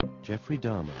Jeffrey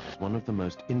Dahmer is one of the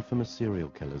most infamous serial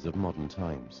killers of modern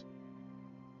times.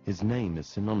 His name is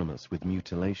synonymous with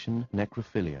mutilation,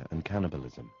 necrophilia, and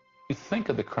cannibalism. You think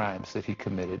of the crimes that he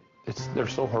committed, they're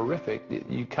so horrific,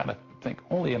 you kind of think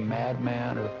only a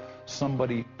madman or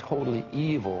somebody totally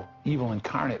evil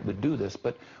incarnate would do this.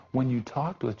 But when you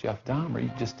talked with Jeff Dahmer,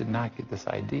 you just did not get this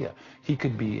idea. He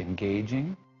could be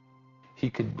engaging, he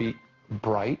could be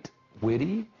bright,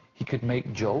 witty, he could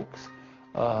make jokes.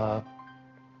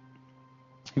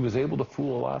 He was able to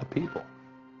fool a lot of people.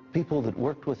 People that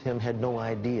worked with him had no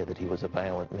idea that he was a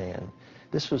violent man.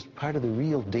 This was part of the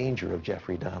real danger of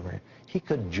Jeffrey Dahmer. He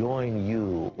could join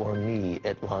you or me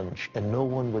at lunch and no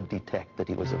one would detect that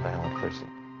he was a violent person.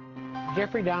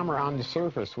 Jeffrey Dahmer on the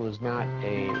surface was not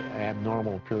an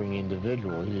abnormal appearing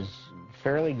individual. He was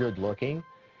fairly good looking,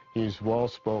 he was well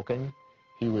spoken,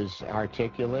 he was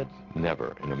articulate.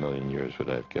 Never in a million years would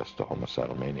I have guessed a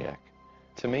homicidal maniac.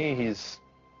 To me, he's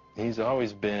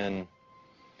always been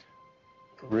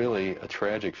really a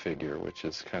tragic figure, which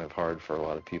is kind of hard for a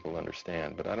lot of people to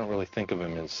understand. But I don't really think of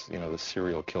him as, you know, the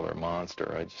serial killer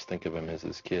monster. I just think of him as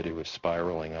this kid who was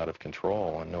spiraling out of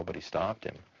control and nobody stopped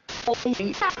him.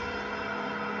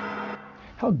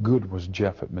 How good was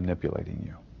Jeff at manipulating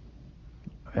you?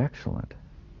 Excellent.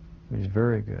 He was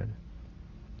very good.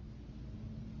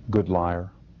 Good liar?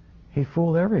 He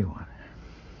fooled everyone.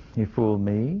 He fooled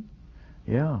me.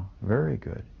 Yeah, very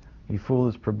good. He fooled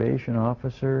his probation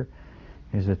officer,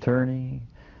 his attorney,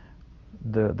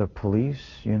 the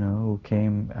police, you know, who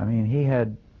came. I mean, he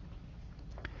had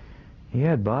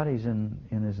bodies in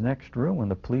his next room when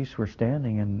the police were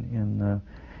standing in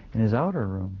his outer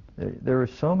room. There were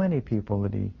so many people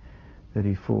that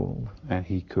he fooled. And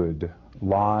he could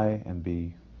lie and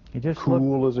be just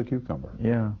cool as a cucumber.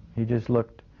 Yeah, he just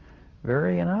looked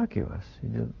very innocuous. He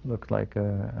just looked like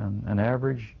an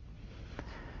average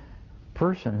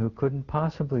person who couldn't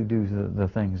possibly do the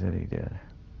things that he did.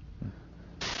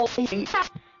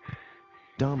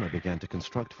 Dahmer began to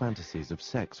construct fantasies of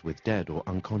sex with dead or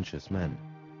unconscious men.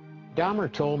 Dahmer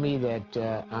told me that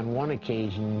on one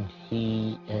occasion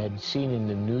he had seen in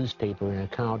the newspaper an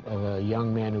account of a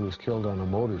young man who was killed on a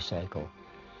motorcycle,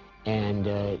 and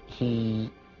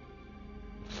he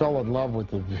fell in love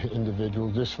with the individual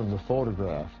just from the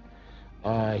photograph.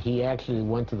 He actually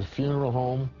went to the funeral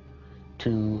home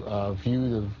to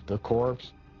view the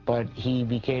corpse, but he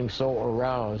became so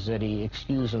aroused that he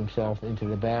excused himself into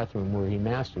the bathroom where he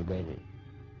masturbated.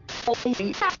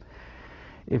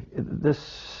 If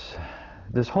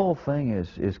this whole thing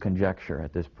is conjecture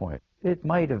at this point. It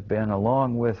might have been,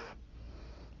 along with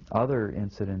other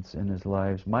incidents in his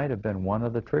lives, might have been one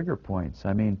of the trigger points.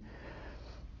 I mean,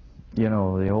 you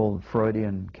know, the old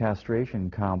Freudian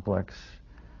castration complex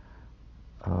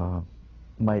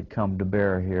might come to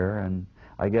bear here, and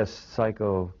I guess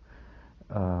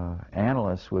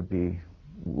psychoanalysts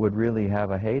would really have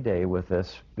a heyday with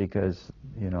this, because,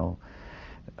 you know,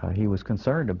 he was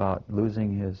concerned about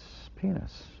losing his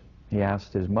penis. He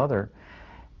asked his mother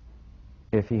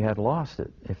if he had lost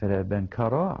it, if it had been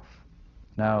cut off.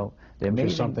 Now, which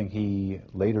is something he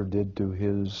later did to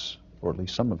his, or at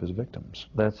least some of his victims.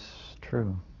 That's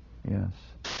true, yes.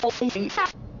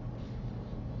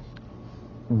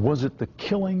 Was it the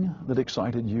killing that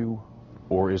excited you,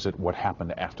 or is it what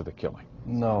happened after the killing?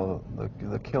 No,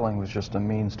 the killing was just a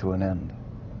means to an end.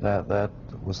 That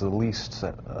was the least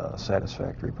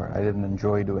satisfactory part. I didn't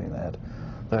enjoy doing that.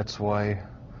 That's why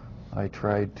I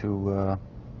tried to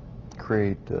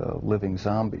create living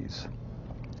zombies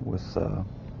with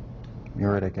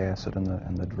muriatic acid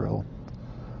in the drill,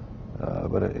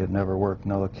 but it never worked.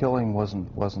 No, the killing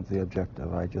wasn't the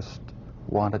objective. I just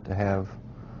wanted to have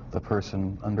the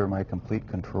person under my complete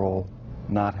control,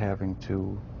 not having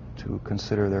to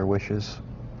consider their wishes,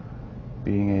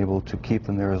 being able to keep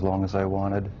them there as long as I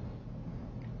wanted.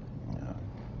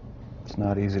 It's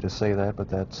not easy to say that, but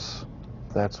that's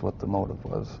what the motive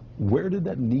was. Where did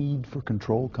that need for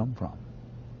control come from?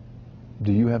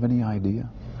 Do you have any idea?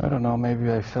 I don't know,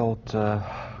 maybe I felt I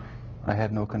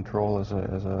had no control as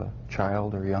a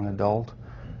child or young adult,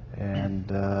 and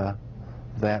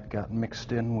that got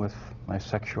mixed in with my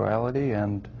sexuality,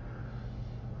 and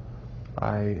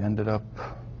I ended up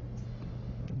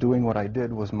doing what I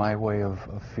did was my way of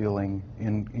feeling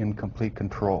in complete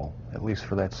control, at least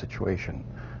for that situation,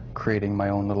 creating my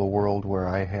own little world where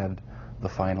I had the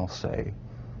final say,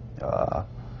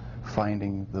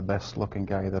 finding the best looking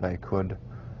guy that I could,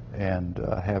 and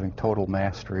having total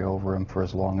mastery over him for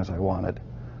as long as I wanted.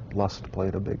 Lust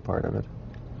played a big part of it,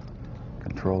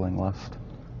 controlling lust.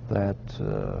 That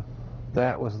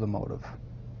was the motive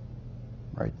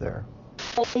right there.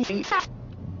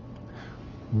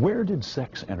 Where did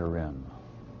sex enter in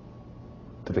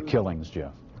to the killings,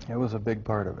 Jeff? It was a big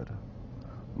part of it.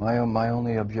 My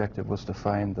only objective was to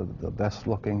find the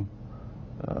best-looking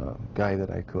guy that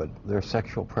I could. Their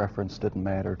sexual preference didn't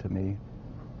matter to me.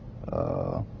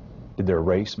 Did their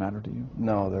race matter to you?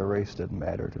 No, their race didn't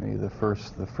matter to me. The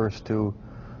first two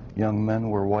young men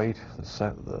were white.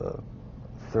 The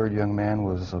third young man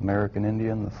was American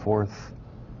Indian. The fourth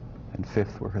and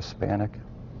fifth were Hispanic.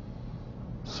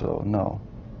 So no,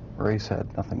 race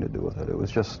had nothing to do with it. It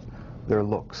was just their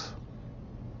looks.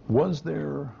 Was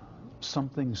there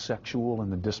something sexual in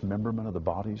the dismemberment of the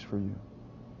bodies for you?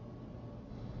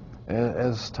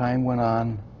 As time went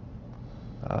on,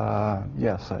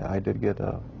 yes, I did get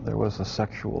there was a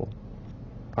sexual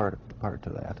part to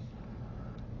that.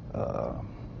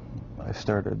 I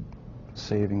started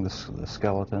saving the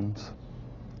skeletons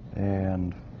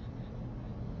and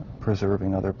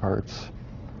preserving other parts,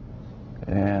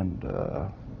 and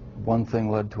one thing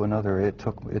led to another. It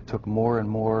took more and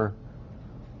more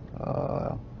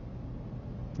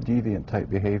deviant type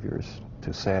behaviors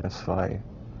to satisfy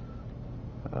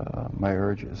my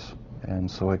urges, and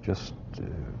so it just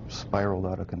spiraled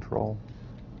out of control.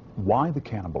 Why the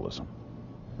cannibalism?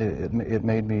 It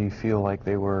made me feel like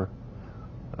they were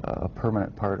a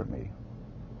permanent part of me.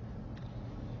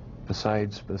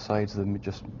 Besides the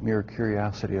just mere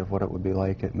curiosity of what it would be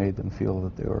like, it made them feel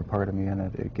that they were a part of me, and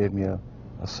it gave me a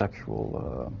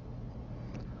sexual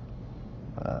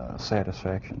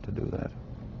satisfaction to do that.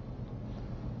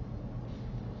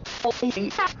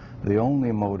 The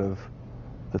only motive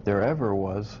that there ever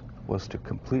was to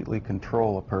completely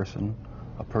control a person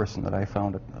that I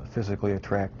found physically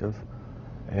attractive,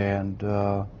 and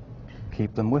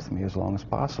keep them with me as long as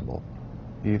possible,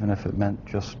 even if it meant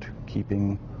just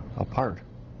keeping a part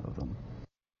of them.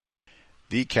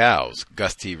 The Cows,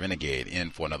 Gus T. Renegade, in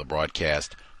for another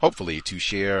broadcast, hopefully to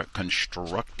share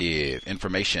constructive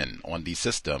information on the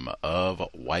system of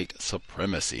white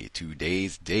supremacy.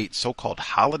 Today's date, so-called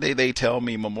holiday, they tell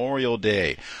me, Memorial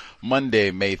Day,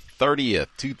 Monday, May 30th,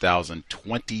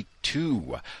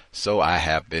 2022. So I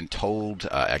have been told,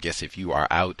 I guess if you are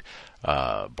out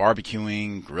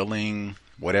barbecuing, grilling,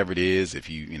 whatever it is, if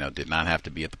you did not have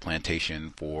to be at the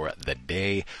plantation for the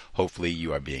day, hopefully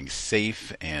you are being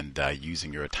safe and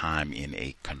using your time in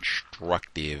a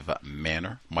constructive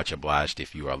manner. Much obliged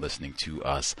if you are listening to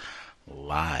us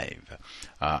live.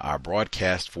 Our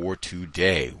broadcast for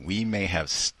today, we may have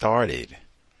started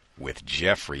with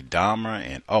Jeffrey Dahmer,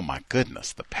 and oh my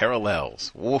goodness, the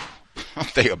parallels. Woof.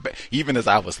 Even as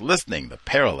I was listening, the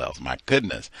parallels, my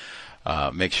goodness.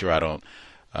 Make sure I don't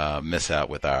miss out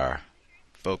with our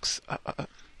folks.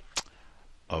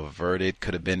 Averted,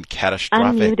 could have been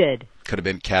catastrophic. Unmuted. Could have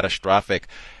been catastrophic.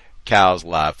 Cows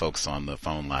Live folks on the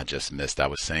phone line just missed. I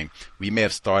was saying we may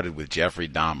have started with Jeffrey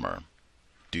Dahmer.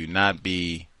 Do not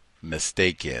be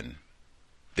mistaken.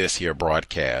 This here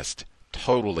broadcast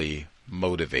totally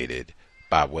motivated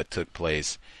by what took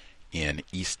place in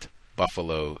East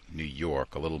Buffalo, New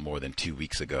York, a little more than 2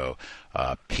 weeks ago.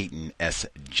 Peyton S.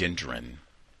 Gendron,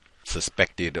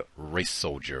 suspected race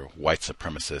soldier, white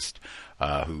supremacist,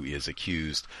 who is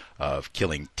accused of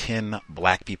killing 10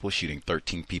 black people, shooting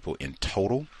 13 people in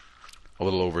total, a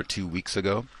little over 2 weeks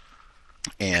ago.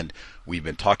 And we've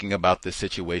been talking about this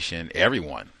situation.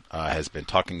 Everyone has been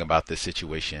talking about this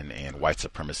situation and white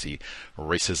supremacy,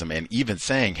 racism, and even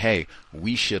saying, hey,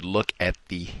 we should look at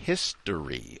the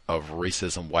history of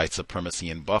racism, white supremacy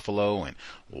in Buffalo, and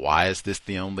why is this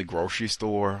the only grocery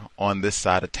store on this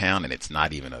side of town? And it's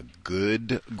not even a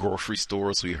good grocery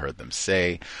store, as we heard them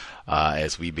say.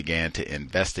 As we began to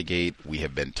investigate, we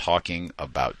have been talking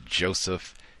about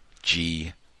Joseph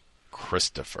G.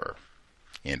 Christopher.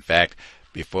 In fact,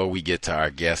 before we get to our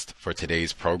guest for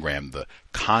today's program, the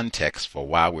context for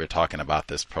why we're talking about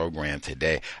this program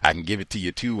today, I can give it to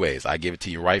you two ways. I give it to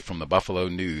you right from the Buffalo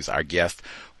News. Our guest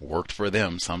worked for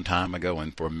them some time ago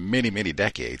and for many, many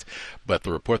decades. But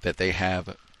the report that they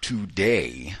have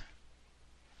today,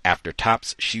 after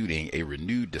Tops shooting, a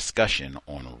renewed discussion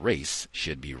on race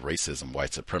should be racism,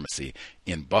 white supremacy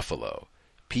in Buffalo.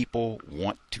 People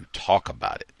want to talk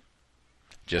about it.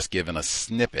 Just given a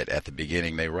snippet at the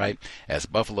beginning, they write, as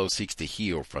Buffalo seeks to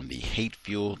heal from the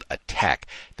hate-fueled attack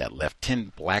that left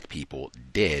 10 black people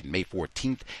dead May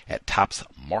 14th at Tops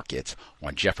Markets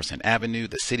on Jefferson Avenue,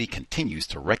 the city continues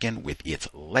to reckon with its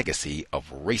legacy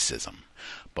of racism.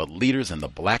 But leaders in the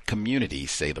black community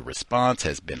say the response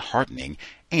has been heartening,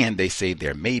 and they say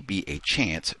there may be a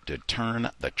chance to turn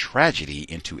the tragedy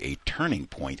into a turning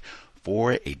point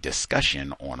for a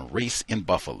discussion on race in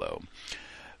Buffalo.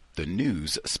 the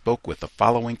news spoke with the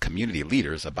following community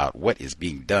leaders about what is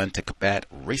being done to combat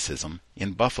racism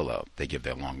in Buffalo. They give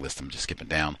their long list. I'm just skipping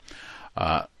down.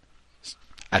 I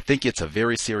think it's a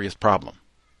very serious problem.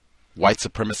 White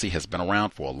supremacy has been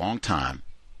around for a long time,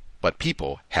 but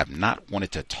people have not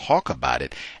wanted to talk about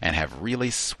it and have really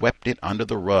swept it under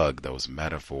the rug, those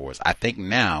metaphors. I think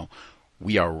now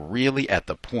we are really at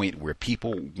the point where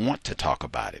people want to talk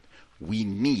about it. We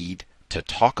need to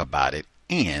talk about it,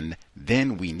 and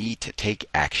then we need to take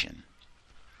action.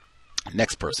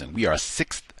 Next person. We are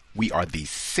the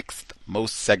sixth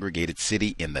most segregated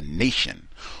city in the nation.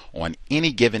 On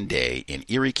any given day in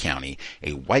Erie County,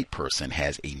 a white person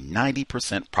has a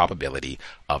 90% probability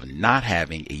of not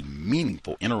having a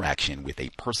meaningful interaction with a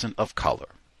person of color.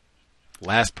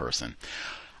 Last person.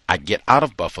 I get out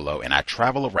of Buffalo and I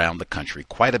travel around the country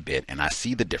quite a bit, and I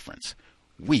see the difference.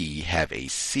 We have a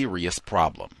serious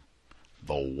problem.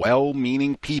 The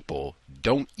well-meaning people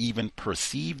don't even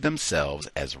perceive themselves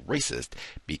as racist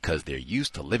because they're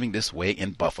used to living this way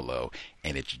in Buffalo,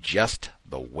 and it's just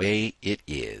the way it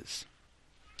is.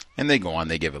 And they go on,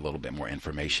 they give a little bit more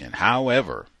information.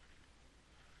 However,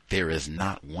 there is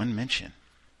not one mention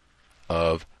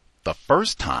of the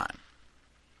first time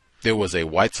there was a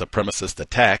white supremacist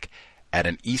attack at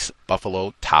an East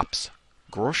Buffalo Tops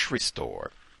grocery store.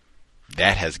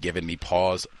 That has given me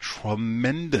pause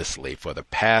tremendously for the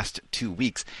past 2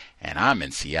 weeks, and I'm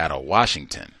in Seattle,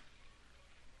 Washington.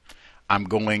 I'm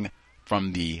going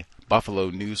from the Buffalo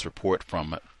News report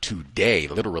from today,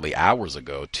 literally hours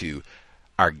ago, to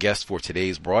our guest for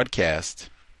today's broadcast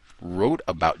wrote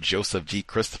about Joseph G.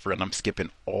 Christopher, and I'm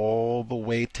skipping all the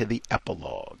way to the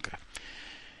epilogue.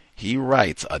 He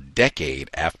writes, a decade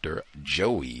after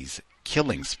Joey's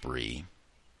killing spree,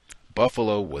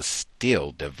 Buffalo was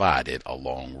still divided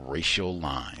along racial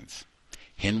lines.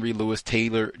 Henry Louis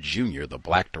Taylor, Jr., the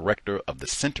black director of the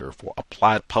Center for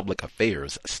Applied Public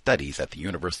Affairs Studies at the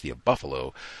University of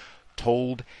Buffalo,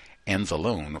 told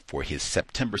Anzalone for his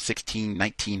September 16,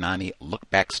 1990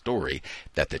 look-back story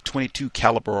that the .22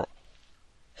 caliber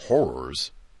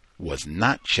horrors was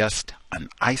not just an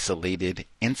isolated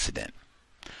incident.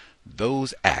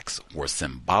 Those acts were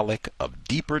symbolic of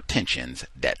deeper tensions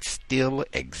that still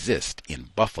exist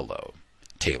in Buffalo,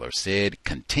 Taylor said,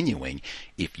 continuing,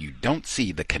 if you don't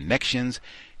see the connections,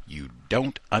 you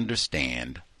don't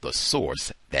understand the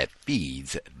source that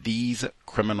feeds these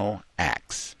criminal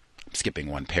acts. I'm skipping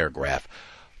one paragraph.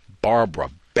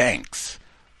 Barbara Banks,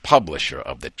 publisher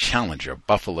of the Challenger,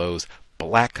 Buffalo's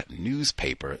black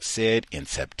newspaper, said in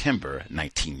September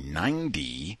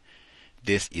 1990,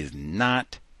 this is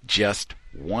not just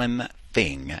one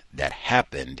thing that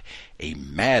happened, a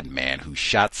madman who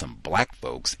shot some black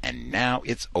folks, and now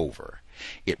it's over.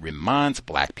 It reminds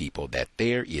black people that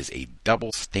there is a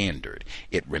double standard.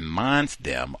 It reminds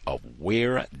them of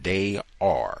where they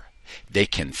are. They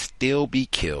can still be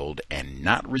killed and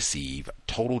not receive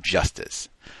total justice.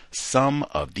 Some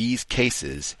of these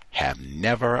cases have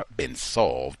never been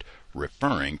solved,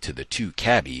 referring to the two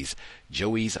cabbies,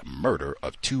 Joey's murder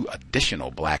of two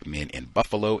additional black men in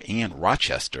Buffalo and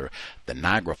Rochester, the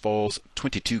Niagara Falls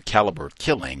 .22 caliber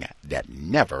killing that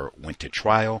never went to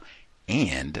trial,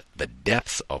 and the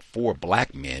deaths of 4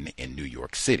 black men in New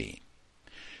York City.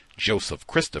 Joseph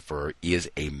Christopher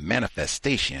is a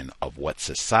manifestation of what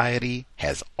society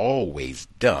has always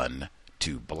done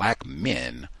to black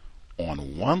men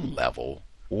on one level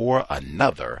or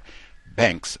another,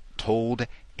 Banks told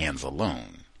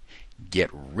Anzalone. Get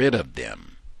rid of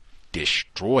them.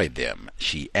 Destroy them,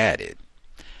 she added.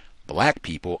 Black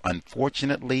people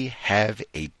unfortunately have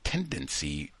a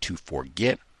tendency to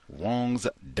forget wrongs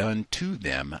done to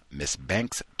them, Miss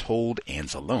Banks told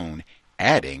Anzalone,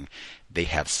 adding, they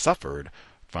have suffered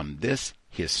from this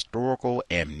historical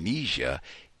amnesia.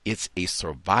 It's a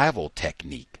survival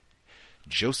technique.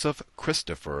 Joseph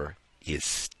Christopher is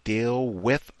still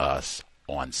with us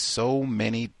on so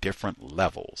many different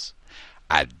levels.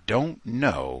 I don't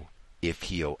know if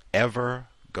he'll ever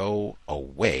go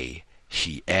away,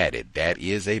 she added. That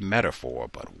is a metaphor,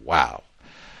 but wow.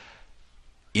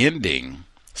 Ending,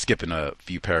 skipping a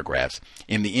few paragraphs,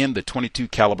 in the end, the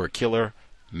 .22 caliber killer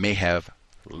may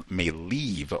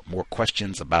leave more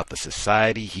questions about the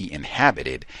society he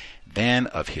inhabited than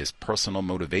of his personal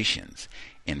motivations.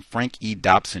 In Frank E.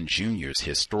 Dobson Jr.'s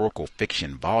historical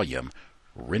fiction volume,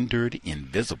 Rendered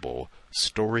Invisible,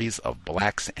 Stories of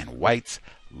Blacks and Whites,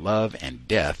 Love and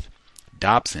Death,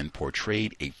 Dobson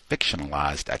portrayed a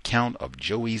fictionalized account of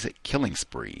Joey's killing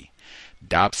spree.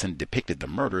 Dobson depicted the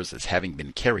murders as having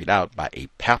been carried out by a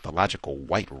pathological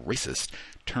white racist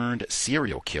turned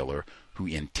serial killer who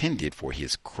intended for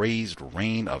his crazed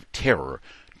reign of terror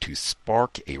to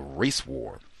spark a race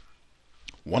war.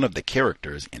 One of the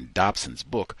characters in Dobson's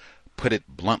book put it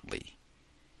bluntly.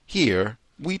 Here,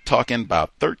 we talking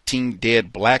about 13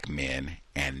 dead black men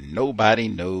and nobody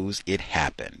knows it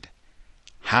happened.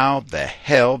 How the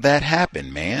hell that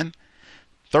happened, man?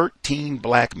 13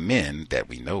 black men that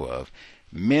we know of,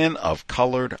 men of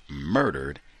color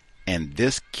murdered, and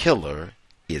this killer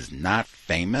is not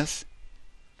famous?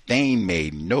 They ain't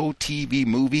made no TV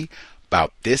movie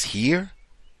about this here?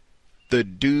 The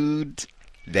dudes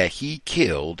that he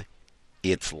killed,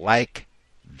 it's like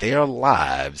their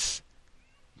lives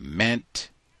meant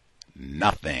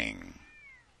nothing.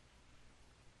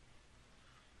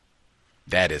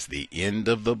 That is the end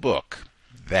of the book.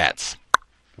 That's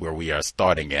where we are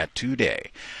starting at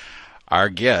today. Our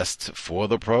guest for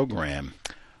the program,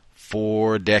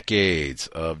 4 decades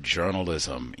of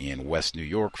journalism in West New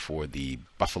York for the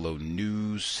Buffalo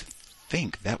News.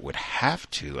 Think that would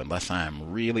have to, unless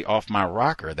I'm really off my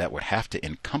rocker, that would have to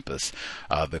encompass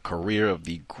the career of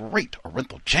the great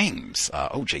Orenthal James,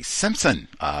 O.J. Simpson,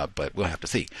 but we'll have to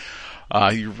see.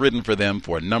 You've written for them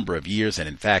for a number of years, and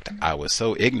in fact, I was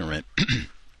so ignorant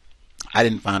I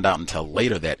didn't find out until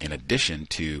later that in addition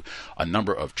to a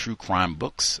number of true crime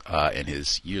books in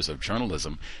his years of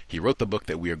journalism, he wrote the book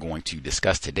that we are going to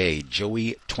discuss today,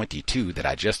 Joey 22, that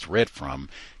I just read from.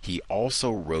 He also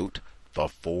wrote The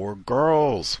 4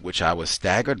 Girls, which I was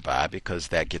staggered by because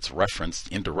that gets referenced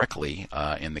indirectly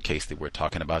in the case that we're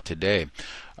talking about today.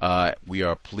 We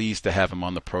are pleased to have him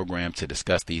on the program to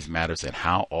discuss these matters and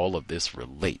how all of this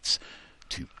relates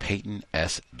to Peyton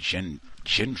S.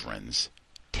 Gendron's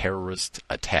terrorist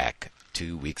attack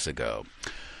 2 weeks ago.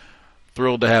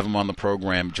 Thrilled to have him on the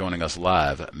program, joining us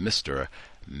live, Mr.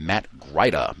 Matt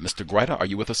Greiter. Mr. Greiter, are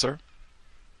you with us, sir?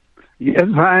 Yes,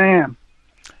 I am.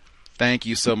 Thank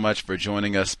you so much for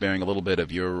joining us, sparing a little bit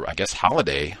of your, I guess,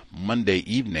 holiday, Monday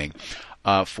evening.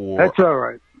 That's all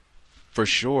right. For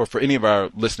sure. For any of our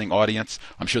listening audience,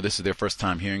 I'm sure this is their first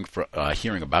time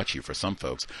hearing about you for some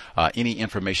folks. Any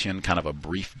information, kind of a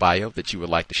brief bio that you would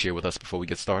like to share with us before we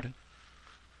get started?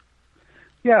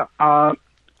 Yeah, I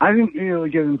didn't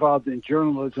really get involved in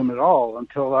journalism at all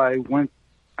until I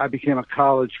became a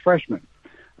college freshman.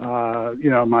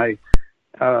 My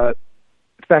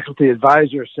faculty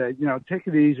advisor said, take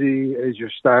it easy as you're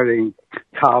starting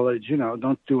college,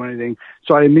 don't do anything.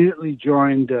 So I immediately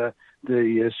joined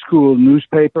the school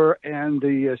newspaper and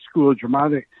the school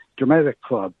dramatic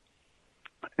club.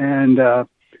 And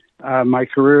my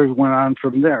career went on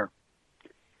from there.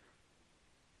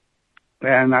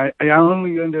 And I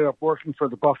only ended up working for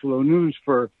the Buffalo News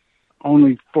for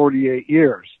only 48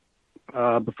 years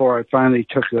before I finally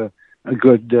took a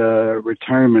good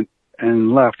retirement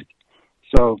and left.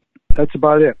 So that's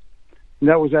about it. And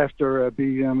that was after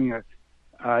becoming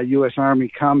a U.S. Army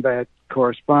combat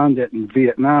correspondent in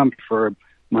Vietnam for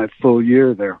my full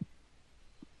year there.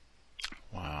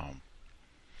 Wow.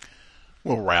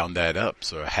 We'll round that up.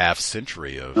 So a half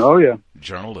century of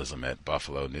journalism at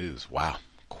Buffalo News. Wow.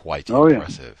 Quite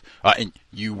impressive. Yeah. And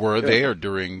you were there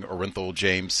during Orenthal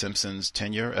James Simpson's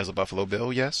tenure as a Buffalo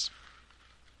Bill, yes?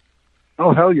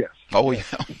 Oh, hell yes. Oh, yeah.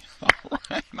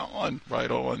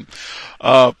 Right on.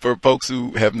 For folks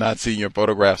who have not seen your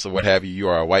photographs or what have you, you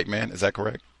are a white man. Is that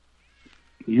correct?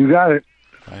 You got it.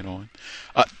 Right on.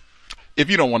 If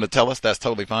you don't want to tell us, that's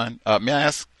totally fine. May I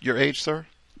ask your age, sir?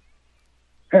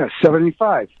 Yeah,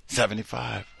 75.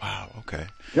 75. Wow, okay.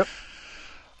 Yep.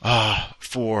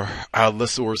 For our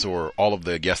listeners or all of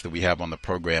the guests that we have on the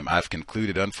program, I've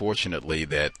concluded, unfortunately,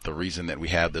 that the reason that we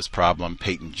have this problem,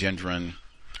 Peyton Gendron,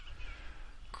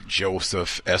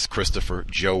 Joseph S. Christopher,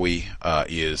 Joey,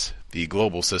 is the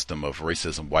global system of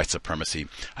racism, white supremacy.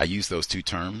 I use those two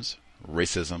terms,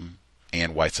 racism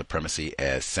and white supremacy,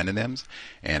 as synonyms,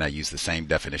 and I use the same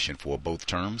definition for both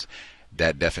terms.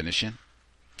 That definition,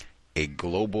 a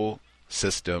global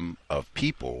system of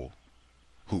people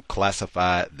who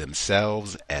classify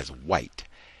themselves as white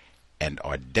and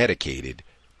are dedicated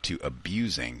to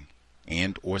abusing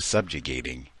and or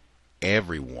subjugating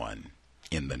everyone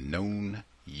in the known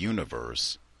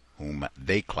universe whom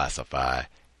they classify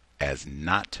as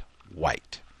not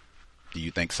white. Do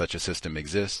you think such a system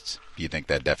exists? Do you think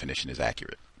that definition is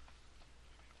accurate?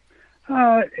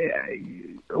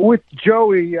 With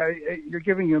Joey, you're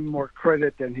giving him more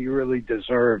credit than he really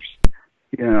deserves.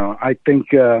 I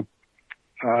think a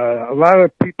lot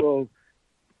of people,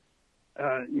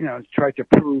 tried to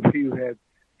prove he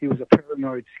was a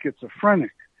paranoid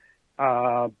schizophrenic.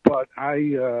 But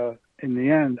in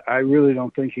the end, I really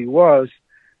don't think he was,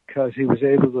 because he was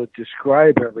able to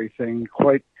describe everything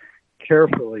quite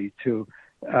carefully to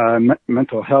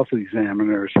mental health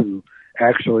examiners who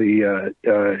actually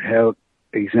held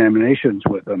examinations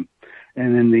with him.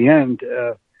 And in the end,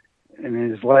 in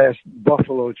his last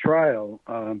Buffalo trial,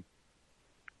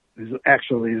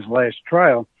 his last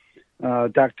trial,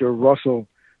 Dr. Russell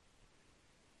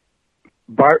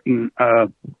Barton, a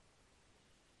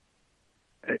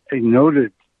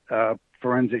noted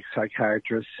forensic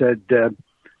psychiatrist, said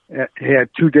he had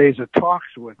 2 days of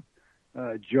talks with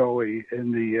Joey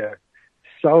in the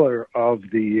cellar of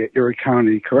the Erie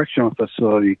County Correctional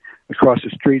Facility across the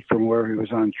street from where he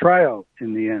was on trial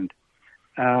in the end.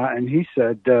 And he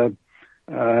said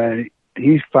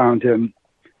he found him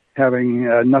having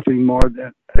nothing more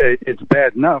than, it's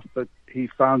bad enough, but he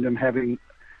found him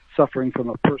suffering from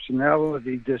a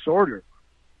personality disorder.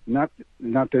 Not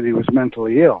that he was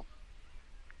mentally ill,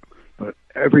 but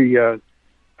every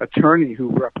attorney who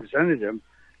represented him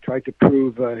tried to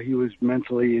prove he was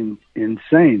mentally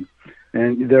insane,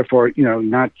 and therefore,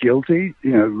 not guilty.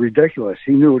 Ridiculous.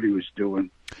 He knew what he was doing.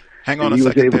 Hang on a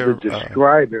second there. He was able to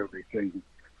describe everything.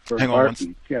 Hang on.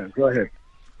 Yeah, go ahead.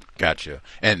 Gotcha.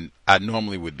 And I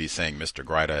normally would be saying Mr.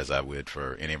 Greiter, as I would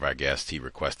for any of our guests. He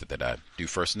requested that I do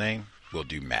first name. We'll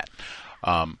do Matt.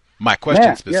 My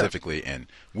question specifically, and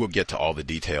we'll get to all the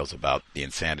details about the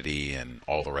insanity and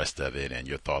all the rest of it and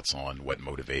your thoughts on what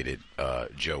motivated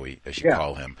Joey, as you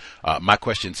call him. My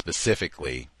question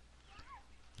specifically,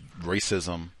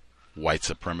 racism, white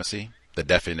supremacy, the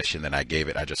definition that I gave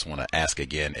it, I just want to ask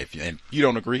again, and you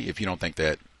don't agree, if you don't think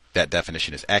that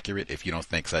definition is accurate, if you don't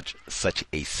think such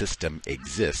a system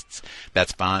exists,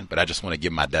 that's fine, but I just want to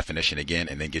give my definition again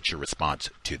and then get your response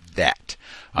to that.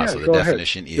 So the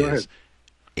definition is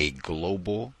a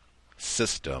global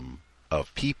system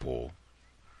of people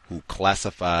who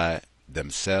classify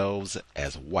themselves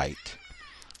as white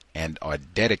and are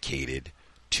dedicated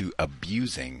to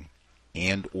abusing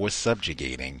and or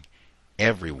subjugating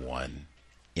everyone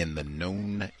in the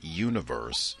known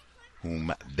universe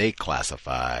whom they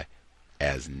classify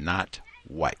as not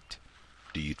white.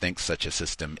 Do you think such a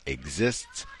system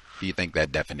exists? Do you think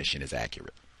that definition is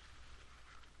accurate?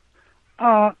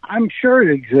 I'm sure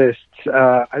it exists.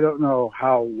 I don't know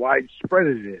how widespread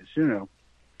it is,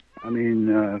 I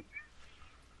mean,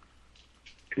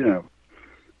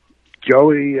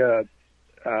 Joey,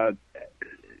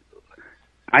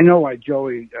 I know why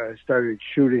Joey started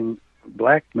shooting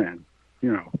black men,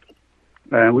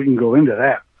 and we can go into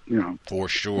that, For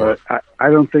sure. But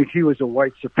I don't think he was a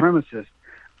white supremacist.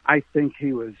 I think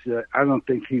he was, I don't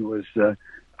think he was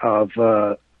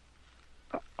of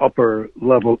upper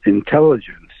level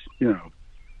intelligence,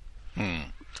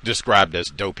 Described as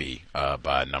dopey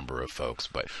by a number of folks,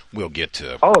 but we'll get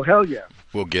to. Oh, hell yeah.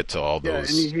 We'll get to all those.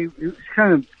 And he was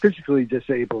kind of physically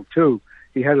disabled too.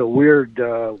 He had a weird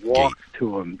walk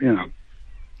to him,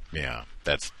 Yeah,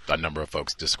 that's a number of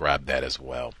folks described that as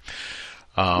well.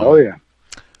 Oh yeah.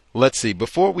 Let's see.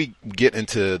 Before we get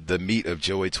into the meat of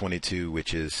Joey 22,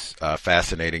 which is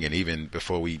fascinating, and even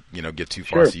before we get too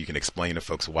far, so you can explain to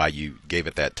folks why you gave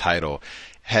it that title,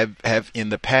 have in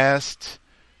the past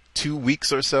 2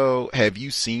 weeks or so, have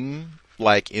you seen,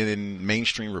 like in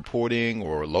mainstream reporting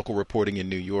or local reporting in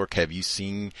New York, have you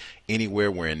seen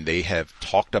anywhere wherein they have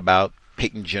talked about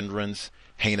Peyton Gendron's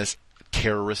heinous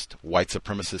terrorist white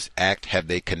supremacist act? Have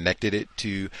they connected it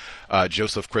to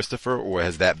Joseph Christopher, or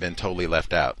has that been totally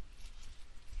left out?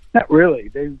 Not really.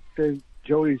 They're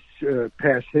Joey's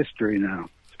past history now,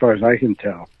 as far as I can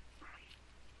tell.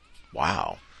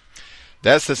 Wow.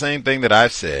 That's the same thing that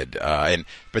I've said, and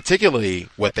particularly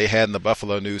what they had in the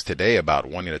Buffalo News today about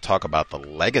wanting to talk about the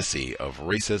legacy of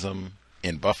racism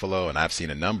in Buffalo, and I've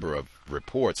seen a number of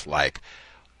reports like,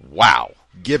 wow,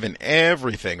 given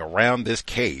everything around this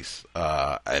case,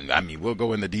 and I mean, we'll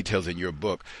go into details in your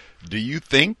book, do you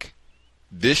think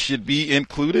this should be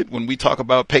included when we talk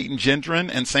about Peyton Gendron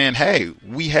and saying, hey,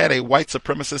 we had a white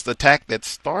supremacist attack that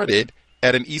started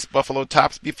at an East Buffalo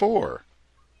Tops before?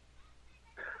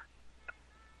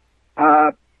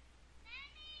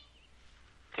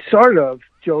 Sort of.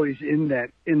 Joey's in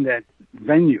that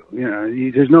venue.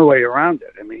 There's no way around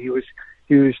it. I mean, he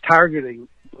was targeting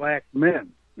black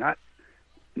men, not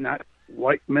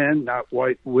white men, not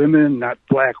white women, not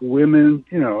black women.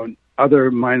 And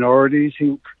other minorities.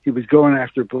 He was going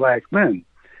after black men,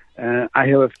 and I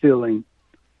have a feeling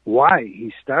why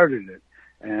he started it.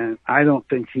 And I don't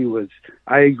think he was.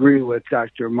 I agree with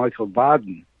Dr. Michael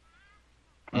Baden,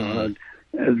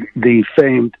 the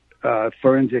famed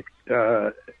forensic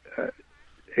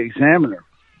examiner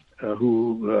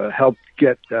who helped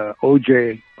get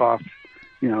O.J. off,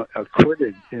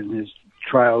 acquitted in his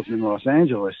trials in Los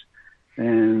Angeles,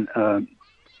 and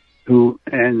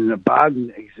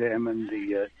Baden examined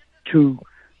the two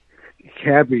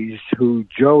cabbies who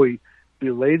Joey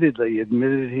belatedly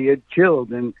admitted he had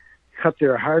killed and cut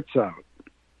their hearts out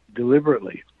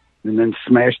deliberately and then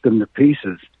smashed them to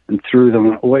pieces and threw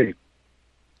them away.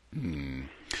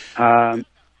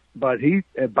 But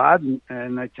Baden,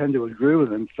 and I tend to agree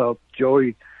with him, felt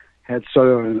Joey had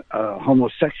sort of a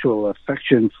homosexual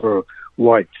affection for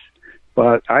whites.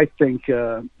 But I think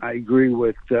I agree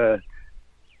with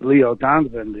Leo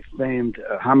Donovan, the famed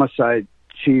homicide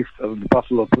chief of the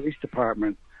Buffalo Police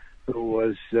Department, who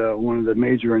was one of the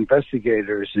major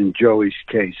investigators in Joey's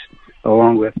case,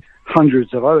 along with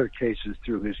hundreds of other cases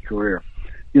through his career.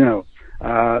 You know,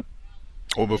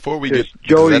 well, before we get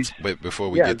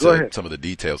to some of the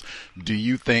details, do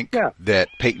you think that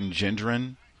Peyton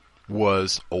Gendron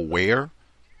was aware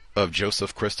of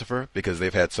Joseph Christopher? Because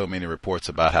they've had so many reports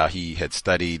about how he had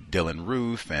studied Dylan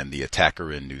Roof and the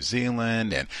attacker in New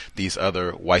Zealand and these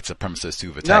other white supremacists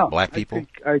who've attacked black people.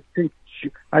 I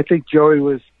think Joey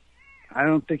was. I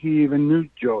don't think he even knew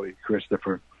Joey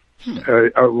Christopher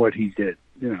or what he did.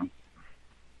 You know.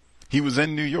 He was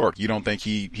in New York. You don't think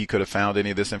he could have found any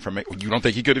of this information? You don't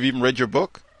think he could have even read your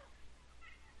book?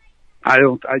 I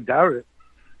doubt it.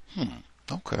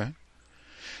 Okay.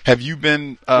 Have you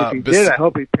been... if he did, I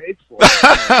hope he paid for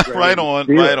it. right on.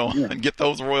 Yeah. And get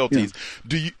those royalties.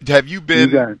 Yeah. Have you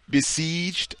been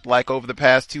besieged, like over the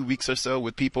past 2 weeks or so,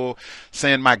 with people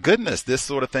saying, my goodness, this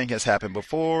sort of thing has happened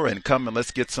before, and come and let's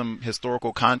get some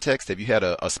historical context? Have you had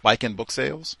a spike in book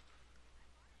sales?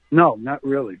 No, not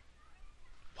really.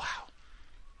 Wow.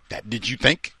 Did you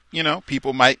think,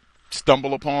 people might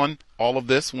stumble upon all of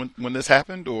this when this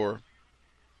happened, or...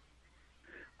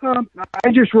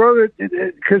 I just wrote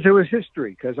it because it was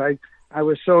history. Because I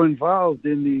was so involved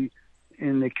in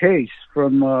the case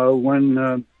from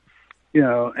when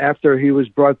after he was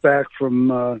brought back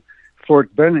from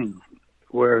Fort Benning,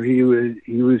 where he was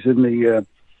in the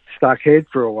stockade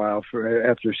for a while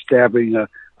after stabbing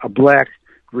a black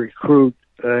recruit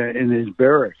in his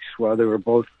barracks while they were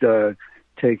both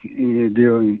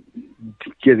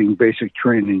getting basic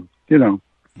training.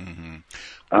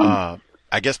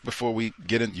 I guess before we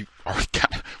get in,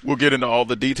 we'll get into all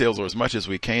the details or as much as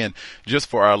we can. Just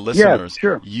for our listeners,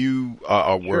 you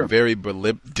were very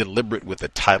deliberate with the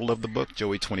title of the book,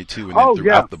 Joey 22, and then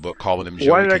throughout the book calling him Joey.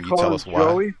 Why did Can you tell us why?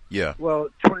 Joey? Yeah. Well,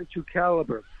 22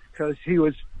 caliber, because he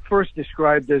was first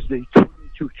described as the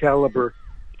 22 caliber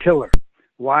killer.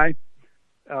 Why?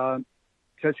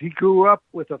 Because he grew up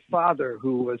with a father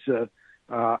who was an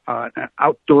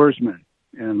outdoorsman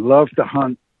and loved to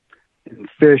hunt and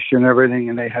fish and everything,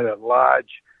 and they had a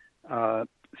lodge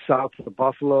south of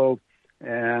Buffalo,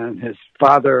 and his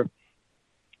father,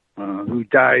 who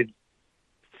died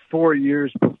 4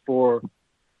 years before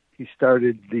he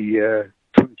started the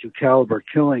 22 caliber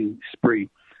killing spree,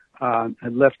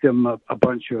 had left him a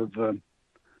bunch of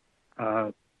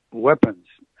weapons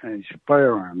and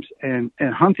firearms and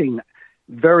hunting,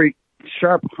 very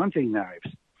sharp hunting knives.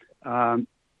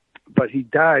 But he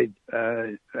died,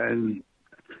 and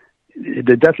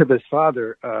the death of his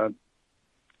father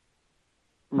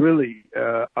really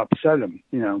upset him,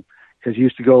 because he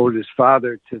used to go with his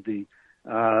father to the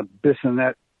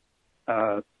Bissonnet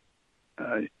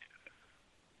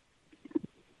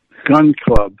gun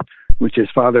club, which his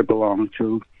father belonged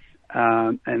to,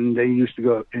 and they used to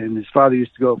go, and his father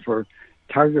used to go for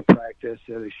target practice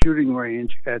at a shooting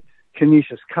range at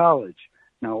Canisius College.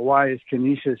 Now, why is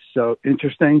Canisius so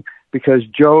interesting? Because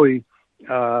Joey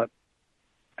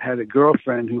had a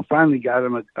girlfriend who finally got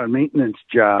him a maintenance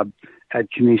job at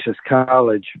Canisius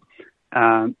College.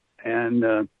 And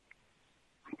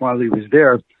while he was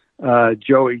there,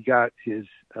 Joey got his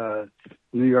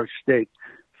New York State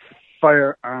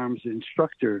firearms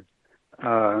instructor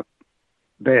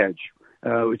badge,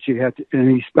 which he had to,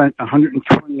 and he spent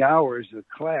 120 hours of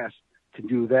class to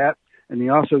do that. And he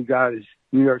also got his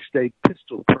New York State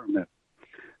pistol permit.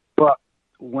 But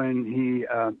when he,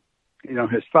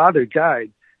 his father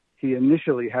died, he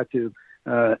initially had to,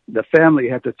 the family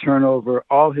had to turn over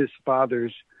all his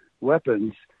father's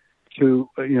weapons to,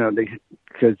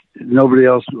 because nobody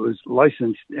else was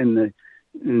licensed in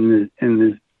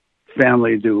the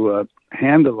family to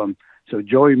handle them. So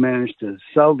Joey managed to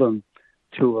sell them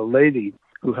to a lady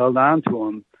who held on to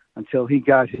them until he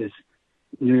got his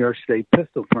New York State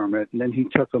pistol permit, and then he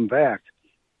took them back.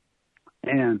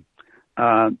 And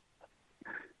the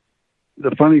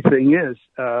funny thing is,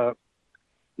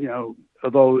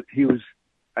 although he was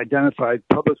identified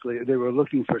publicly, they were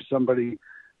looking for somebody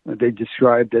they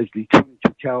described as the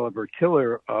 22 caliber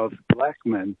killer of black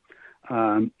men.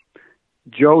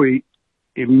 Joey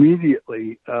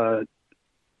immediately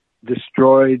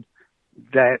destroyed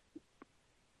that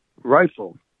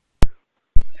rifle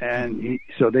And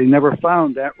so they never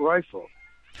found that rifle.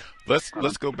 Let's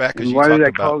go back. And why did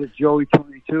I call it Joey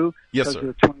 22? Yes, because sir.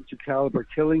 of the 22 caliber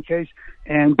killing case,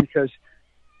 and because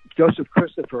Joseph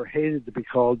Christopher hated to be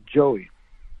called Joey,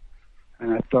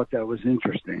 and I thought that was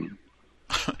interesting.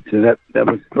 So that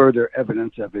was further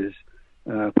evidence of his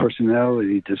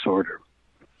personality disorder.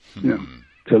 Yeah.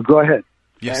 So go ahead.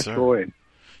 Yes, sir. Away.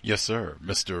 Yes, sir.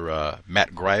 Mr.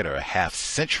 Matt Greider, a half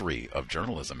century of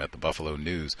journalism at the Buffalo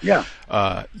News. Yeah.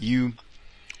 You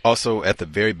also, at the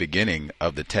very beginning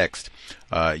of the text,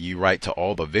 you write, to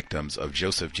all the victims of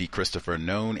Joseph G. Christopher,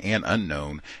 known and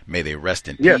unknown, may they rest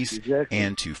in peace. Exactly.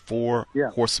 And to four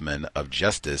horsemen of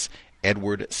justice,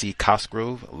 Edward C.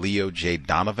 Cosgrove, Leo J.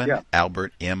 Donovan,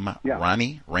 Albert M.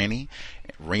 Rainey,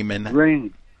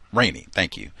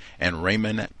 thank you, and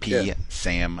Raymond P.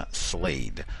 Sam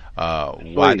Slade.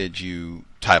 Why did you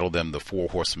title them the Four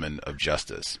Horsemen of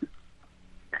Justice?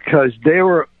 Because they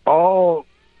were all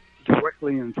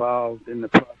directly involved in the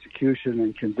prosecution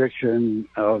and conviction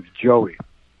of Joey.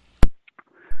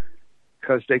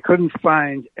 Because they couldn't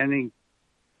find any,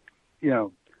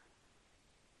 the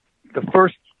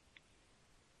first,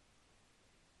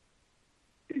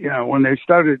 when they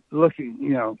started looking,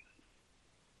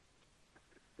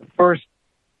 the first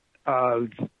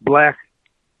black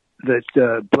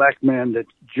man that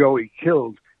Joey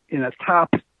killed in a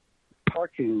top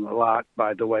parking lot,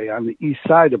 by the way, on the east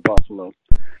side of Buffalo,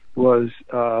 was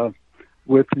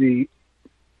with the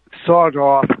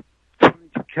sawed-off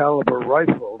 22 caliber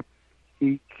rifle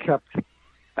he kept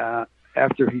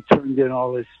after he turned in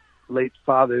all his late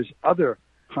father's other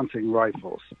hunting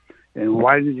rifles. And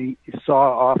why did he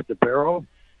saw off the barrel?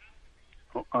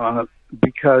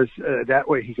 Because that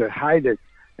way he could hide it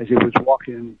as he was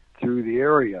walking through the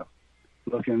area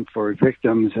looking for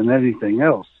victims and anything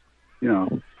else,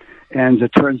 And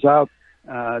it turns out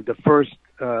the first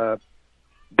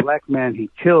black man he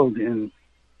killed in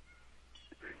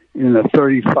a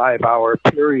 35-hour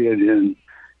period in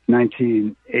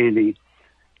 1980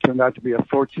 turned out to be a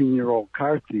 14-year-old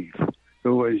car thief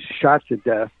who was shot to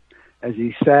death as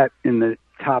he sat in the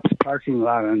Tops parking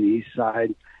lot on the east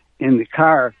side in the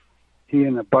car he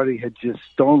and a buddy had just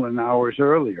stolen hours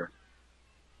earlier.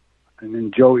 And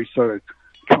then Joey sort of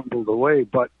tumbled away,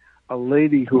 but a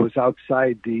lady who was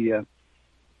outside that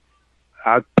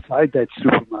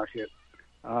supermarket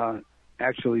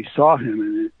actually saw him,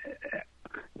 and it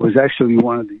was actually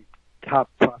one of the top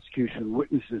prosecution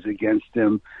witnesses against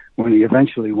him when he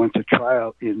eventually went to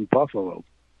trial in Buffalo.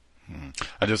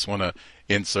 I just want to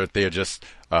insert there just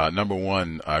number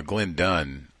one, Glenn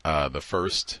Dunn, the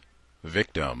first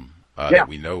victim that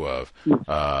we know of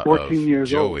 14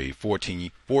 years Joey. old.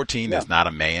 14 is not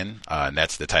a man, and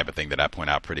that's the type of thing that I point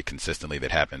out pretty consistently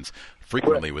that happens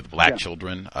frequently with black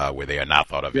children, where they are not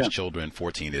thought of as children.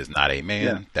 14 is not a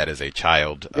man. That is a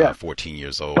child, 14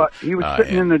 years old. But he was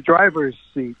sitting in the driver's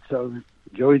seat, so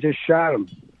Joey just shot him.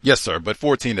 Yes, sir, but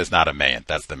 14 is not a man.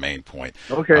 That's the main point.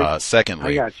 Okay.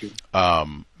 Secondly, I got you.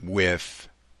 With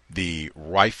the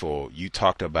rifle, you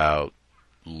talked about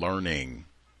learning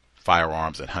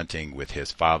firearms and hunting with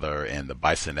his father and the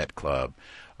Bisonet Club.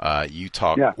 You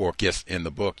talked, or guess in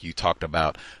the book, you talked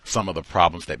about some of the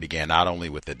problems that began not only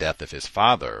with the death of his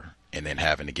father and then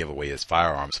having to give away his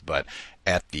firearms, but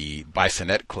at the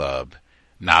Bisonet Club,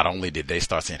 not only did they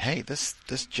start saying, hey, this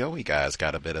Joey guy's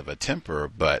got a bit of a temper,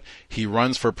 but he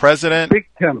runs for president. Big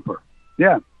temper.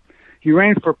 Yeah. He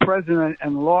ran for president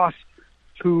and lost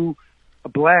to a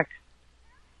black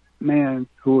man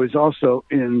who was also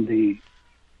in the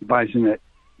Bisonet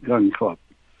Gun Club.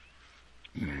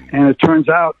 And it turns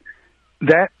out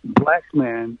that black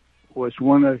man was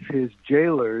one of his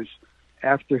jailers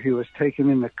after he was taken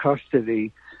into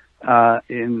custody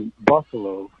in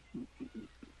Buffalo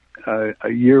a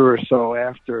year or so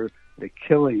after the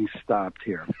killing stopped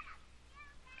here.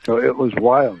 So it was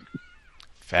wild.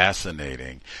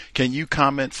 Fascinating. Can you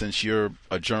comment, since you're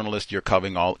a journalist, you're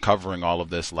covering all of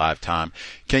this live time,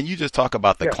 can you just talk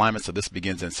about the climate? So this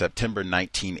begins in September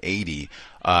 1980,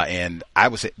 and I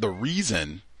would say the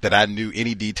reason that I knew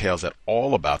any details at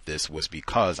all about this was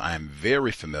because I am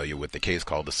very familiar with the case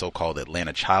called the so-called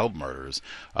Atlanta child murders,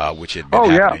 which had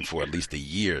been happening for at least a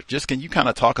year. Just can you kind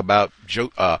of talk about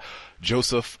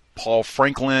Joseph Paul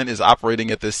Franklin is operating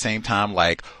at this same time?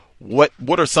 Like,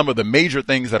 what are some of the major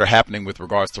things that are happening with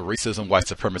regards to racism, white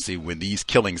supremacy when these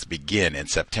killings begin in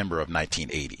September of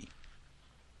 1980?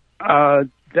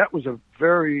 That was a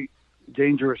very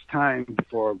dangerous time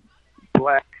for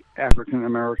black African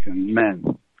American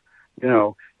men,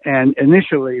 and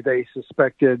initially they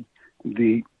suspected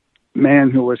the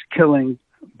man who was killing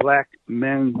black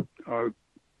men or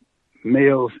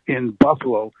males in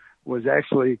Buffalo was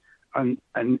actually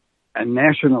a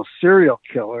national serial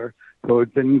killer who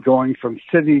had been going from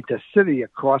city to city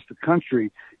across the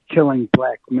country killing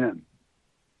black men.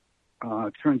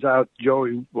 It turns out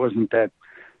Joey wasn't that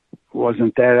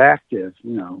active,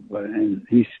 and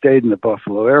he stayed in the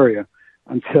Buffalo area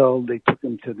until they took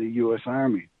him to the U.S.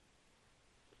 Army.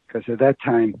 Because at that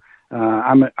time,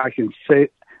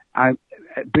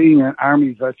 being an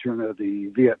Army veteran of the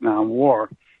Vietnam War,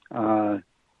 I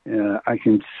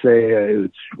can say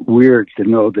it's weird to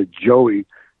know that Joey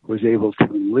was able to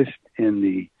enlist in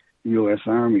the U.S.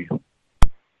 Army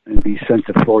and be sent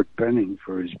to Fort Benning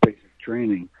for his basic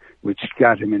training, which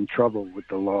got him in trouble with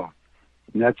the law.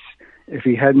 And if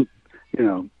he hadn't,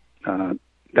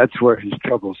 that's where his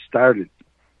trouble started,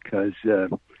 because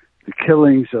the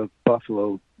killings of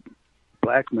Buffalo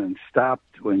black men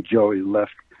stopped when Joey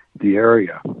left the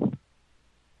area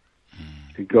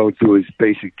to go through his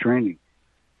basic training.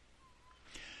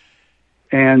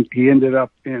 And he ended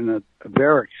up in a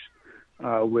barracks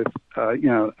with,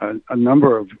 a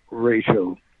number of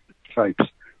racial types,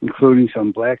 including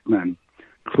some black men,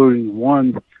 including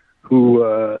one who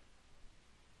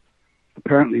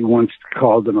apparently once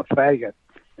called him a faggot,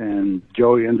 and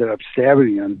Joey ended up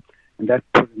stabbing him, and that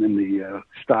put him in the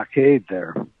stockade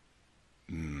there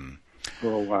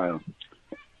for a while.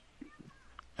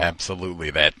 Absolutely.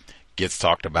 That gets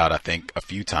talked about, I think, a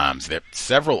few times. There are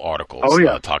several articles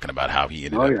talking about how he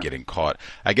ended up getting caught.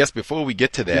 I guess before we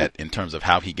get to that, in terms of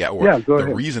how he got,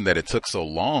 the reason that it took so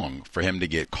long for him to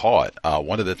get caught,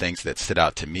 one of the things that stood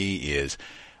out to me is,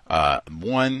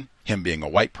 one, him being a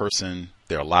white person.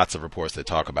 There are lots of reports that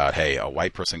talk about, hey, a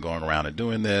white person going around and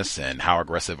doing this, and how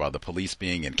aggressive are the police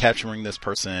being in capturing this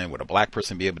person? Would a black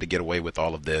person be able to get away with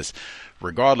all of this,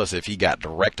 regardless if he got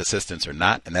direct assistance or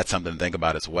not? And that's something to think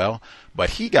about as well.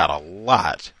 But he got a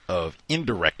lot of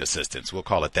indirect assistance. We'll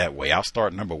call it that way. I'll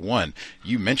start number one.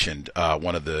 You mentioned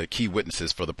one of the key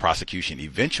witnesses for the prosecution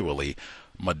eventually,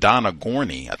 Madonna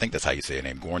Gorney. I think that's how you say her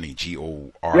name, Gorney,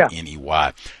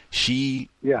 Gorney. She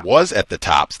was at the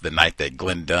Tops the night that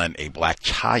Glenn Dunn, a black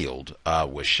child,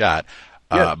 was shot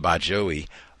by Joey.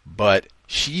 But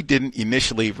she didn't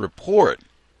initially report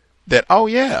that,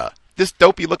 this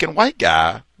dopey-looking white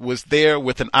guy was there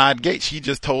with an odd gait. She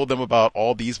just told them about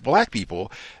all these black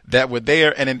people that were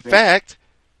there. And in fact,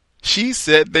 she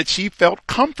said that she felt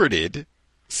comforted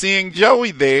seeing Joey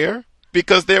there,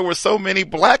 because there were so many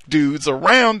black dudes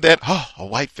around that, a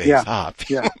white face.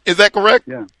 Is that correct?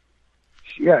 Yeah.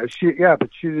 But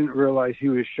she didn't realize he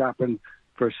was shopping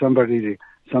for some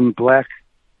black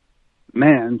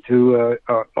man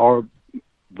or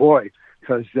boy,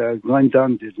 because Glenn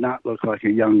Dunn did not look like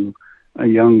a young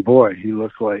boy. He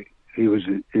looked like he was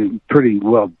a pretty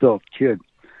well-built kid,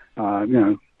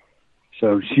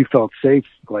 so she felt safe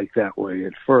like that way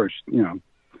at first,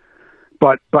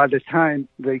 But by the time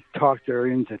they talked her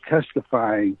into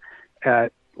testifying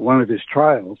at one of his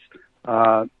trials,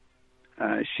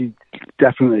 she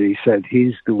definitely said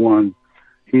he's the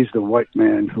white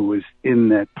man who was in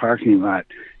that parking lot,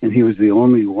 and he was the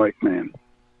only white man.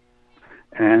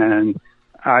 And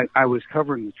I was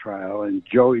covering the trial, and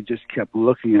Joey just kept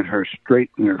looking at her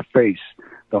straight in her face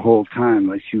the whole time,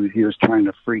 like he was trying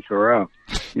to freak her out,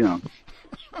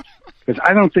 Because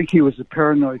I don't think he was a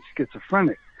paranoid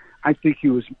schizophrenic. I think he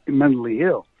was mentally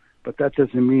ill, but that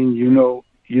doesn't mean you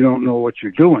don't know what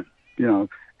you're doing,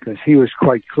 because he was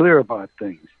quite clear about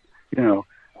things. The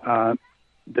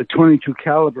 .22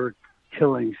 caliber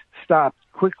killings stopped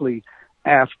quickly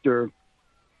after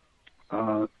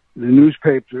the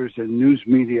newspapers and news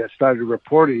media started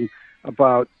reporting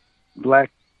about black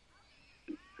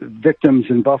victims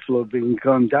in Buffalo being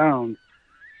gunned down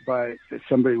by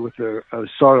somebody with a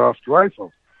sawed-off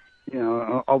rifle.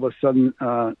 All of a sudden,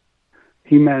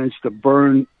 he managed to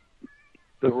burn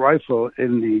the rifle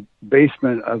in the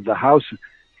basement of the house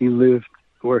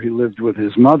where he lived with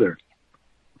his mother.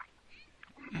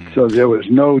 So there was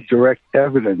no direct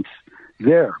evidence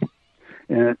there.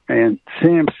 And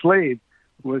Sam Slade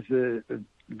was the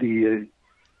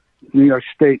New York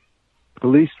State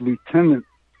police lieutenant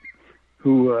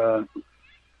who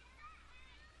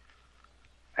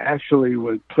actually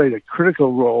played a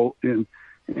critical role in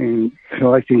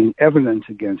collecting evidence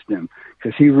against him,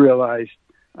 because he realized,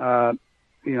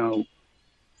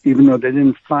 even though they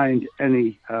didn't find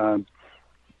any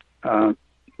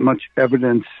much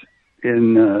evidence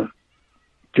in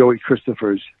Joey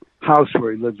Christopher's house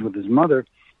where he lived with his mother,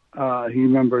 he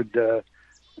remembered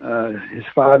his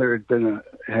father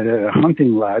had a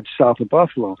hunting lodge south of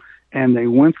Buffalo, and they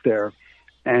went there,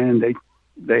 and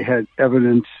they had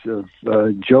evidence of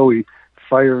Joey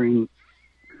firing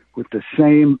with the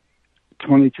same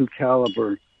 .22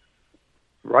 caliber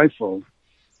rifle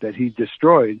that he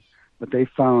destroyed, but they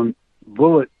found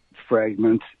bullet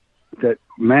fragments that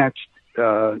matched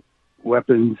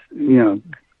weapons,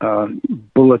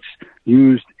 bullets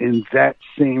used in that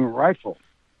same rifle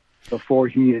before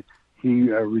he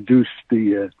reduced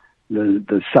the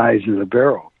size of the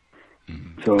barrel.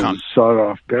 So it was a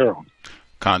sawed-off barrel.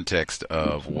 Context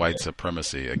of white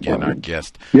supremacy. Again, our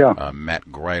guest, Matt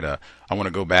Greiter. I want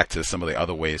to go back to some of the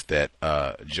other ways that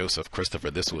Joseph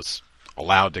Christopher, this was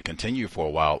allowed to continue for a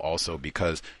while also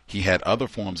because he had other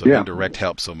forms of indirect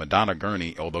help. So Madonna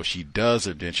Gurney, although she does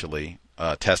eventually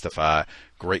testify,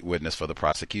 great witness for the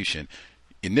prosecution,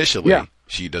 initially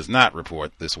she does not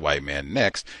report this white man.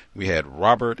 Next, we had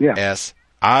Robert S.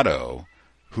 Otto,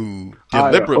 who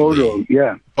deliberately...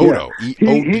 Odo,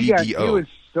 E-O-D-D-O. He was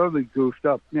totally goofed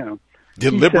up,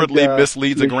 Deliberately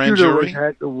misleads a grand jury?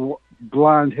 Had the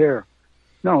blonde hair.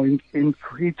 No, he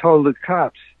told the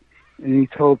cops, and he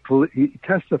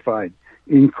testified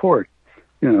in court,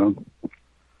 and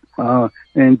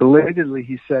belatedly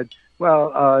he said,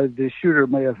 well, the shooter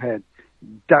may have had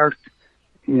dark,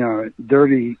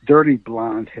 dirty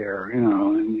blonde hair,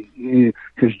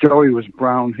 because Joey was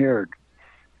brown haired,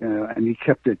 and he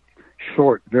kept it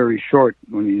short, very short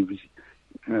when he was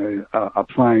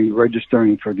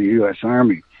registering for the U.S.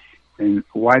 Army. And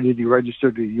why did he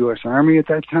register to the U.S. Army at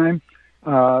that time?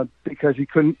 Because he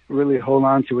couldn't really hold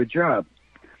on to a job.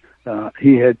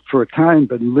 He had, for a time,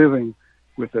 been living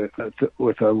with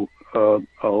a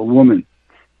woman,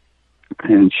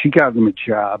 and she got him a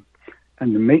job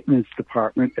in the maintenance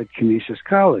department at Canisius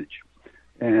College,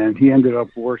 and he ended up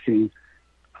working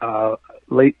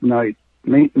late night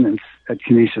maintenance at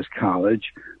Canisius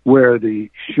College, where the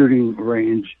shooting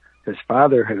range his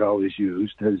father had always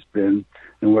used has been,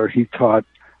 and where he taught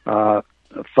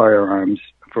firearms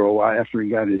for a while after he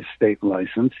got his state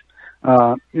license.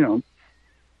 But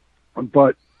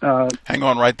hang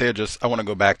on right there. I want to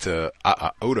go back to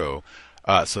Odo.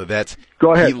 So that's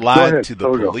go ahead. He lied to the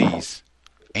Odo. police,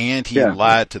 and he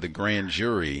lied to the grand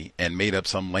jury, and made up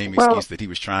some lame excuse that he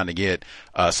was trying to get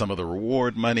some of the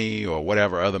reward money or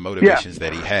whatever other motivations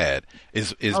that he had.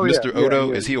 Is Mr.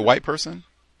 Odo? Is he a white person?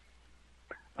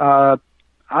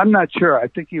 I'm not sure. I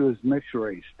think he was mixed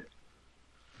race.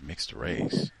 Mixed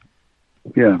race.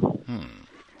 Yeah.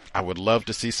 I would love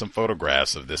to see some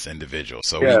photographs of this individual.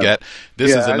 So we got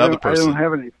this is another person. I don't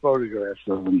have any photographs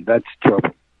of him. That's trouble.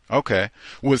 Okay.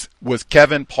 Was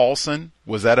Kevin Paulson?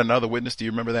 Was that another witness? Do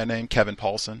you remember that name, Kevin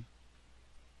Paulson?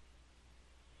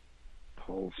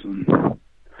 Paulson.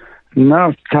 Not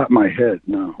off the top of my head,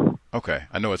 no. Okay.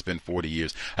 I know it's been 40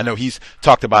 years. I know he's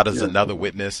talked about as another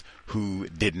witness who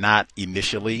did not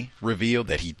initially reveal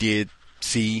that he did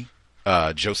see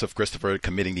Joseph Christopher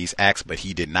committing these acts, but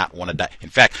he did not want to die. In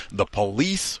fact, the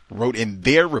police wrote in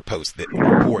their reports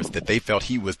that they felt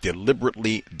he was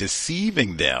deliberately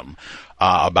deceiving them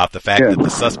about the fact that the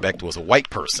suspect was a white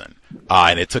person.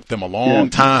 And it took them a long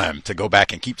time to go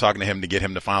back and keep talking to him to get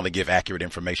him to finally give accurate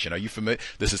information. Are you familiar?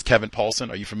 This is Kevin Paulson.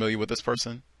 Are you familiar with this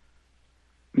person?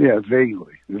 Yeah,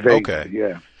 vaguely. Okay.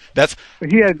 Yeah. But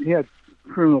he had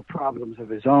criminal problems of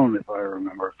his own, if I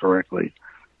remember correctly.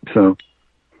 So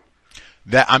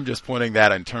that I'm just pointing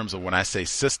that in terms of when I say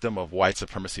system of white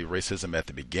supremacy racism at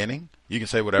the beginning. You can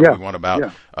say whatever you want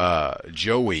about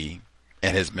Joey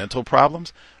and his mental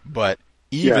problems, but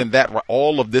even that,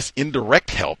 all of this indirect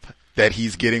help that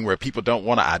he's getting where people don't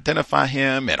want to identify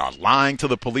him and are lying to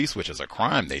the police, which is a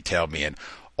crime, they tell me, and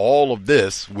all of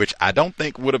this, which I don't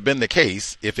think would have been the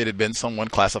case if it had been someone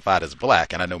classified as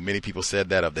black, and I know many people said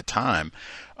that of the time.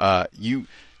 Do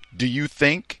you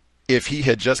think if he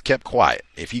had just kept quiet,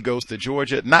 if he goes to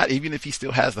Georgia, not even if he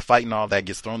still has the fight and all that,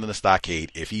 gets thrown in the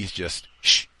stockade, if he's just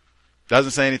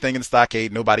doesn't say anything in the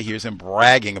stockade, nobody hears him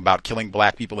bragging about killing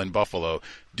black people in Buffalo,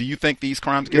 do you think these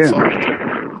crimes get solved?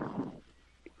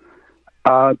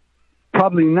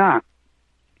 Probably not.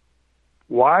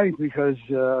 Why? Because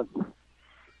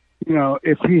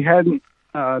if he hadn't,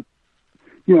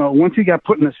 once he got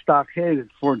put in the stockade at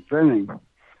Fort Benning,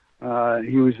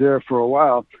 he was there for a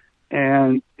while,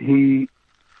 and he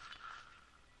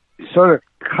sort of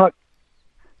cut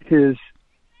his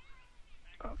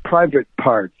private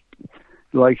part,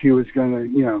 like he was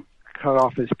going to, cut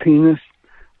off his penis,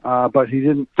 but he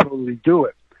didn't totally do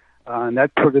it. And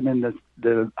that put him in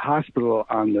the hospital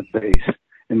on the base,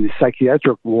 in the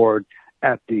psychiatric ward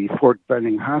at the Fort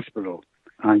Benning Hospital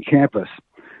on campus.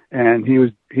 And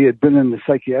he had been in the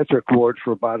psychiatric ward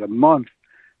for about a month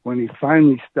when he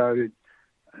finally started.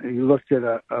 He looked at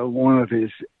one of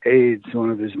his aides, one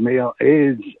of his male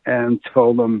aides, and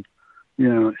told him,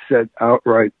 said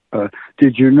outright,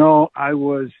 did you know I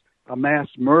was a mass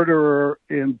murderer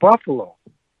in Buffalo?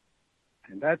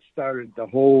 And that started the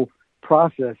whole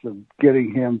process of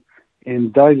getting him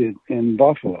indicted in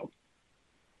Buffalo.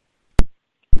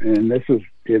 And this was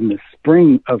in the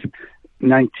spring of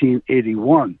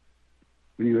 1981,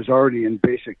 when he was already in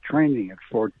basic training at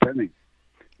Fort Benning.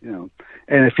 And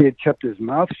if he had kept his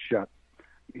mouth shut,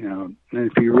 and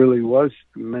if he really was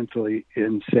mentally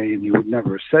insane, he would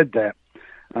never have said that.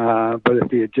 But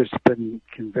if he had just been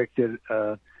convicted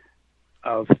of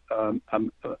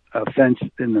offense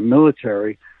in the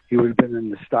military, he would have been in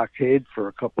the stockade for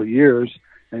a couple of years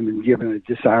and been given a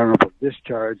dishonorable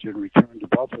discharge and returned to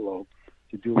Buffalo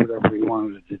to do whatever he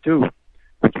wanted to do,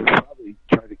 which was probably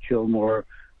try to kill more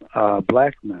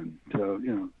black men. So,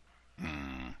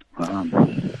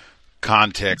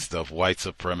 context of white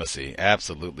supremacy,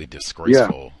 absolutely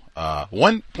disgraceful.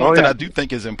 One point that I do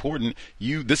think is important,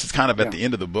 this is kind of at the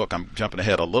end of the book, I'm jumping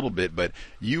ahead a little bit, but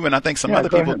you and I think some other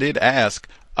people did ask,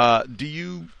 do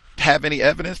you have any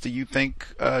evidence? Do you think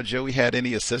Joey had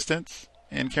any assistance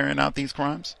in carrying out these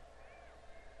crimes?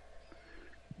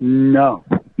 No.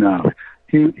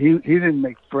 He didn't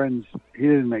make friends. He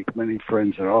didn't make many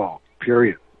friends at all,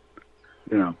 period.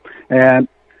 And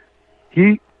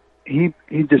he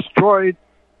destroyed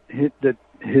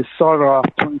his sawed-off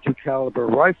 .22 caliber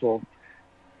rifle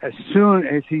as soon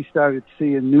as he started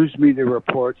seeing news media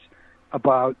reports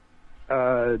about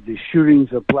the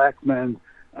shootings of black men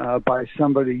by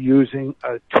somebody using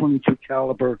a .22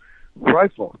 caliber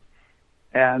rifle.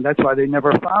 And that's why they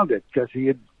never found it, because he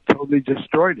had totally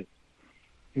destroyed it.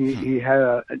 He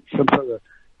had some sort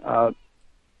of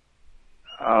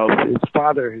his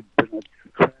father had been a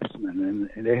craftsman,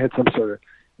 and they had some sort of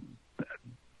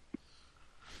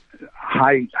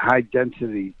high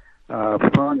density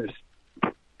furnace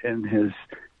in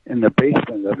the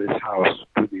basement of his house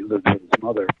where he lived with his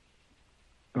mother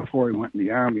before he went in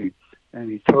the army, and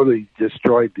he totally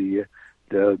destroyed the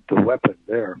weapon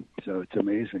there. So it's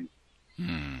amazing.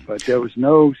 But there was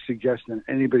no suggestion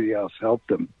anybody else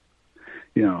helped him.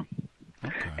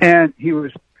 And he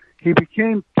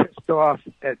became pissed off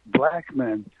at black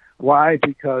men. Why?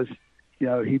 Because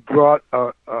he brought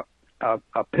a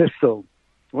pistol.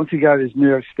 Once he got his New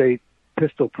York State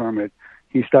pistol permit,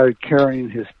 he started carrying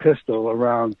his pistol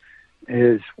around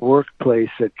his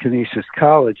workplace at Canisius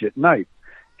College at night,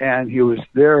 and he was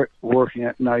there working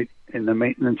at night in the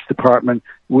maintenance department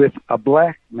with a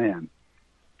black man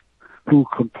who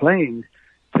complained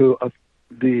to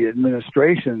the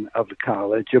administration of the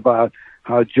college about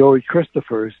how Joey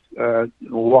Christopher's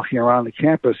walking around the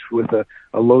campus with a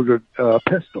loaded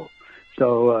pistol.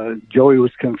 So Joey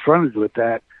was confronted with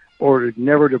that, ordered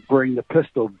never to bring the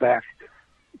pistol back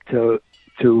to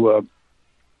the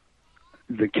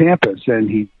campus, and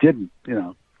he didn't,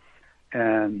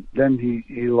 And then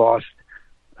he lost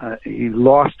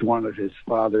one of his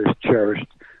father's cherished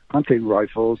hunting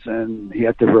rifles, and he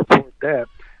had to report that,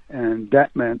 and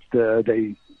that meant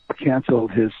they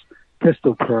canceled his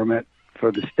pistol permit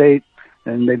for the state,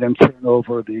 and made them turn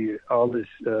over all his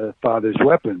father's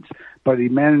weapons. But he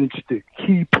managed to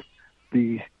keep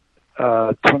the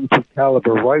 .22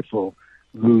 caliber rifle,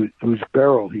 whose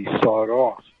barrel he sawed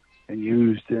off and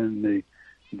used in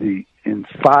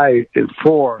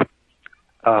four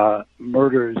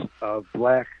murders of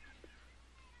black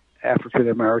African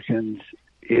Americans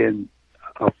in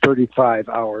a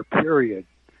 35-hour period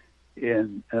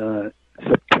in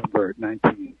September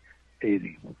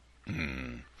 1980.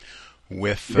 Then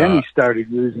he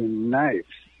started using knives.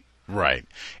 Right.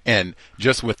 And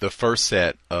just with the first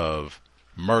set of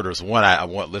murders, I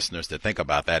want listeners to think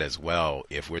about that as well.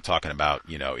 If we're talking about,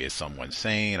 is someone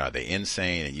sane? Are they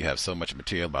insane? And you have so much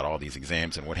material about all these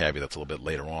exams and what have you, that's a little bit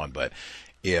later on. But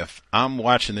if I'm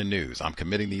watching the news, I'm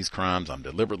committing these crimes, I'm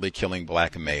deliberately killing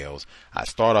black males, I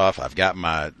start off, I've got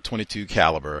my .22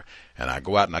 caliber, and I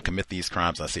go out and I commit these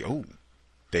crimes, and I say, oh,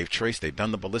 they've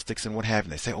done the ballistics and what have you,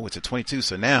 and they say, oh, it's a .22,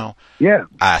 so now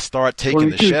I start taking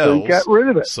the shells, so got rid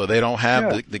of it. So they don't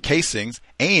have the casings,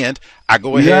 and I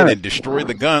go ahead and destroy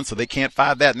the gun so they can't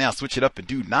fire that. Now switch it up and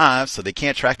do knives so they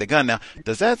can't track the gun. Now,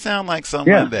 does that sound like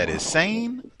someone that is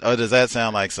sane, or does that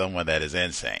sound like someone that is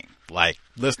insane? Like,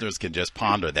 listeners can just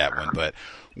ponder that one. But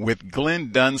with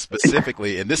Glenn Dunn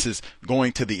specifically, and this is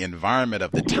going to the environment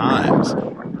of the times,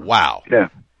 wow. Yeah.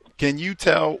 Can you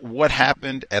tell what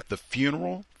happened at the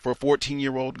funeral for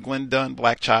 14-year-old Glenn Dunn,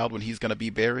 black child, when he's going to be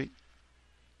buried?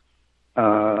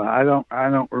 I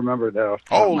don't remember that.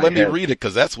 Let me read it,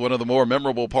 because that's one of the more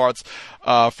memorable parts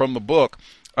from the book.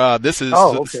 This is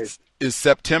is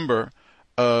September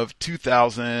of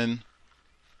 2000.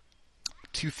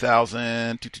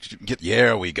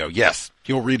 There we go. Yes,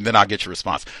 you'll read and then I'll get your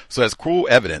response. So as cruel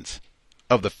evidence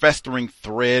of the festering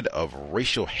thread of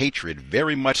racial hatred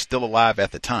very much still alive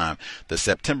at the time, the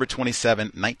September 27,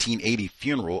 1980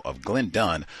 funeral of Glenn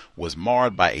Dunn was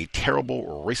marred by a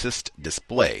terrible racist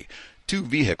display. Two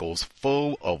vehicles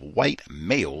full of white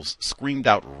males screamed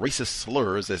out racist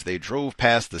slurs as they drove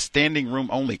past the standing room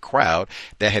only crowd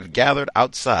that had gathered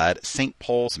outside St.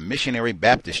 Paul's Missionary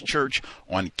Baptist Church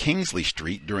on Kingsley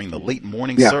Street during the late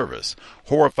morning service.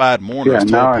 Horrified mourners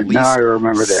told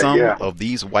police some of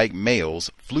these white males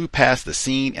flew past the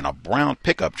scene in a brown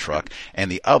pickup truck,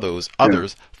 and the others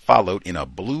followed in a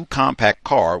blue compact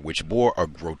car which bore a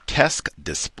grotesque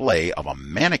display of a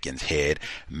mannequin's head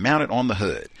mounted on the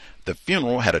hood. The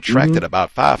funeral had attracted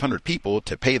about 500 people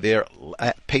to pay their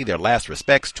last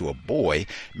respects to a boy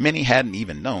many hadn't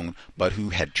even known, but who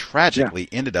had tragically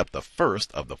ended up the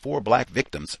first of the 4 black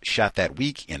victims shot that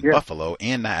week in Buffalo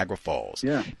and Niagara Falls.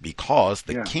 Because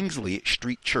the Kingsley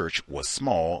Street Church was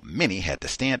small, many had to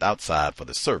stand outside for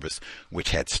the service,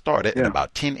 which had started at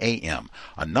about 10 a.m.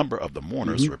 A number of the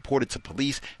mourners reported to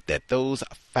police that those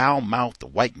foul-mouthed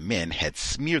white men had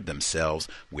smeared themselves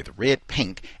with red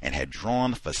paint and had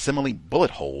drawn facsimile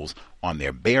bullet holes on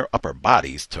their bare upper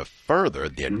bodies to further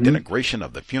their denigration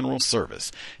of the funeral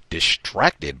service.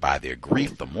 Distracted by their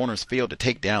grief, the mourners failed to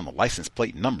take down the license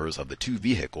plate numbers of the 2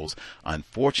 vehicles.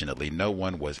 Unfortunately, no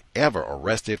one was ever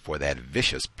arrested for that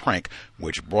vicious prank,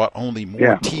 which brought only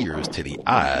more tears to the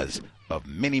eyes of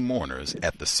many mourners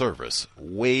at the service,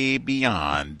 way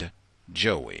beyond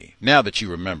Joey. Now that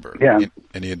you remember,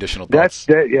 any additional thoughts?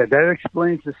 That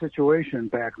explains the situation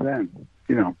back then,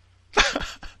 you know.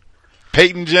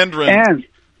 Peyton Gendron. And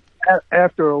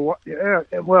after a while,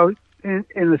 well, in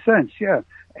a sense,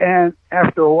 and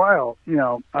after a while, you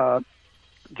know,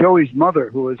 Joey's mother,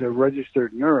 who was a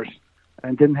registered nurse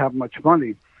and didn't have much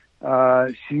money,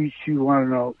 she wanted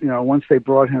to know, you know, once they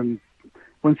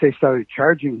started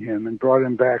charging him and brought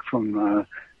him back from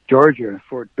Georgia,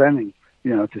 Fort Benning,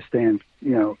 you know, to stand,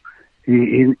 you know,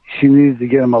 she needed to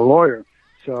get him a lawyer.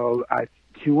 So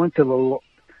she went to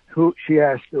she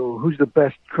asked, who's the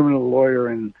best criminal lawyer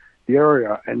in the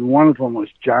area? And one of them was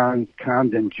John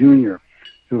Condon Jr.,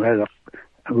 who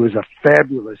was a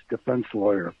fabulous defense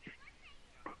lawyer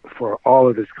for all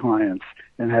of his clients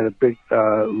and had a big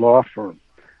law firm.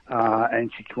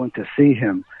 And she went to see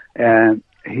him, and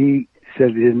he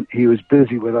said he was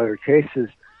busy with other cases,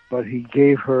 but he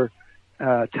gave her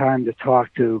time to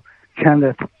talk to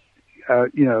Kenneth,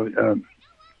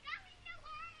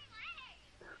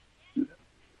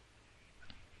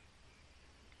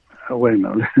 wait a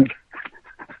minute.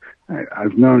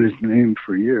 I've known his name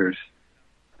for years.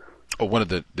 Oh, one of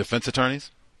the defense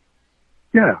attorneys?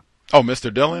 Yeah. Oh,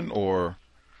 Mr. Dillon or?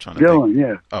 Dillon,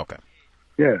 yeah. Oh, okay.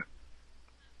 Yeah.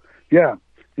 Yeah.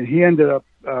 And he ended up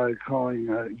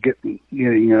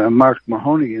getting Mark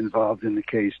Mahoney involved in the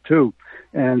case too,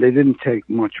 and they didn't take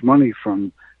much money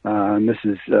from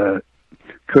Mrs.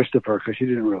 Christopher because she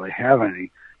didn't really have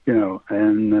any, you know,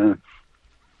 and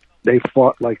they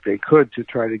fought like they could to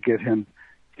try to get him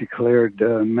declared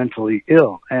mentally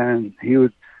ill, and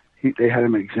they had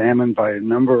him examined by a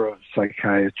number of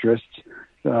psychiatrists,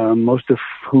 most of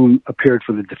whom appeared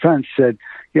for the defense, said,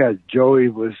 yeah, Joey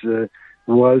was a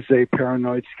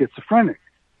paranoid schizophrenic.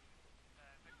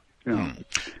 You know.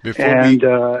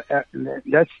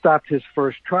 That stopped his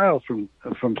first trial from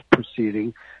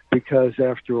proceeding, because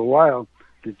after a while,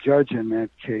 the judge in that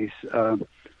case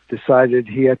decided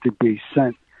he had to be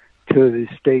sent to the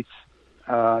state's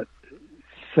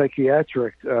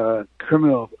psychiatric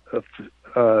criminal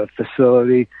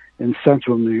facility in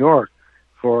central New York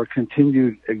for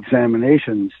continued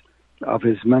examinations of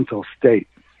his mental state.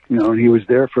 You know, and he was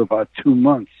there for about 2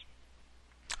 months.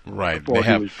 Right. Before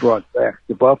he was brought back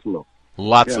to Buffalo.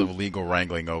 Lots of legal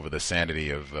wrangling over the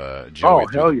sanity of Joey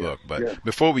through the book. But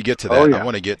before we get to that, I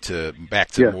want to get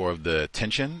back to more of the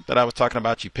tension that I was talking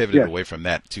about. You pivoted away from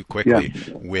that too quickly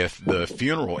with the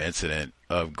funeral incident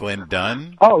of Glenn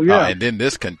Dunn. Oh, yeah. And then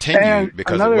this continued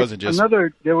because it wasn't just...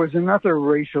 There was another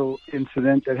racial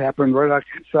incident that happened right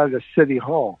outside of City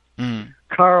Hall.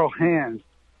 Carl Hand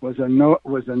was a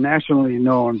nationally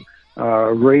known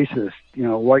racist, you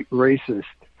know, white racist.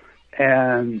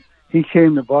 And he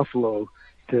came to Buffalo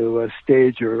to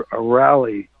stage a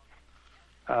rally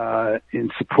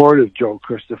in support of Joe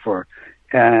Christopher,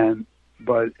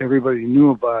 but everybody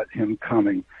knew about him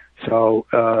coming. So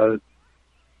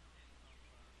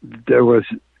there was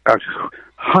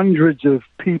hundreds of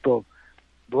people,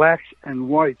 blacks and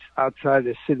whites, outside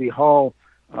of City Hall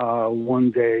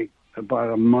one day, about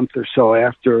a month or so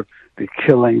after the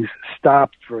killings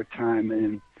stopped for a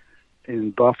time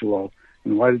in Buffalo.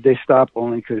 And why did they stop?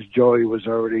 Only because Joey was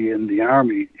already in the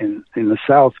Army in the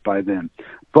South by then.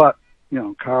 But,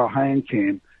 Carl Hein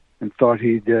came and thought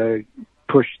he'd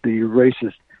push the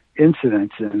racist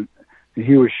incidents, and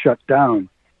he was shut down.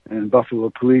 And Buffalo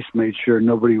police made sure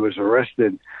nobody was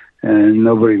arrested and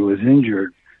nobody was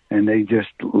injured, and they just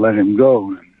let him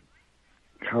go. And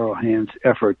Carl Hein's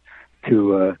effort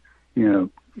to,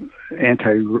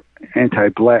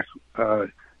 anti-black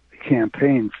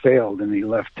campaign failed, and he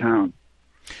left town.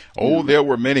 Oh, there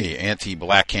were many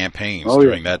anti-black campaigns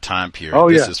during that time period.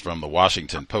 This is from the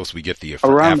Washington Post. We get the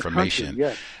affirmation.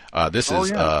 The country, this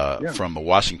is from the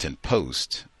Washington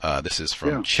Post. This is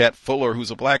from Chet Fuller,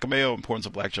 who's a black male, importance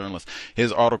of black journalists.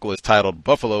 His article is titled,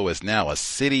 "Buffalo is Now a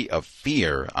City of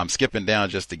Fear." I'm skipping down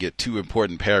just to get two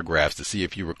important paragraphs to see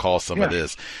if you recall some of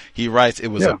this. He writes, "It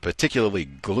was a particularly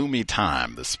gloomy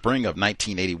time, the spring of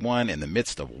 1981, in the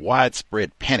midst of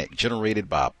widespread panic generated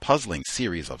by a puzzling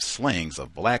series of slayings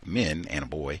of black men and a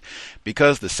boy.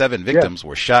 Because the 7 victims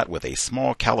were shot with a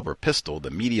small caliber pistol,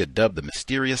 the media dubbed the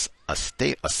mysterious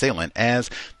assailant as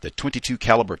the 22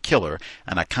 caliber killer,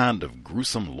 and a kind of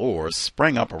gruesome lore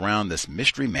sprang up around this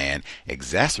mystery man,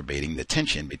 exacerbating the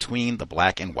tension between the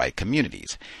black and white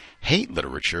communities. Hate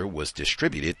literature was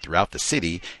distributed throughout the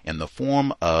city in the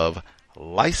form of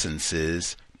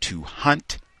licenses to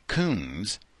hunt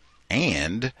coons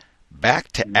and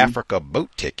back to Africa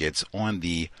boat tickets on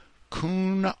the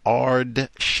Cunard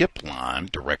ship line."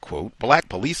 Direct quote. "Black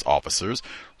police officers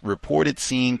reported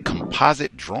seeing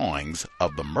composite drawings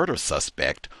of the murder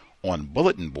suspect on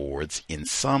bulletin boards in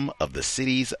some of the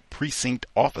city's precinct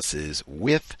offices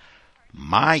with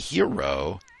 'My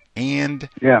Hero' and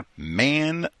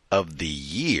 'Man of the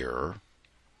Year'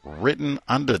 written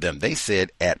under them." They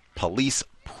said at police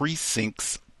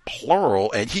precincts,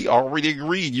 plural, and he already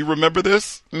agreed. You remember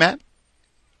this, Matt?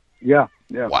 Yeah.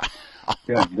 Wow.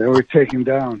 Yeah, they were taken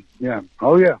down. Yeah.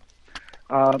 Oh, yeah.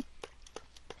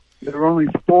 There were only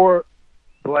 4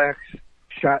 blacks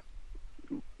shot.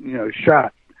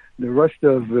 The rest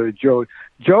of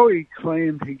Joey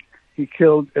claimed he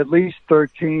killed at least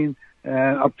 13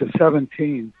 and up to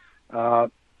 17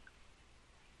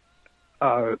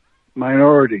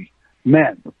 minority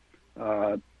men.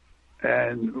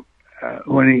 And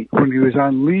when he was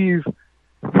on leave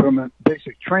from a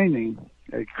basic training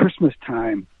at Christmas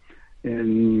time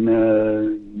in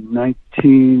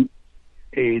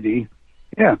 1980,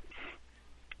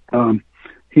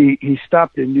 he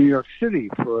stopped in New York City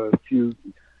for a few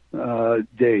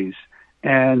days,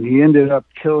 and he ended up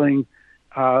killing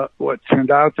what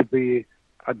turned out to be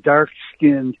a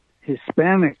dark-skinned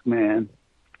Hispanic man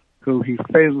who he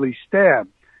fatally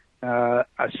stabbed,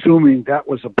 assuming that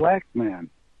was a black man,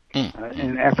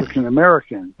 an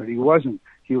African-American, but he wasn't.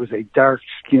 He was a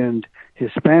dark-skinned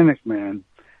Hispanic man,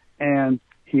 and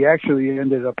he actually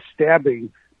ended up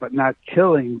stabbing but not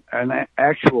killing an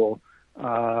actual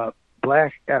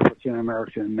black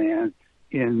African-American man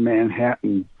in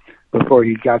Manhattan before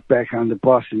he got back on the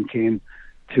bus and came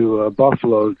to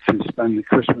Buffalo to spend the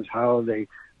Christmas holiday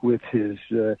with his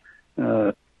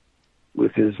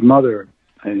mother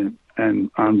and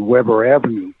on Weber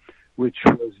Avenue, which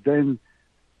was then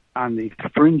on the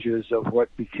fringes of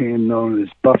what became known as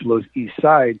Buffalo's East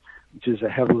Side, which is a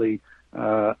heavily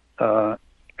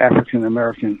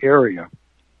African-American area.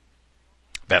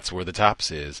 That's where the Tops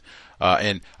is.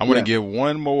 And I'm going to give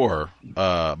one more,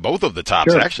 both of the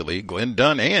Tops, actually, Glenn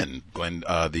Dunn and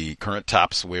the current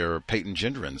Tops where Peyton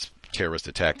Gendron's terrorist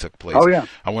attack took place. Oh, yeah.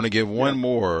 I want to give one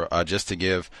more just to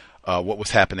give what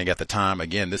was happening at the time.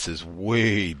 Again, this is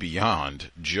way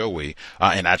beyond Joey.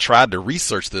 And I tried to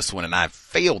research this one, and I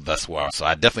failed thus far, so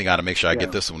I definitely got to make sure I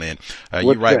get this one in.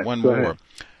 You write one more. Ahead.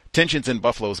 Tensions in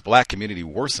Buffalo's black community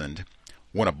worsened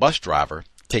when a bus driver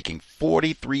taking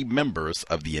 43 members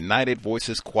of the United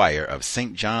Voices Choir of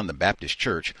St. John the Baptist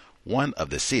Church, one of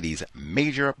the city's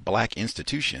major black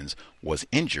institutions, was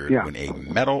injured when a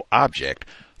metal object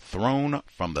thrown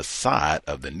from the side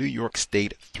of the New York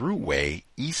State Thruway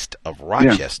east of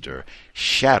Rochester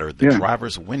shattered the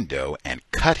driver's window and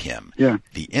cut him.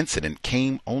 The incident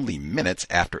came only minutes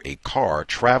after a car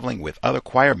traveling with other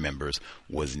choir members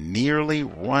was nearly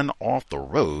run off the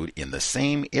road in the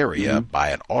same area by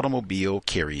an automobile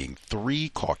carrying 3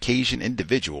 Caucasian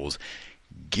individuals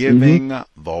giving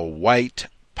the white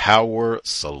power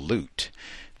salute.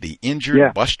 The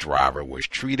injured bus driver was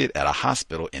treated at a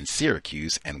hospital in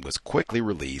Syracuse and was quickly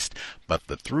released, but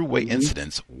the Thruway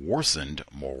incidents worsened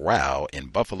morale in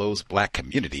Buffalo's black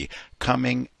community,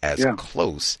 coming as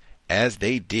close as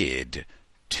they did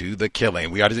to the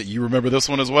killing. You remember this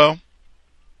one as well?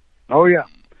 Oh, yeah.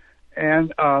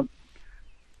 And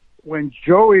when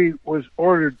Joey was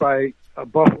ordered by a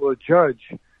Buffalo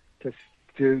judge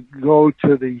to go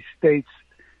to the state's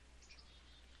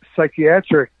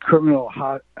psychiatric criminal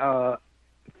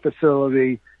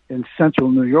facility in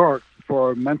central New York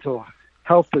for mental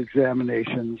health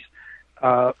examinations.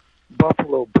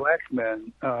 Buffalo black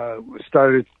men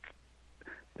started,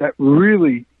 that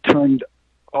really turned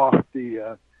off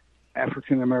the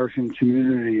African American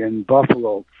community in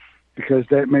Buffalo, because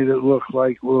that made it look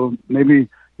like, well, maybe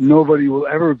nobody will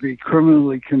ever be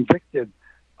criminally convicted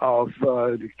of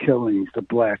the killings, the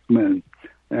black men.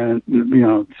 And,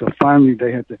 so finally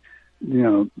they had to,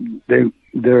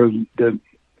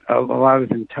 a lot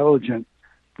of intelligent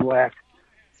black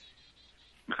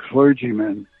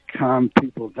clergymen calmed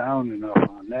people down enough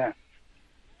on that.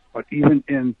 But even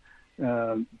in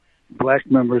black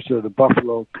members of the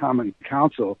Buffalo Common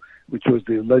Council, which was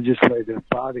the legislative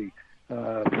body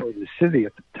for the city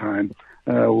at the time,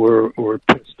 were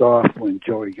pissed off when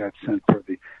Joey got sent for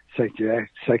the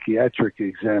psychiatric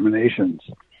examinations,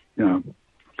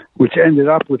 which ended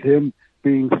up with him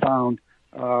being found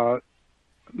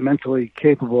mentally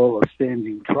capable of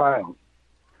standing trial.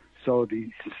 So the,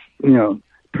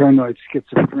 paranoid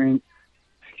schizophrenia,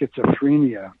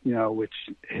 which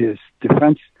his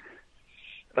defense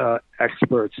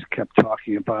experts kept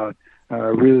talking about,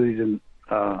 really didn't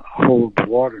hold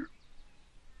water.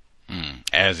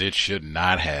 As it should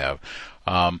not have.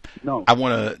 No. I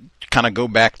want to kind of go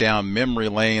back down memory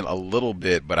lane a little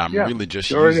bit, but I'm really just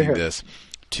using this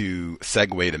to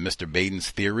segue to Mr. Baden's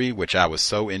theory, which I was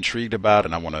so intrigued about,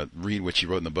 and I want to read what you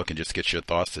wrote in the book and just get your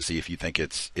thoughts to see if you think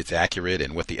it's accurate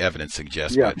and what the evidence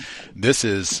suggests. Yeah. But this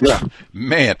is,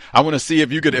 man, I want to see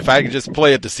if I could just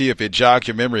play it to see if it jogs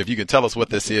your memory, if you can tell us what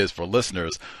this is for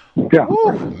listeners. Yeah.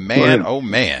 Woo, man, oh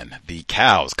man, the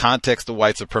cows, context of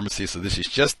white supremacy. So this is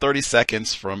just 30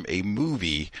 seconds from a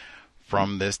movie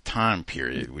from this time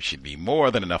period, which should be more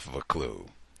than enough of a clue.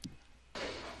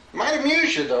 Might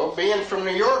amuse you, though. Being from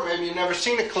New York, maybe you've never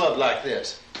seen a club like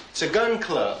this. It's a gun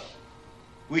club.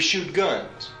 We shoot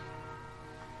guns.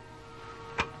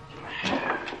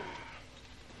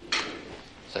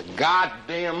 It's a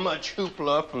goddamn much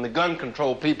hoopla from the gun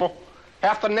control people.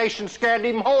 Half the nation's scared to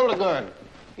even hold a gun.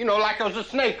 Like it was a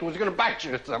snake and was going to bite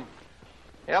you or something.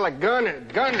 Hell, a gun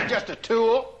is just a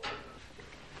tool.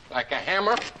 Like a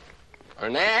hammer or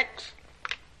an axe.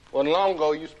 Wasn't long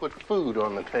ago, you used to put food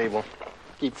on the table.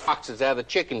 Keep foxes out of the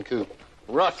chicken coop,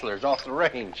 rustlers off the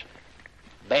range,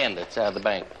 bandits out of the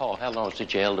bank. Paul, how long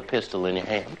since you held a pistol in your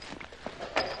hand?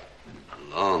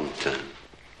 A long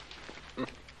time.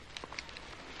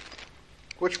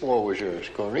 Which war was yours,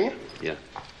 Korea? Yeah.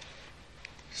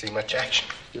 See much action?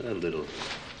 A little.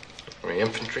 Or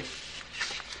infantry?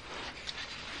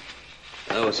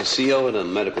 I was a CO in a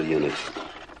medical unit.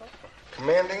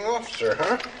 Commanding officer,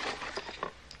 huh?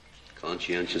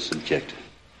 Conscientious objector.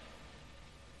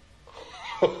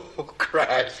 Oh,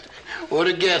 Christ. What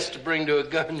a guest to bring to a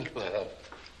gun club.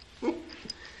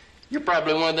 You're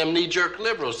probably one of them knee-jerk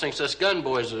liberals thinks us gun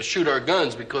boys will shoot our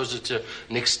guns because it's an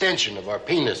extension of our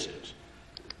penises.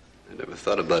 I never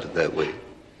thought about it that way.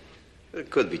 It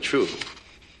could be true.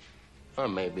 Or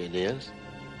maybe it is.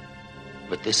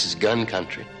 But this is gun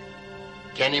country.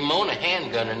 Can't even own a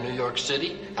handgun in New York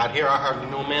City. Out here, I hardly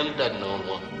know a man that doesn't own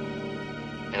one.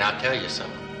 And I'll tell you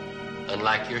something.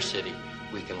 Unlike your city,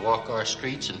 we can walk our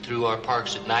streets and through our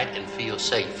parks at night and feel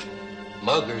safe.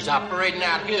 Muggers operating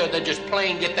out here, they just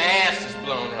plain get their asses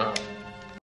blown off.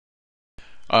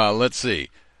 Let's see.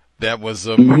 That was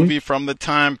a movie from the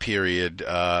time period.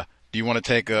 Do you want to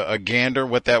take a gander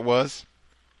what that was?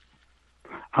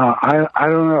 I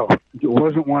don't know. It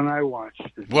wasn't one I watched.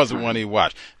 Wasn't one he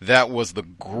watched. That was the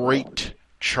great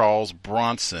Charles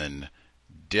Bronson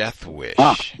Death Wish.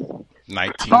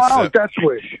 1970. Oh, Death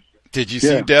Wish. Did you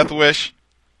see Death Wish?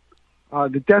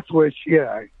 The Death Wish,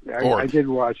 I did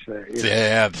watch that.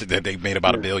 Yeah, they made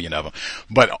about 1 billion of them.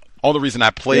 But all the reason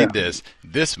I played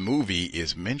this movie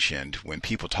is mentioned when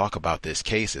people talk about this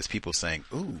case is people saying,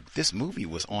 ooh, this movie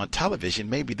was on television.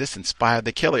 Maybe this inspired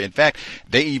the killer. In fact,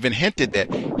 they even hinted that,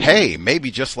 hey,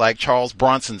 maybe just like Charles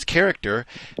Bronson's character,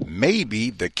 maybe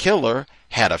the killer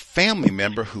had a family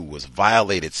member who was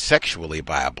violated sexually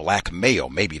by a black male.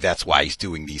 Maybe that's why he's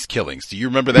doing these killings. Do you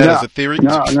remember that as a theory?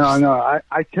 No.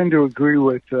 I tend to agree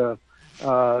with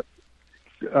former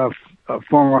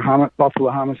Buffalo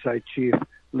homicide chief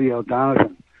Leo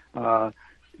Donovan.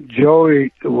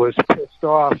 Joey was pissed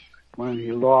off when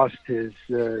he lost his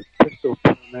pistol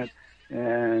permit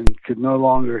and could no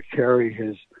longer carry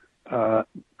his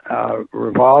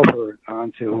revolver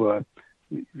onto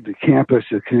the campus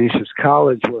of Canisius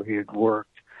College where he had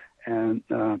worked, and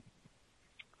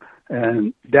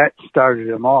that started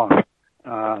him off.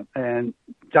 And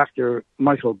Dr.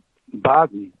 Michael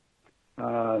Bodden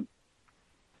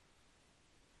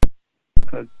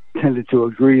tended to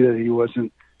agree that he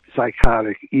wasn't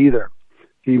psychotic either.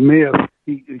 He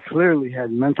clearly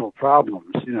had mental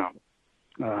problems,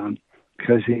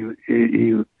 because he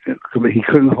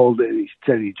couldn't hold any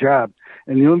steady job.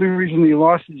 And the only reason he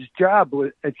lost his job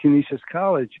at Canisius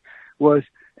College was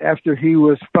after he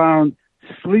was found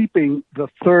sleeping the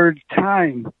third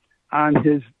time on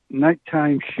his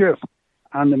nighttime shift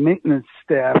on the maintenance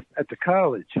staff at the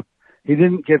college. He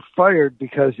didn't get fired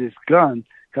because he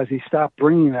stopped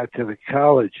bringing that to the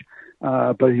college.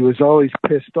 But he was always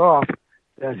pissed off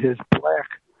that his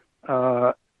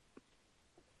black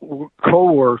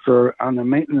co-worker on the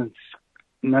maintenance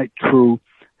night crew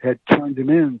had turned him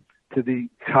in to the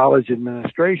college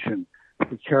administration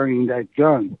for carrying that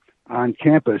gun on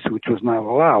campus, which was not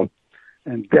allowed.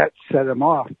 And that set him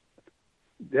off.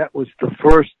 That was the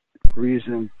first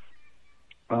reason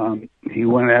he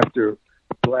went after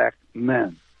black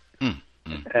men.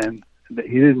 And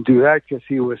he didn't do that because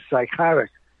he was psychotic.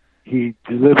 He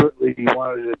deliberately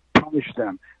wanted to punish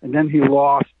them. And then he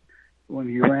lost when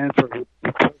he ran for the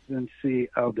presidency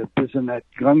of the Bissonnette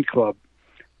Gun Club.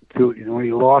 He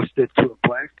lost it to a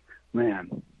black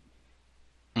man.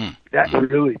 That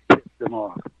really pissed him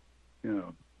off.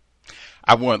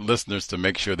 I want listeners to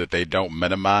make sure that they don't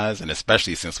minimize, and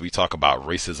especially since we talk about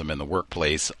racism in the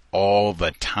workplace all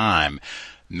the time.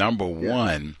 Number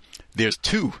one, there's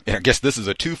two, and I guess this is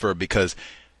a twofer because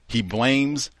he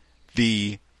blames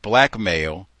the black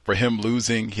male for him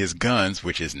losing his guns,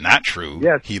 which is not true.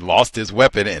 Yes. He lost his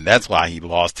weapon, and that's why he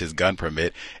lost his gun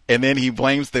permit. And then he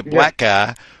blames the black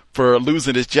guy for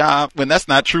losing his job when that's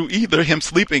not true either. Him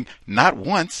sleeping not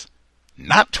once,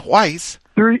 not twice,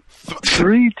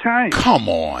 three times. Come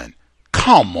on.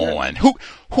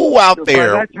 Who out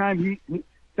there? By that time,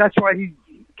 that's why he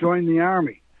joined the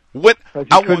army. What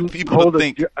I want people to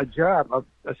think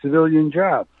a civilian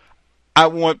job. I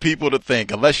want people to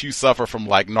think, unless you suffer from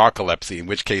like narcolepsy, in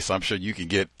which case I'm sure you can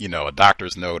get, a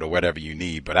doctor's note or whatever you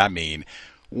need. But I mean,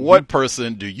 what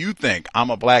person do you think? I'm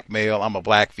a black male, I'm a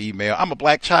black female, I'm a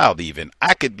black child even.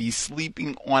 I could be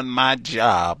sleeping on my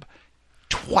job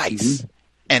twice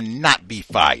and not be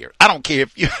fired. I don't care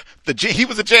if he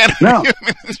was a janitor. No,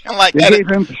 like they that. Gave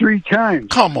him 3 times.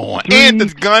 Come on, and the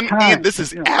gun, and this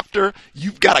is after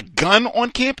you've got a gun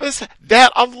on campus.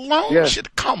 That alone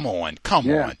should come on.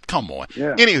 Yeah.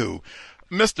 Anywho,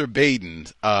 Mr.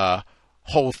 Baden's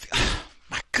whole.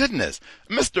 My goodness,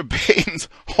 Mr. Baden's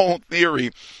whole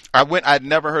theory. I'd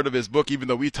never heard of his book, even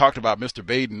though we talked about Mr.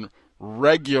 Baden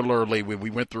regularly when we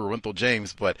went through Orenthal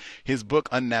James. But his book,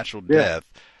 Unnatural Death.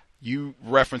 You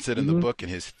reference it in the book,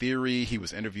 and his theory. He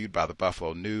was interviewed by the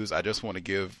Buffalo News. I just want to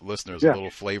give listeners a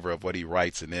little flavor of what he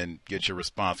writes and then get your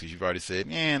response, because you've already said,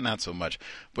 not so much.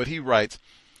 But he writes,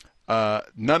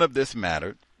 none of this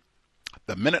mattered.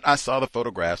 The minute I saw the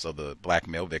photographs of the black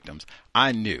male victims,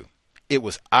 I knew it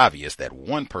was obvious that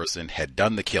one person had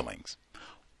done the killings.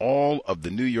 All of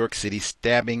the New York City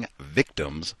stabbing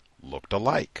victims looked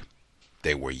alike.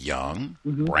 They were young,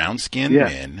 brown-skinned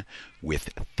men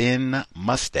with thin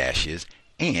mustaches,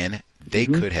 and they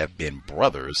could have been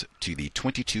brothers to the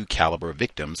 .22 caliber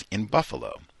victims in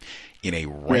Buffalo. In a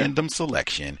random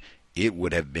selection, it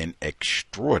would have been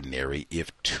extraordinary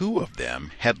if 2 of them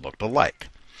had looked alike.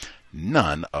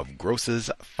 None of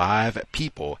Gross's 5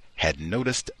 people had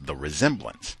noticed the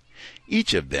resemblance.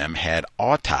 Each of them had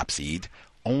autopsied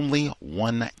only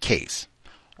 1 case.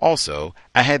 Also,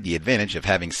 I had the advantage of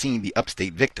having seen the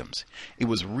upstate victims. It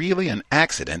was really an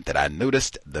accident that I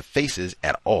noticed the faces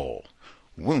at all.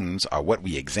 Wounds are what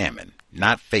we examine,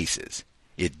 not faces.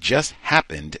 It just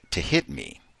happened to hit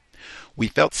me. We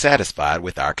felt satisfied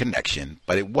with our connection,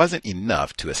 but it wasn't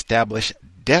enough to establish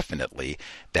definitely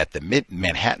that the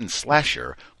Manhattan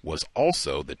slasher was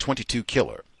also the .22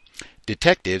 killer.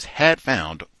 Detectives had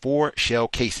found 4 shell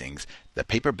casings. The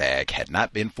paper bag had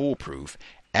not been foolproof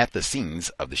at the scenes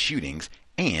of the shootings,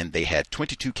 and they had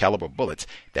 .22 caliber bullets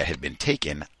that had been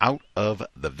taken out of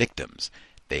the victims.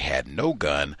 They had no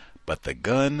gun, but the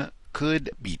gun could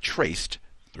be traced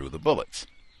through the bullets.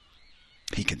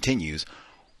 He continues,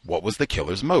 what was the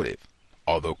killer's motive?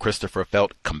 Although Christopher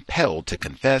felt compelled to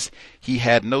confess, he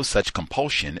had no such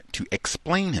compulsion to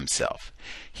explain himself.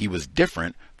 He was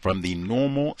different from the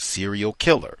normal serial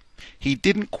killer. He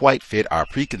didn't quite fit our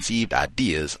preconceived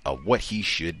ideas of what he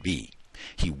should be.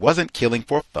 He wasn't killing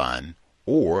for fun,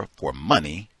 or for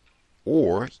money,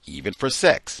 or even for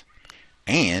sex.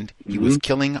 And he was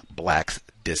killing blacks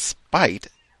despite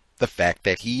the fact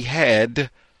that he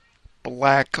had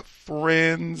black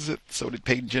friends. So did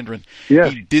Peyton Gendron.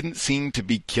 Yes. He didn't seem to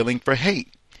be killing for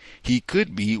hate. He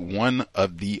could be one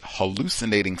of the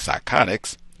hallucinating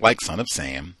psychotics, like Son of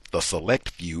Sam, the select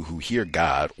few who hear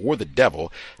God or the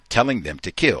devil telling them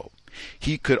to kill.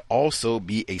 He could also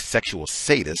be a sexual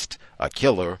sadist, a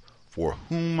killer for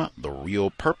whom the real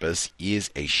purpose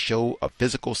is a show of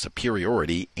physical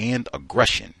superiority and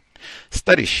aggression.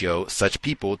 Studies show such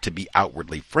people to be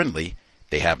outwardly friendly.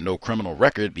 They have no criminal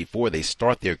record before they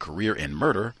start their career in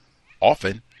murder.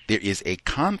 Often, there is a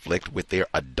conflict with their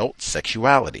adult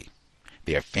sexuality.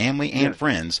 Their family and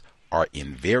friends are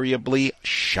invariably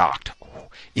shocked.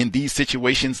 In these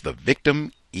situations, the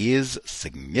victim is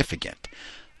significant.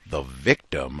 The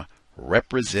victim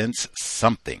represents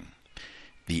something.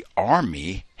 The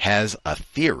Army has a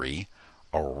theory,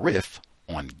 a riff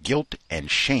on guilt and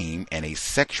shame and a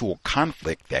sexual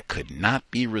conflict that could not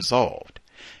be resolved.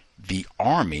 The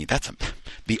Army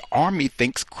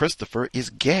thinks Christopher is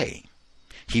gay.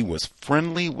 He was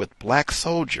friendly with black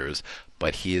soldiers,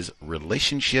 but his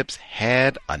relationships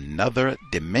had another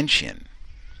dimension.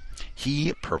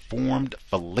 He performed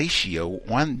fellatio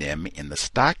on them in the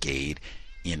stockade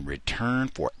in return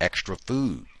for extra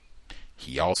food.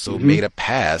 He also made a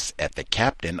pass at the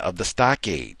captain of the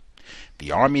stockade.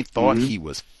 The Army thought he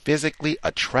was physically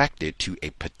attracted to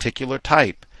a particular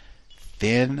type,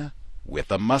 thin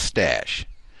with a mustache.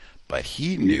 But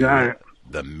he knew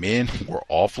the men were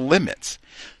off limits,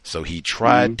 so he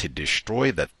tried to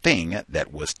destroy the thing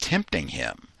that was tempting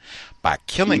him. By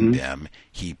killing them,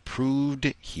 he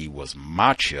proved he was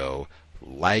macho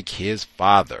like his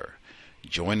father.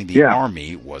 Joining the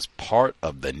Army was part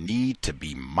of the need to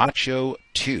be macho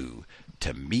too,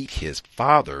 to meet his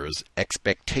father's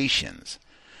expectations.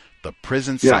 The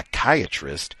prison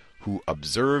psychiatrist who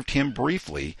observed him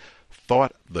briefly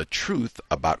thought the truth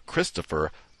about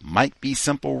Christopher might be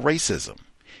simple racism.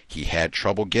 He had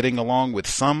trouble getting along with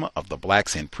some of the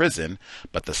blacks in prison,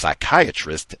 but the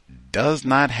psychiatrist does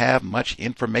not have much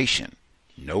information.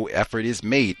 No effort is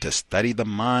made to study the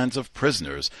minds of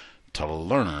prisoners to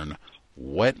learn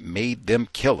what made them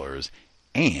killers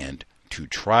and to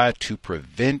try to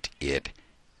prevent it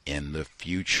in the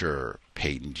future.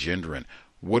 Peyton Gendron,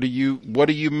 what do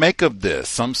you make of this?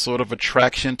 Some sort of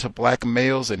attraction to black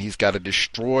males, and he's got to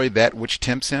destroy that which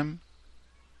tempts him?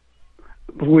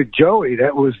 With Joey,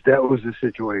 that was the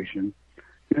situation,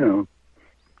 and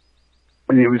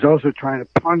he was also trying to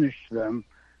punish them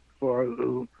for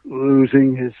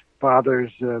losing his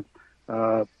father's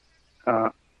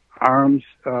arms,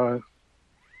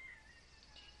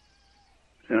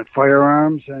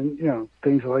 firearms, and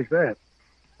things like that,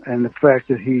 and the fact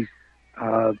that he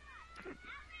had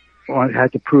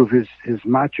to prove his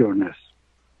macho-ness,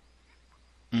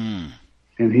 and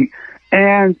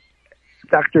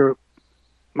Dr.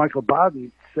 Michael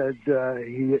Baden said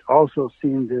he also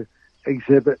seemed to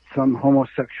exhibit some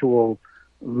homosexual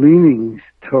leanings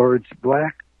towards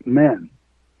black men.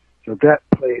 So that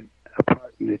played a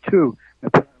part in it too.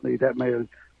 Apparently that may have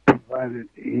provided,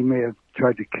 he may have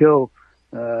tried to kill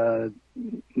the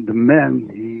men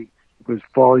he was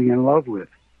falling in love with,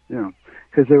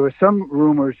 because there were some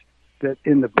rumors that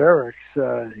in the barracks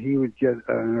he would get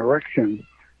an erection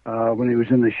when he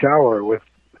was in the shower with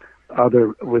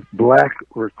black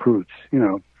recruits,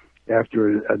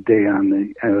 after a day on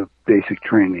the basic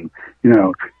training,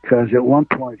 because at one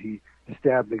point he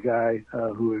stabbed a guy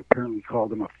who apparently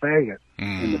called him a faggot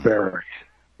in the barracks,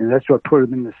 and that's what put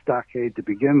him in the stockade to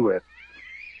begin with.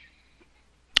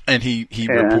 And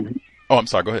oh, I'm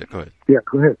sorry. Go ahead. Yeah,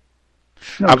 go ahead.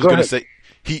 No, I was going to say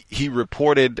he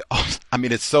reported. I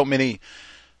mean, it's so many.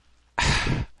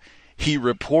 He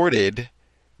reported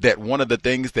that one of the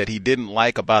things that he didn't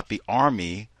like about the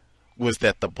Army was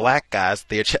that the black guys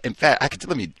there. In fact,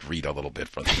 let me read a little bit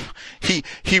from them.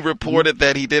 He reported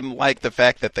that he didn't like the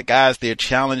fact that the guys there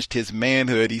challenged his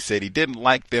manhood. He said he didn't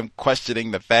like them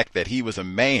questioning the fact that he was a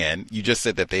man. You just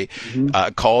said that they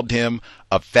called him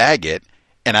a faggot.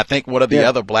 And I think one of the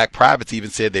other black privates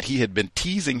even said that he had been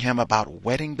teasing him about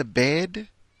wetting the bed.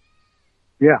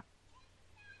 Yeah,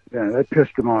 that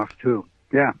pissed him off too.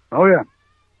 Yeah. Oh yeah.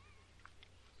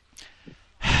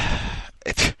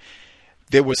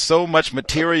 There was so much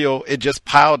material, it just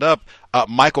piled up.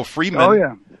 Michael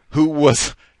Freeman, who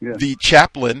was the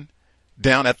chaplain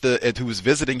down who was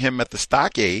visiting him at the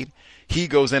stockade, he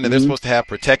goes in and they're supposed to have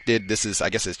protected. This is,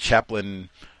 I guess, it's chaplain.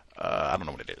 I don't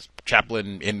know what it is,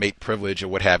 chaplain inmate privilege or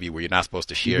what have you, where you're not supposed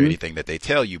to share anything that they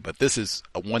tell you. But this is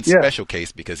one special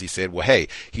case because he said, well, hey,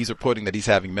 he's reporting that he's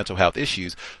having mental health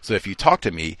issues. So if you talk to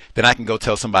me, then I can go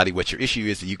tell somebody what your issue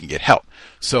is and you can get help.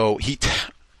 So oh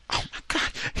my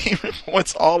God, he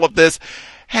reports all of this.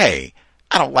 hey,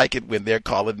 I don't like it when they're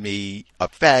calling me a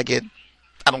faggot.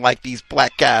 I don't like these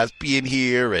black guys being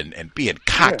here and being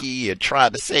cocky and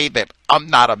trying to say that I'm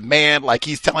not a man. Like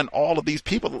he's telling all of these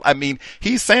people. I mean,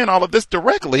 he's saying all of this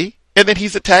directly, and then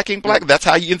he's attacking black. That's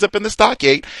how he ends up in the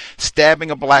stockade, stabbing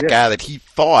a black guy that he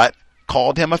thought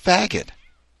called him a faggot.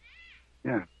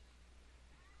 Yeah,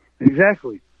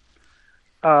 exactly.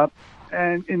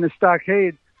 And in the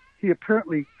stockade, he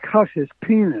apparently cut his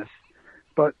penis,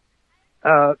 but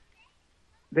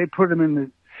they put him in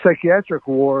the psychiatric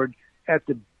ward at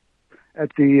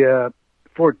the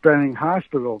Fort Benning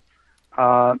Hospital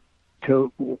and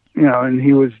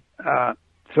he was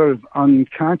sort of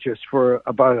unconscious for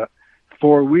about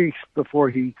 4 weeks before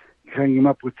he came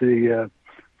up with the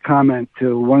comment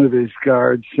to one of his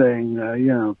guards saying,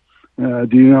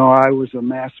 do you know I was a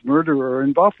mass murderer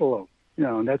in Buffalo?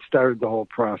 And that started the whole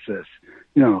process,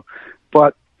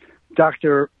 But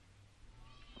Dr.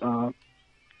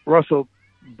 Russell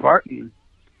Barton,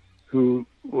 who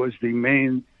was the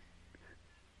main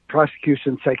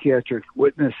prosecution psychiatric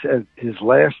witness at his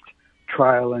last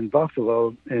trial in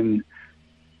Buffalo in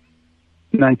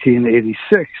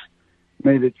 1986,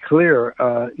 made it clear,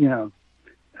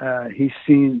 he's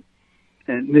seen,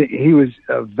 and he was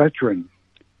a veteran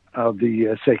of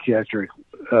the psychiatric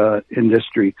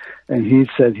industry, and he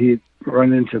said he'd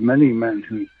run into many men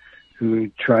who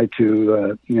tried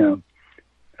to,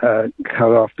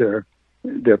 cut off their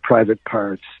private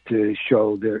parts to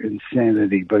show their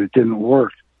insanity, but it didn't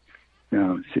work.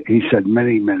 He said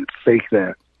many men fake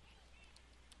that.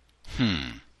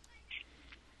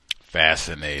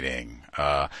 Fascinating.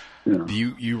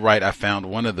 You write, I found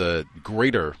one of the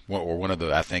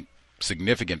I think,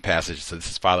 significant passages. So this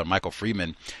is Father Michael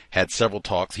Freeman had several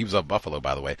talks. He was of Buffalo,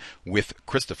 by the way, with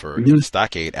Christopher in the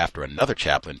stockade after another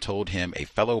chaplain told him a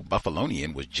fellow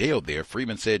Buffalonian was jailed there.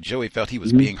 Freeman said Joey felt he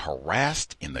was being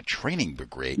harassed in the training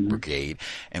brigade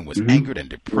and was angered and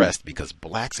depressed because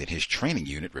blacks in his training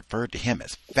unit referred to him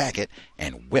as faggot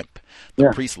and wimp.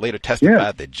 The priest later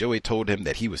testified that Joey told him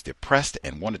that he was depressed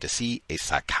and wanted to see a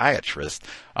psychiatrist.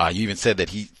 You even said that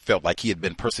he felt like he had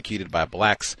been persecuted by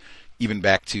blacks even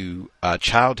back to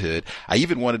childhood. I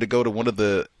even wanted to go to one of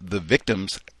the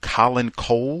victims, Colin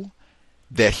Cole,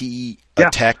 that he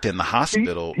attacked in the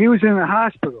hospital. He was in the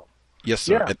hospital. Yes,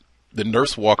 sir. Yeah. The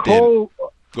nurse walked in. Go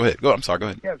ahead. I'm sorry. Go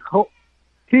ahead. Yeah, Cole,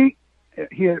 he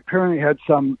apparently had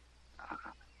some.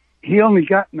 He only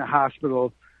got in the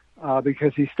hospital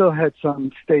because he still had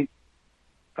some state,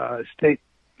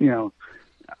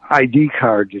 ID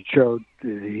card that showed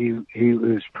that he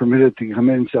was permitted to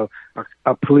come in. So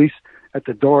a police at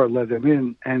the door let him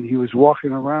in, and he was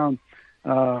walking around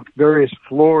various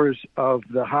floors of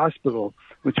the hospital,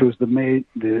 which was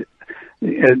the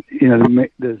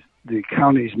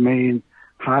county's main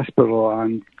hospital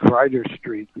on Grider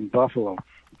Street in Buffalo.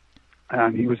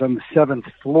 And he was on the 7th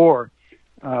floor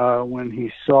when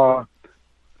he saw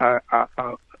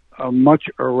a much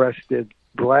arrested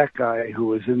black guy who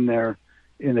was in there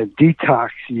in a detox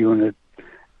unit,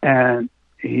 and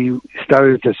he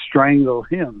started to strangle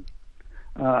him.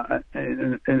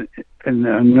 And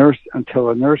a nurse, until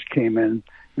a nurse came in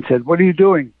and said, "What are you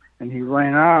doing?" And he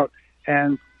ran out,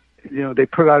 and they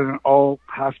put out an all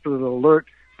hospital alert,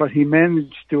 but he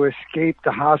managed to escape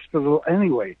the hospital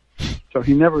anyway. So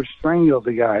he never strangled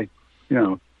the guy,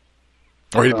 Or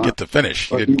he didn't get to finish.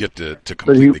 He didn't get to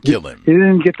completely kill him. He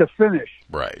didn't get to finish.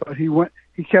 Right. But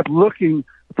he kept looking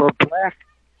for black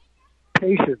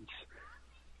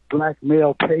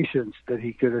male patients that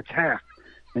he could attack.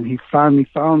 And he finally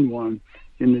found one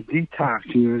in the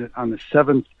detox unit on the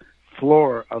 7th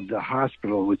floor of the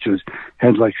hospital, which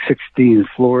had like 16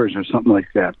 floors or something like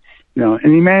that. And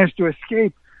he managed to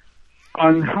escape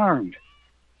unharmed.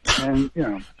 And,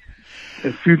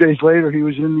 a few days later, he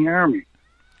was in the Army.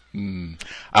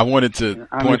 I wanted to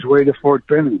on his way to Fort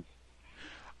Benning.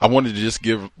 I wanted to just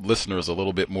give listeners a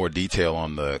little bit more detail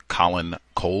on the Colin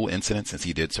Cole incident, since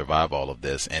he did survive all of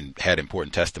this and had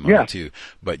important testimony too.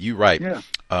 But you write,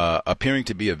 appearing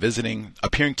to be visiting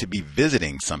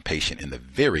some patient in the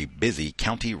very busy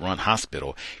county-run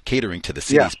hospital catering to the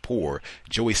city's poor,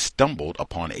 Joey stumbled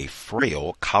upon a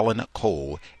frail Colin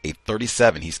Cole, a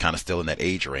 37, he's kind of still in that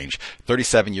age range,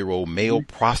 37-year-old male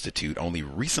prostitute only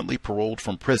recently paroled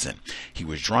from prison. He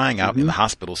was drying out in the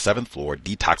hospital's 7th floor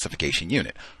detoxification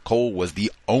unit. Cole was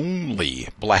the only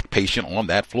black patient on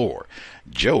that floor.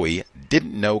 Joey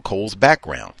didn't know Cole's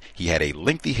background. He had a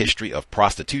lengthy history of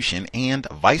prostitution and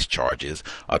vice charges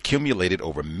accumulated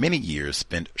over many years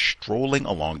spent strolling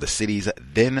along the city's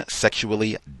then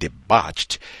sexually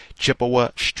debauched Chippewa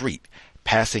Street,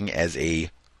 passing as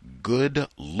a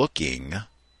good-looking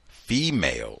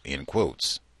female, in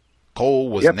quotes. Cole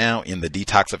was now in the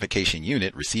detoxification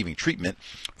unit receiving treatment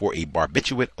for a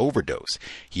barbiturate overdose.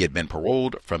 He had been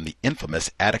paroled from the infamous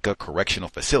Attica Correctional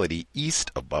Facility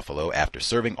east of Buffalo after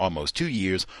serving almost 2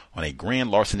 years on a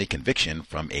grand larceny conviction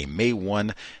from a May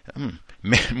 1,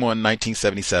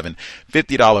 1977,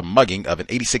 $50 mugging of an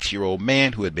 86-year-old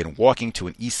man who had been walking to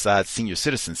an East Side Senior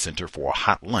Citizen Center for a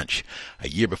hot lunch. A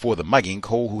year before the mugging,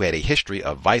 Cole, who had a history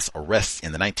of vice arrests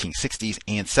in the 1960s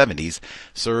and 70s,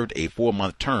 served a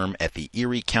 4-month term at the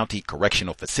Erie County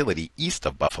Correctional Facility east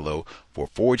of Buffalo for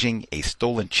forging a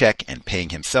stolen check and paying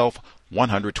himself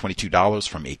 $122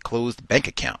 from a closed bank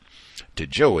account. To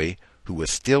Joey, who was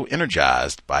still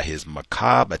energized by his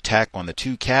macabre attack on the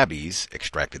 2 cabbies,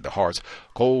 extracted the hearts,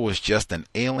 Cole was just an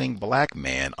ailing black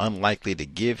man unlikely to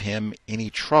give him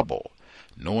any trouble.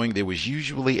 Knowing there was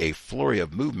usually a flurry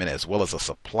of movement as well as a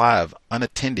supply of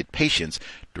unattended patients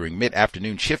during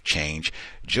mid-afternoon shift change,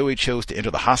 Joey chose to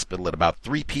enter the hospital at about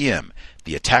 3 p.m.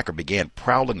 The attacker began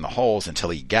prowling the halls until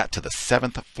he got to the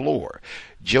 7th floor.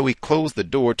 Joey closed the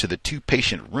door to the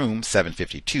 2-patient room,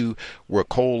 752, where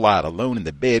Cole lied alone in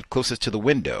the bed closest to the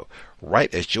window.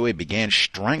 Right as Joey began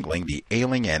strangling the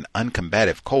ailing and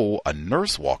uncombative Cole, a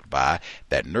nurse walked by.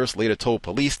 That nurse later told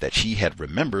police that she had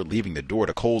remembered leaving the door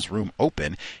to Cole's room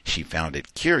open. She found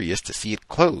it curious to see it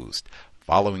closed.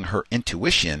 Following her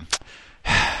intuition,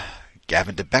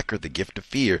 Gavin DeBecker, the gift of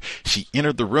fear, she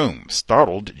entered the room.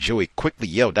 Startled, Joey quickly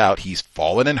yelled out, "He's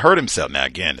fallen and hurt himself." Now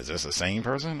again, is this the same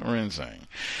person or insane?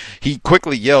 He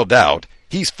quickly yelled out,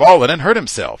 "He's fallen and hurt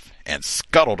himself," and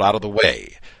scuttled out of the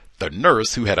way. The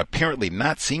nurse, who had apparently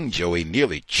not seen Joey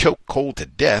nearly choke Cole to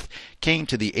death, came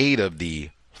to the aid of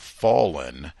the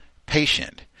fallen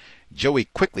patient. Joey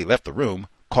quickly left the room,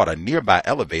 caught a nearby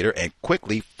elevator, and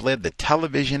quickly fled the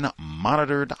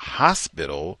television-monitored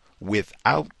hospital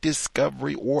without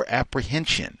discovery or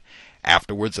apprehension.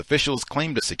 Afterwards, officials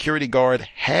claimed a security guard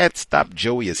had stopped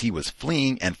Joey as he was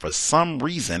fleeing and for some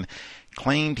reason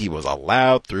claimed he was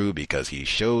allowed through because he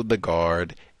showed the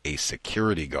guard a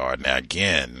security guard. Now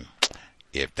again,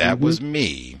 if that was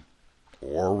me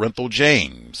or Renthal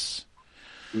James,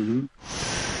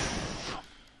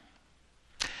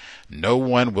 no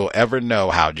one will ever know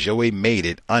how Joey made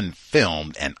it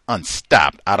unfilmed and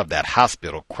unstopped out of that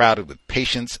hospital crowded with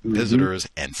patients, visitors,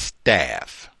 and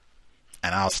staff.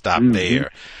 And I'll stop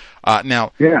there.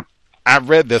 Now, I've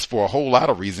read this for a whole lot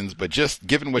of reasons, but just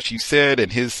given what you said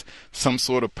and his some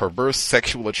sort of perverse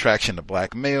sexual attraction to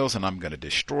black males, and I'm going to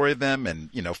destroy them,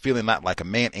 and, you know, feeling not like a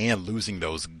man and losing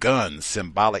those guns,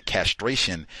 symbolic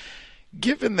castration,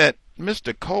 given that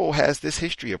Mr. Cole has this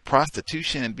history of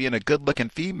prostitution and being a good-looking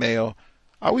female,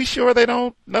 are we sure they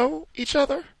don't know each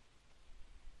other?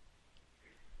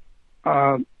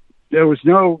 There was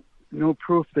no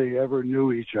proof they ever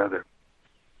knew each other.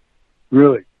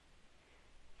 Really.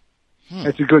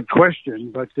 That's a good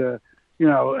question, but, he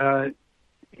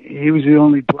was the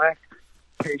only black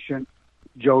patient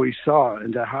Joey saw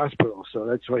in the hospital, so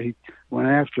that's why he went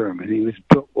after him, and he was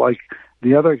built like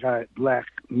the other guy, black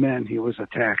men he was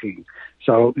attacking.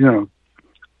 So,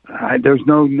 there's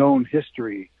no known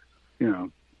history,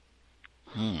 But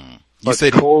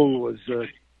Cole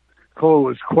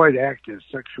was quite active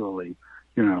sexually,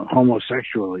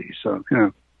 homosexually, so,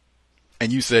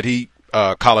 And you said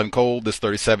Colin Cole, this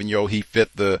 37-year-old, he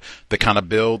fit the kind of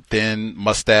build, thin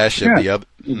mustache of the other.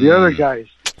 The other guy's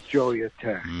Joey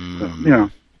attacked. So,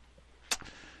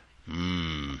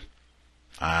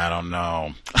 I don't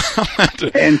know.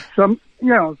 And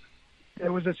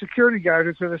there was a security guard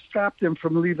who could have stopped him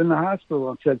from leaving the hospital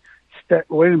and said,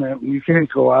 "Wait a minute, you can't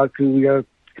go out because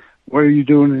what are you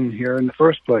doing in here in the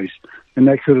first place?" And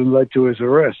that could have led to his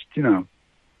arrest. And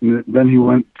then he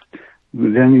went.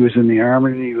 Then he was in the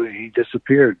army, and he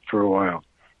disappeared for a while.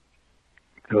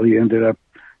 So he ended up,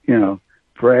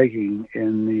 bragging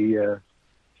in the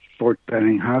Fort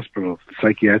Benning Hospital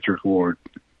psychiatric ward.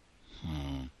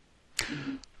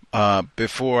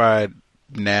 Before I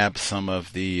nab some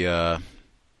of the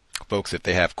folks, if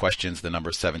they have questions, the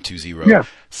number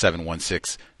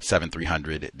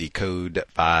 720-716-7300, the code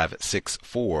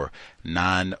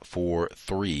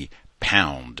 564-943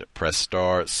 #. Press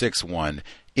star 61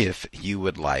 if you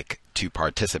would like to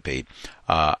participate.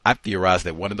 I theorize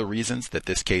that one of the reasons that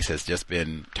this case has just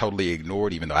been totally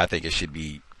ignored, even though I think it should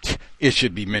be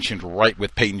mentioned right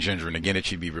with Peyton Ginger, and again, it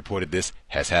should be reported this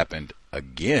has happened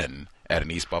again at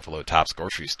an East Buffalo Tops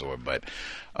grocery store. But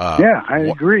I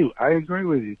agree. I agree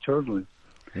with you totally.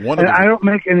 I don't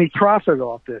make any profit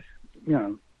off this.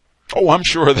 Oh, I'm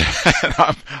sure of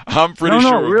that. I'm pretty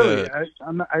sure really. of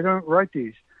that. I don't write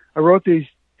these. I wrote these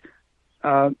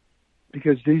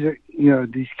because these are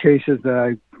these cases that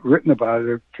I written about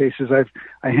are cases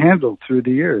I handled through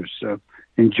the years. So,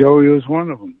 and Joey was one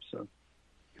of them. So,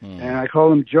 and I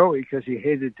call him Joey because he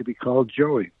hated to be called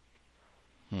Joey.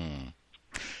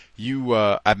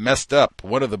 I messed up.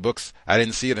 One of the books, I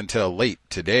didn't see it until late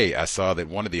today. I saw that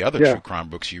one of the other true crime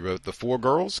books you wrote, The Four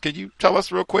Girls. Can you tell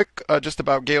us real quick just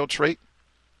about Gail Trate?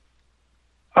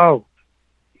 Oh,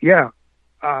 yeah.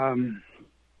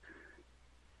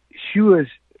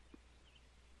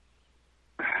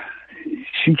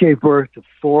 She gave birth to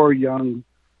three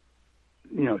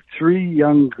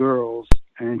young girls,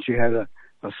 and she had a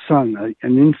son,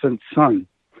 an infant son,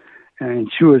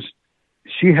 and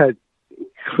she had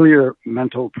clear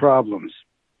mental problems,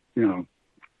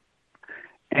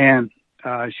 and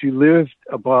she lived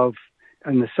above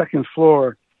on the second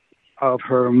floor of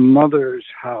her mother's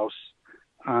house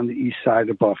on the east side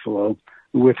of Buffalo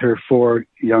with her 4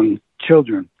 young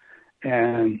children,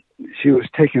 and she was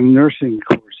taking nursing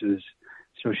courses,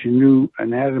 so she knew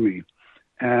anatomy,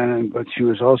 but she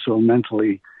was also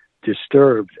mentally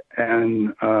disturbed,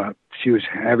 and she was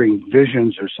having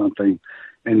visions or something,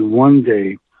 and one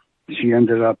day she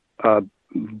ended up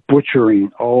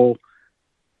butchering all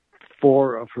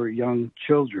 4 of her young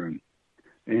children,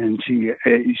 and she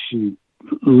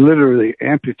literally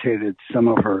amputated some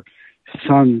of her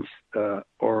son's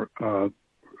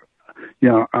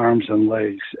arms and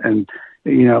legs. And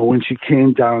when she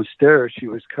came downstairs, she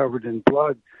was covered in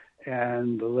blood,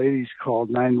 and the ladies called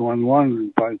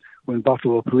 911. But when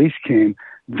Buffalo police came,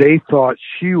 they thought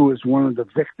she was one of the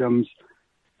victims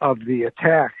of the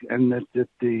attack, and that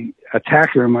the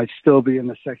attacker might still be in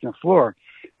the second floor.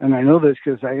 And I know this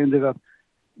because I ended up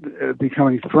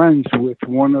becoming friends with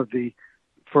one of the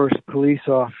first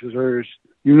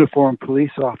uniformed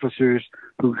police officers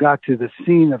who got to the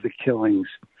scene of the killings.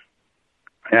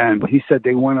 And he said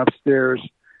they went upstairs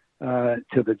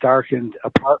to the darkened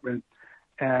apartment,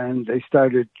 and they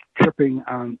started tripping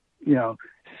on,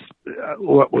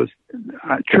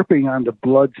 tripping on the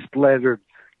blood-splattered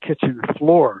kitchen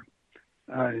floor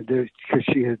because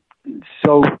she had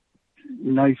so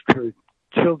knifed her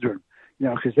children,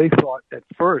 because they thought at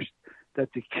first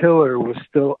that the killer was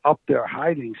still up there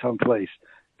hiding someplace,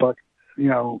 but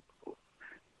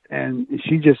and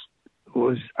she just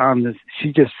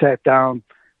sat down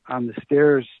on the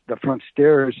stairs, the front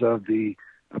stairs of the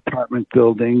apartment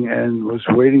building, and was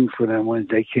waiting for them when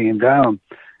they came down,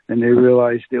 and they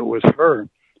realized it was her,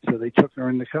 so they took her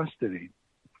into custody.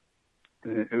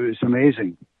 It was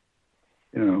amazing,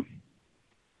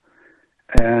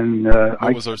 And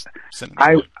what was her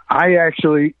sentence? I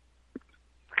actually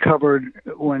covered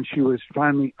when she was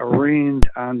finally arraigned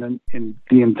in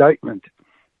the indictment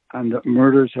on the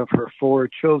murders of her 4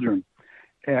 children,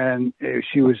 and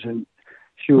she was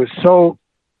so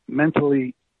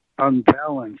mentally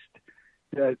unbalanced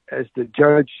that as the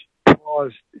judge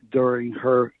paused during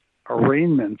her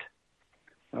arraignment,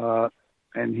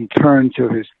 and he turned to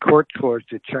his court clerk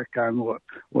to check on what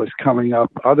was coming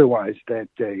up otherwise that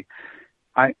day,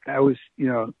 I was,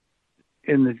 in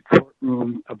the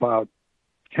courtroom about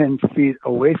 10 feet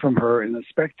away from her in the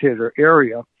spectator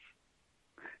area,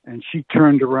 and she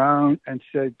turned around and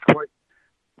said quite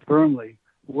firmly,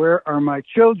 "Where are my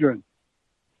children?"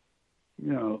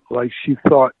 Like she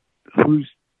thought, who's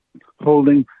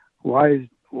holding, why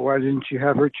didn't she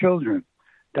have her children?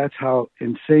 That's how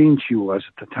insane she was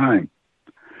at the time.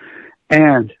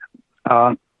 And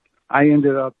I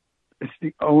ended up as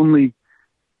the only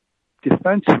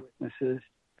defense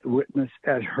witness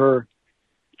at her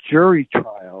jury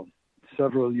trial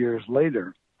several years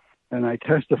later. And I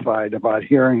testified about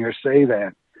hearing her say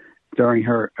that during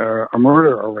her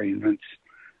murder arraignments.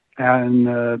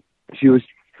 And she was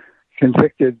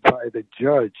convicted by the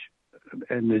judge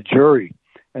and the jury.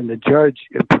 And the judge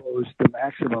imposed the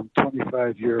maximum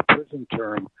 25-year prison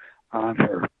term on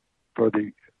her for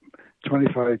the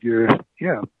 25 years.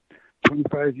 Yeah,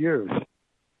 25 years.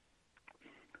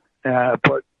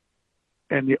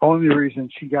 And the only reason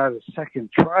she got a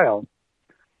second trial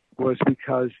was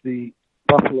because the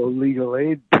Buffalo Legal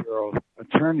Aid Bureau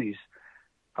attorneys,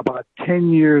 about 10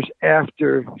 years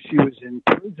after she was in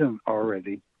prison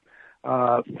already,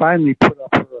 finally put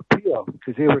up her appeal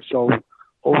because they were so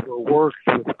overworked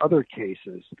with other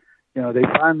cases. They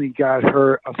finally got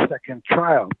her a second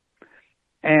trial,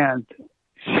 and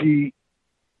she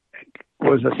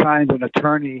was assigned an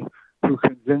attorney who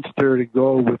convinced her to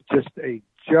go with just a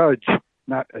judge,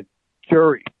 not a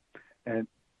jury. And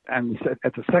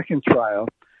at the second trial,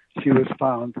 she was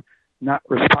found not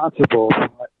responsible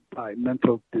by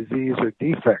mental disease or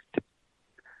defect.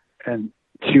 And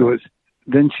she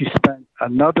spent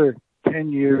another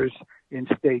 10 years in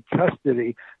state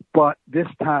custody, but this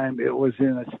time it was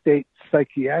in a state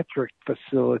psychiatric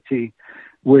facility,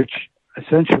 which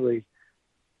essentially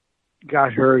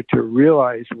got her to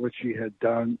realize what she had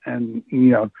done and,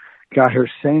 got her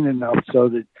sane enough so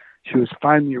that she was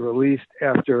finally released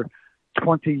after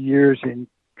 20 years in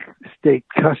state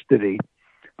custody.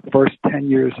 First 10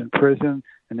 years in prison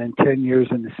and then 10 years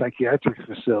in the psychiatric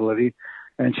facility.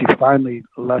 And she finally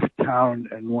left town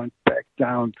and went back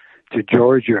down to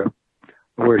Georgia,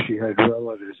 where she had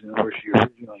relatives and where she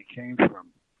originally came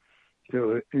from.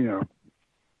 So,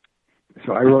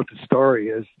 so I wrote the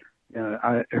story as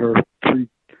her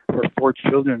 4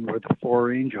 children were the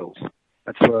 4 angels.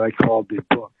 That's what I called the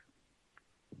book.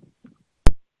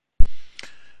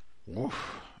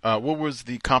 What was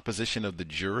the composition of the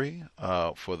jury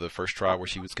for the first trial where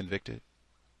she was convicted?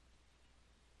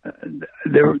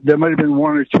 There might have been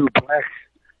 1 or 2 black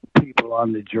people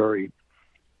on the jury,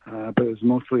 but it was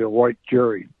mostly a white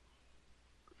jury.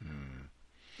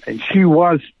 And she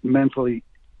was mentally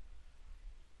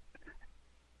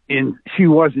she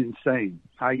was insane.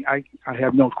 I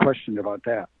have no question about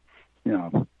that,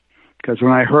 because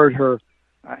when I heard her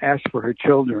ask for her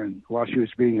children while she was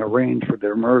being arraigned for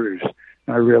their murders,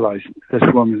 I realized this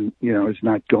woman, is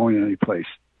not going anyplace.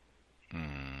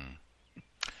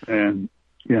 And,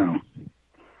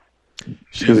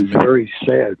 she was very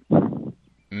sad.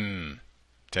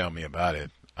 Tell me about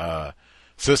it.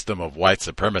 System of white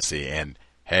supremacy. And,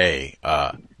 hey,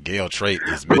 Gail Trait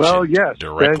is mentioned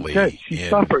directly. She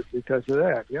suffered because of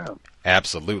that, yeah.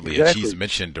 Absolutely. Exactly. And she's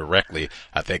mentioned directly.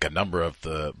 I think a number of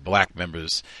the black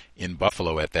members in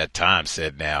Buffalo at that time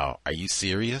said, now, are you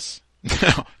serious?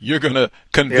 You're going to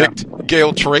convict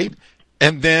Gail Trait?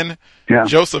 And then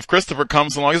Joseph Christopher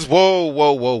comes along and says,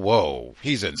 whoa.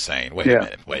 He's insane. Wait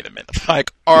a minute.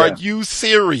 Like, are you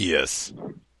serious?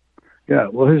 Yeah,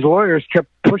 well, his lawyers kept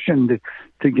pushing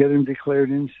to get him declared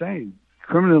insane,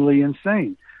 criminally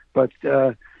insane. But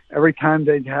every time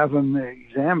they'd have him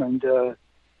examined,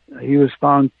 he was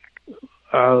found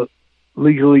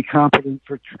criminally competent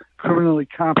for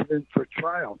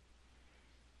trial,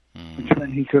 which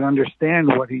meant he could understand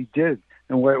what he did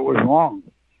and where it was wrong.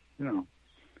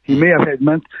 He may have had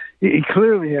he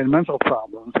clearly had mental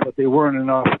problems, but they weren't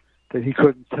enough that he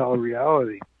couldn't tell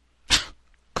reality.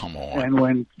 Come on. And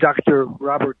when Dr.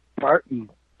 Russell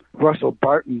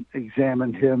Barton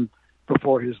examined him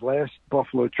before his last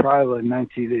Buffalo trial in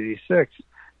 1986,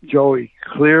 Joey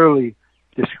clearly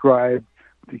described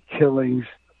the killings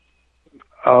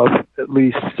of at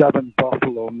least 7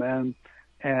 Buffalo men,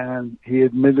 and he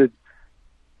admitted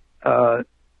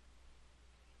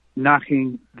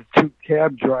knocking the 2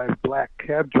 black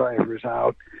cab drivers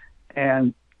out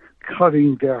and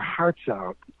cutting their hearts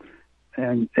out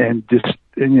and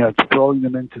throwing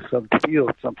them into some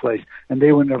field someplace, and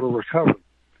they were never recovered.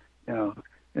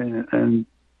 And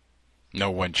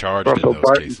no one charged Russell in those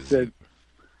Barton cases. Said,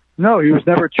 no, he was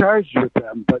never charged with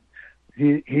them, but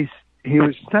he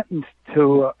was sentenced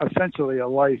to essentially a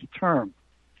life term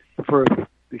for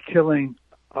the killing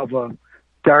of a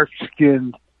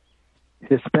dark-skinned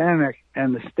Hispanic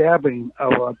and the stabbing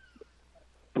of a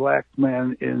black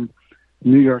man in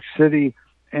New York City,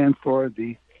 and for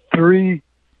the 3,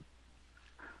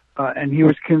 and he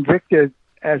was convicted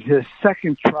at his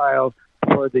second trial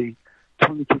for the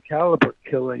 .22 caliber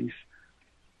killings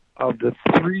of the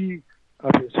 3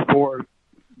 of his 4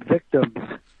 victims.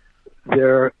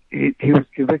 He was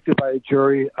convicted by a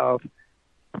jury of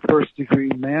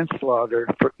first-degree manslaughter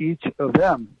for each of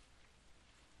them.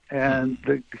 And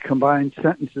the combined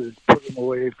sentences put him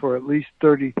away for at least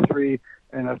 33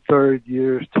 1/3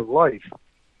 years to life.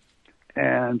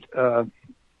 And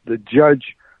the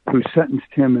judge who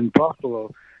sentenced him in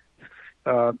Buffalo,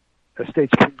 a state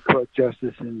Supreme Court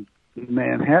justice in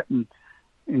Manhattan,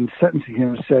 in sentencing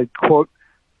him said, quote,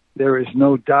 "There is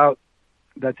no doubt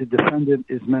that the defendant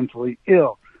is mentally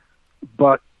ill,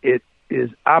 but it is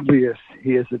obvious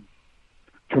he is a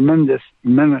tremendous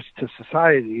menace to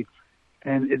society,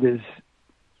 and it is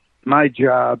my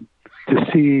job to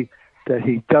see that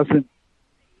he doesn't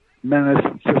menace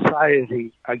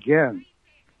society again."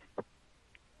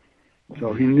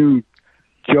 So he knew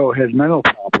Joe had mental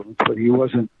problems, but he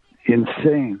wasn't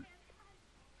insane.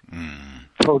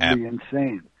 Totally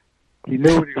insane. He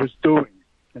knew what he was doing,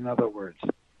 in other words.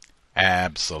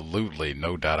 Absolutely,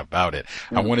 no doubt about it.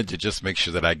 I wanted to just make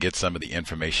sure that I get some of the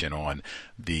information on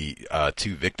the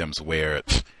 2 victims where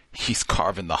he's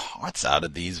carving the hearts out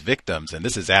of these victims. And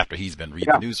this is after he's been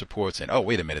reading news reports and, oh,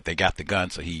 wait a minute, they got the gun.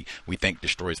 So we think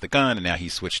destroys the gun. And now he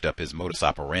switched up his modus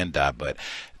operandi. But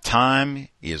time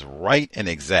is right and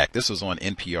exact. This was on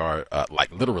NPR,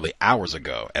 like literally hours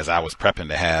ago, as I was prepping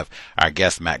to have our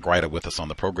guest Matt Greiter with us on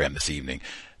the program this evening.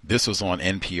 This was on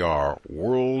NPR,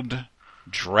 World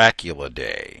Dracula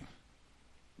Day.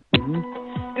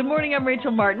 Good morning, I'm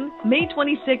Rachel Martin. May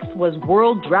 26th was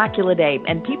World Dracula Day,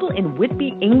 and people in Whitby,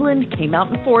 England came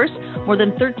out in force. More than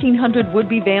 1,300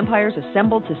 would-be vampires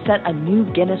assembled to set a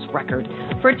new Guinness record.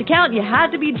 For it to count, you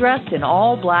had to be dressed in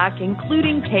all black,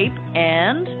 including cape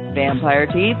and vampire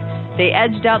teeth. They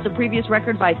edged out the previous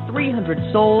record by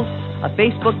 300 souls. A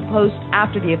Facebook post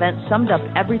after the event summed up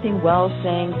everything well,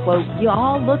 saying, quote, "You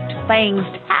all looked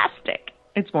fantastic."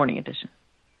 It's Morning Edition.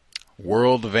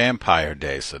 World Vampire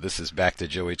Day. So this is back to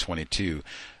Joey 22.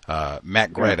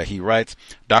 Matt Greiter, he writes,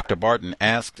 Dr. Barton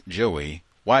asked Joey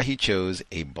why he chose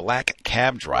a black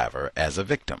cab driver as a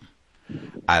victim.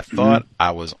 I thought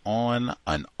I was on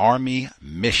an army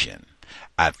mission.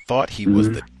 I thought he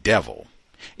was the devil.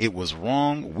 It was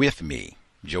wrong with me,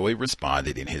 Joey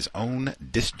responded in his own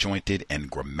disjointed and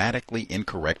grammatically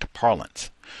incorrect parlance.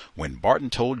 When Barton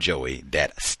told Joey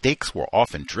that stakes were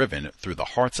often driven through the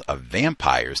hearts of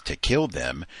vampires to kill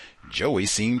them, Joey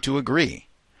seemed to agree.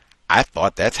 I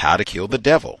thought that's how to kill the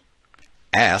devil.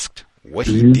 Asked what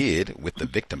he did with the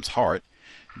victim's heart,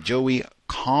 Joey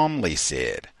calmly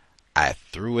said, I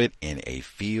threw it in a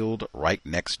field right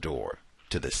next door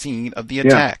to the scene of the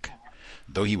attack.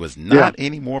 Though he was not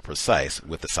any more precise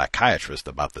with the psychiatrist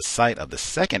about the site of the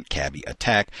second cabbie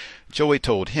attack, Joey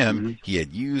told him he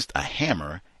had used a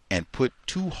hammer and put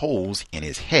 2 holes in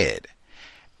his head.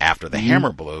 After the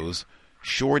hammer blows,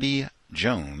 Shorty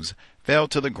Jones fell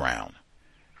to the ground.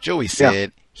 Joey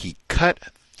said he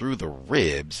cut through the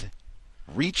ribs,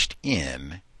 reached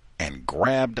in, and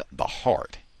grabbed the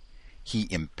heart. He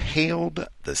impaled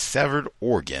the severed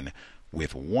organ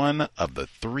with one of the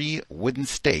 3 wooden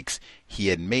stakes he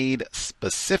had made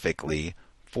specifically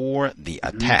for the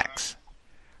attacks.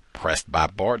 Pressed by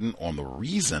Barton on the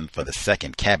reason for the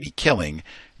second cabbie killing,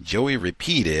 Joey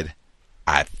repeated,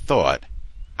 I thought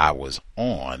I was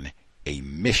on a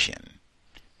mission.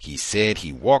 He said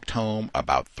he walked home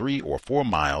about 3 or 4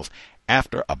 miles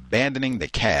after abandoning the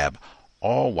cab,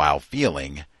 all while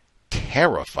feeling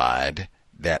terrified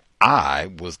that I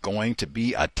was going to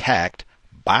be attacked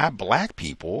by black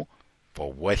people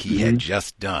for what he had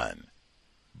just done.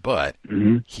 But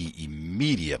he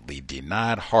immediately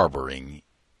denied harboring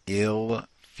ill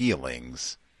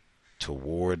feelings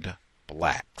toward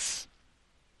blacks.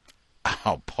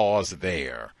 I'll pause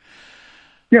there.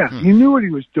 Yeah, he knew what he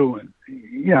was doing.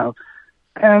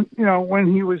 And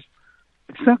when he was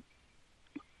sent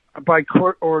by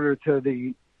court order to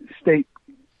the state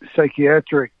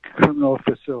psychiatric criminal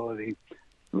facility,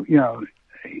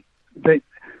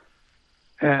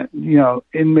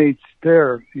 inmates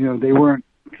there, they weren't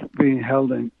being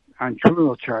held on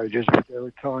criminal charges, but they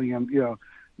were telling him,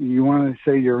 you want to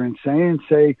say you're insane?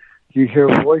 Say you hear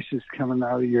voices coming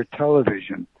out of your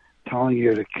television telling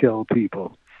you to kill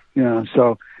people.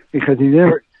 So because he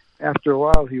never, after a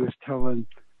while, he was telling,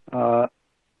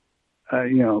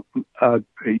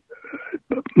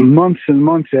 months and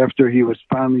months after he was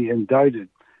finally indicted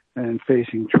and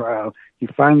facing trial, he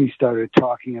finally started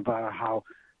talking about how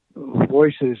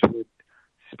voices would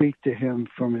speak to him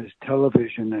from his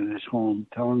television in his home,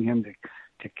 telling him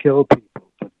to kill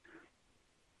people. But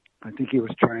I think he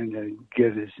was trying to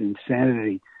get his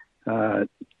insanity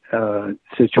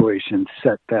situation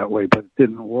set that way, but it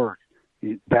didn't work.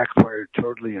 It backfired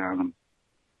totally on him.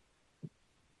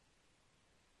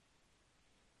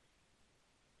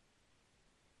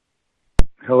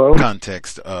 Hello?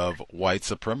 Context of white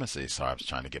supremacy. Sorry, I was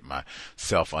trying to get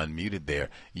myself unmuted there.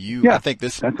 I think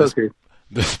this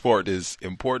part is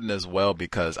important as well,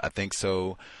 because I think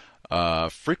so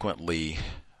frequently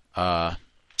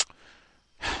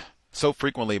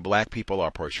black people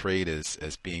are portrayed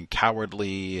as being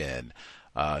cowardly and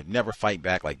never fight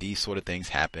back. Like, these sort of things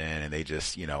happen and they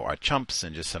just, are chumps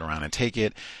and just sit around and take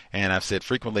it. And I've said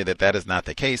frequently that is not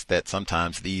the case, that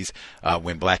sometimes these,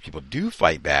 when black people do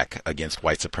fight back against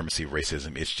white supremacy,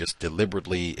 racism, it's just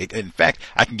deliberately. In fact,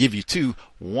 I can give you 2.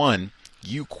 One,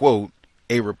 you quote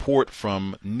a report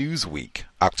from Newsweek,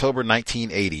 October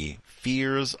 1980,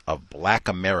 Fears of Black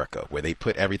America, where they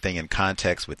put everything in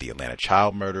context with the Atlanta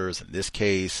child murders in this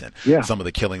case and some of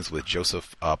the killings with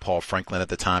Joseph Paul Franklin at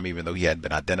the time, even though he hadn't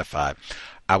been identified.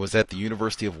 I was at the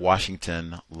University of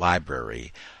Washington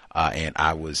Library, and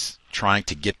I was trying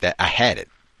to get that. I had it.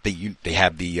 they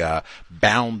have the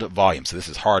bound volume. So this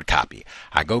is hard copy.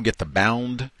 I go get the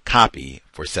bound copy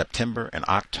for September and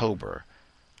October.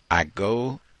 I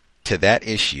go to that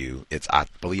issue. It's, I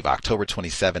believe, October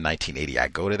 27, 1980. I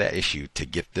go to that issue to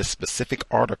get this specific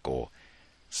article.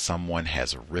 Someone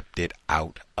has ripped it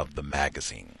out of the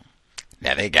magazine.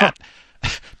 Now they got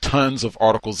tons of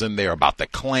articles in there about the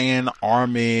Klan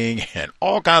arming and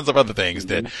all kinds of other things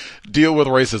that deal with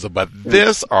racism. But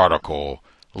this article,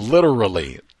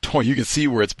 literally, you can see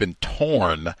where it's been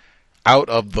torn out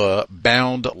of the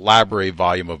bound library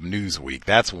volume of Newsweek.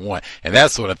 That's one. And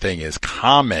that sort of thing is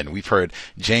common. We've heard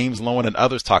James Lowen and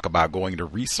others talk about going to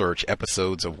research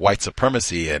episodes of white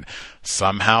supremacy, and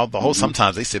somehow the whole,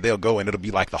 sometimes they say they'll go and it'll be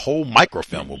like the whole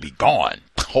microfilm will be gone.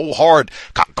 Whole hard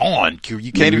gone.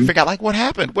 You can't even figure out like what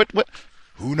happened. What,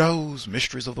 who knows?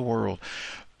 Mysteries of the world.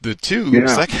 The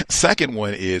second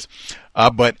one is,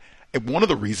 but one of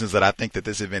the reasons that I think that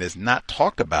this event is not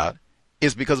talked about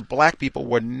is because black people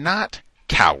were not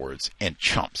cowards and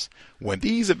chumps. When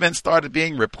these events started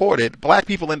being reported, black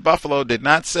people in Buffalo did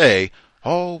not say,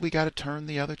 oh, we got to turn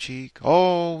the other cheek.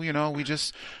 Oh, we got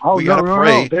to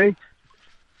pray. No.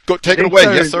 Go take it away.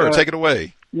 Yes, sir. Take it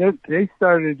away. Yeah, they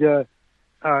started,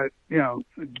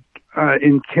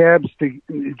 in cabs,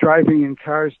 driving in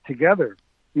cars together,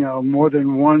 more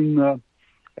than one.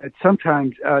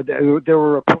 Sometimes there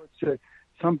were reports that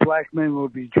some black men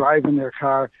would be driving their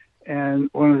car and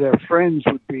one of their friends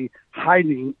would be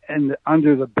hiding in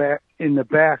the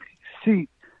back seat,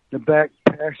 the back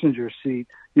passenger seat,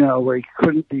 where he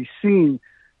couldn't be seen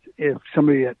if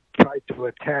somebody had tried to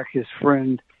attack his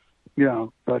friend,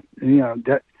 but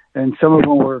that, and some of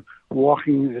them were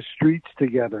walking the streets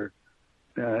together,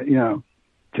 to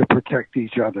protect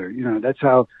each other. That's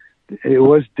how it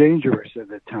was dangerous at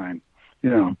the time,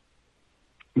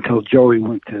 until Joey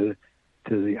went to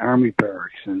the army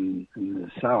barracks in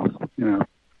the South,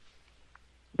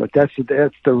 But that's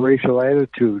the racial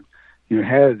attitude you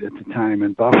had at the time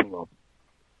in Buffalo,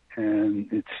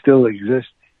 and it still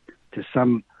exists to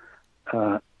some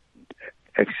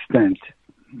extent,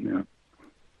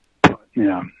 But,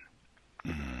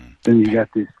 then you got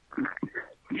this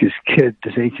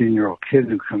 18-year-old kid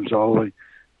who comes all the way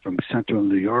from Central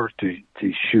New York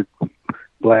to shoot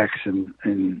blacks in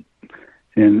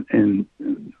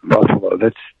Buffalo.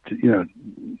 That's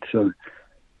so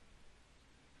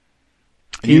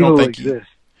evil exists.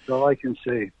 That's all I can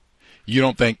say. You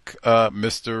don't think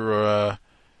Mr.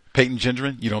 Peyton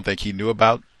Gendron? You don't think he knew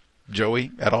about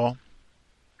Joey at all?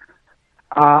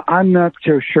 I'm not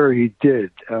so sure he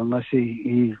did, unless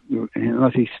he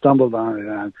stumbled on it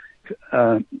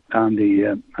on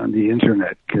the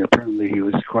internet. Apparently, he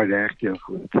was quite active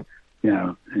with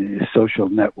social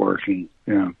networking,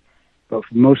 but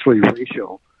mostly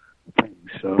racial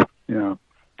things. So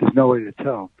there's no way to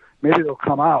tell. Maybe they'll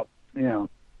come out, as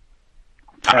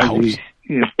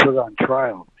he's put on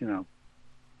trial.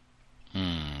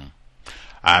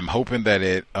 I'm hoping that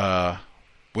it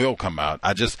will come out.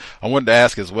 I wanted to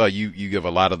ask as well, you give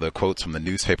a lot of the quotes from the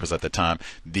newspapers at the time.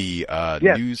 The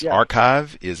News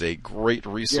Archive is a great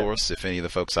resource if any of the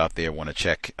folks out there want to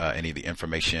check any of the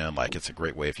information. Like, it's a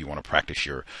great way if you want to practice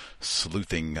your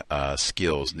sleuthing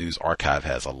skills. News Archive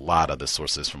has a lot of the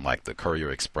sources from like the Courier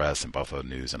Express and Buffalo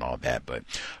News and all that. But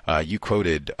you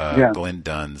quoted Glenn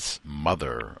Dunn's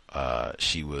mother.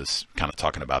 She was kind of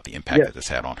talking about the impact that this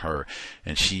had on her,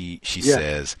 and she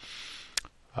says,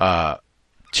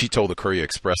 she told the Courier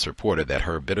Express reporter that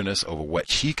her bitterness over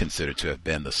what she considered to have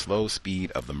been the slow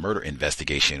speed of the murder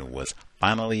investigation was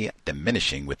finally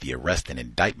diminishing with the arrest and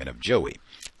indictment of Joey.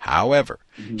 However,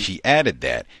 she added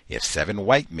that if 7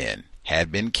 white men had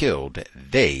been killed,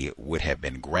 they would have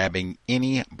been grabbing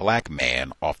any black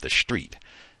man off the street.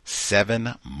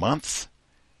 7 months?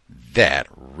 That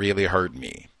really hurt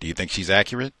me. Do you think she's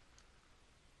accurate?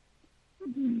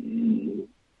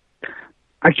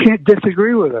 I can't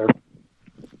disagree with her.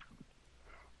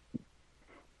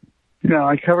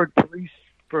 I covered police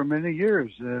for many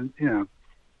years,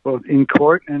 both in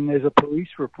court and as a police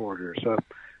reporter. So,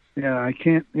 I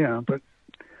can't, but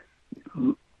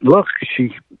look,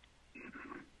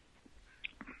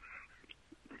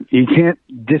 you can't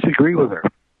disagree with her.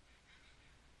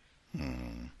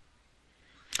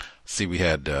 See, we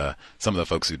had some of the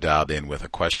folks who dialed in with a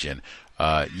question.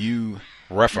 You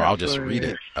refer, I'll just read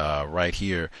it right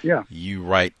here. Yeah. You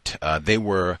write, they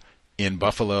were in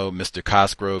Buffalo. Mr.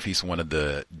 Cosgrove, he's one of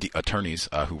the attorneys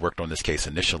who worked on this case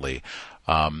initially.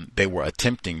 They were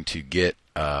attempting to get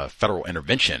federal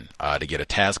intervention to get a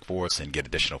task force and get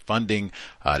additional funding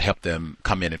to help them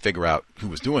come in and figure out who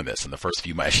was doing this in the first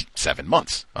 7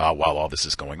 months while all this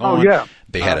is going on.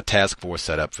 They had a task force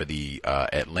set up for the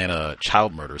Atlanta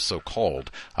child murders,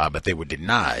 so-called, but they were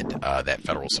denied that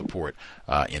federal support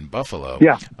in Buffalo.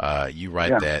 You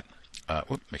write that.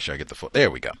 Make sure I get the full.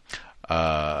 There we go.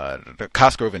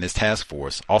 Cosgrove and his task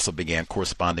force also began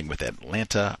corresponding with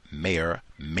Atlanta Mayor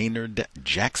Maynard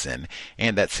Jackson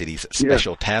and that city's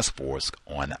special task force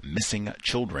on missing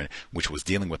children, which was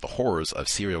dealing with the horrors of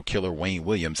serial killer Wayne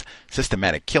Williams'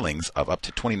 systematic killings of up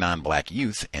to 29 black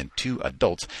youths and 2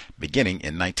 adults beginning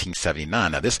in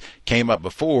 1979. Now, this came up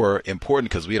before, important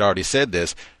because we had already said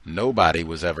this. Nobody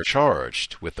was ever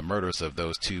charged with the murders of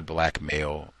those 2 black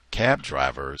male cab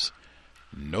drivers.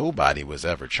 Nobody was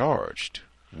ever charged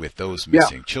with those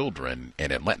missing children,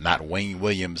 and not Wayne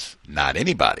Williams, not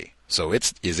anybody. So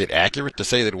is it accurate to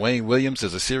say that Wayne Williams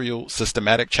is a serial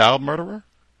systematic child murderer?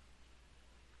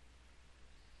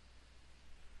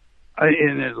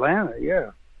 In Atlanta,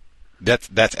 yeah. That's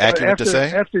accurate to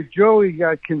say? After Joey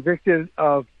got convicted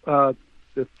of the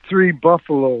 3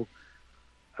 Buffalo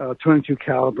 22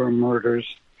 caliber murders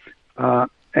and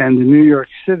the New York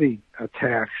City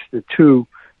attacks, the 2,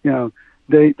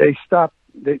 they stopped.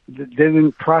 They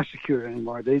didn't prosecute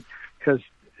anymore. Because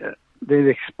they'd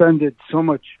expended so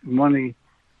much money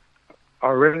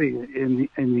already in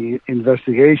the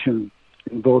investigation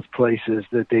in both places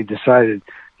that they decided,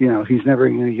 he's never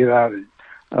going to get out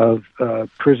of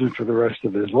prison for the rest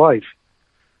of his life.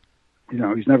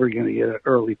 He's never going to get an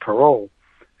early parole.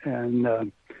 And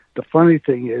the funny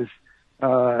thing is,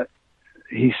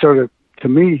 he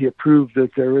proved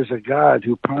that there is a God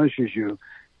who punishes you,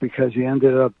 because he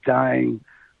ended up dying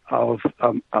of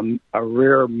a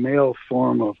rare male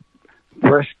form of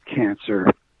breast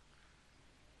cancer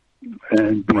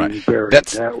and being buried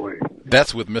that way.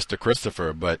 That's with Mr.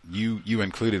 Christopher, but you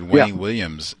included Wayne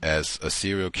Williams as a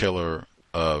serial killer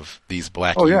of these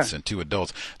black youths and 2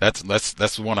 adults. That's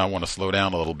the one I want to slow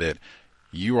down a little bit.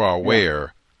 You are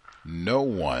aware no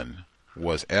one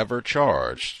was ever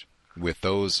charged with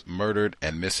those murdered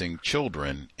and missing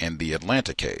children in the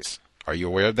Atlanta case. Are you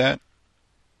aware of that?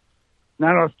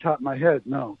 Not off the top of my head,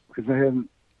 no, because I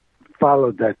haven't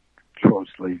followed that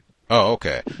closely. Oh,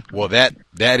 okay. Well, that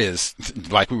is,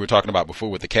 like we were talking about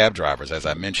before with the cab drivers, as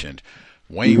I mentioned,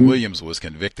 Wayne Williams was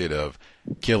convicted of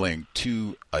killing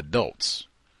 2 adults.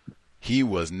 He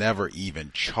was never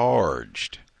even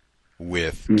charged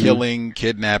with killing,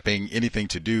 kidnapping, anything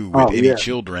to do with any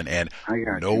children, and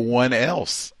no one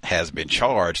else has been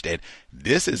charged. And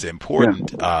this is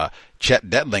important. Chet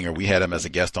Detlinger, we had him as a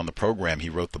guest on the program. He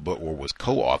wrote the book, or was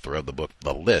co-author of the book,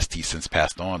 The List. He's since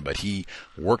passed on, but he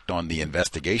worked on the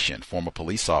investigation, former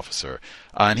police officer.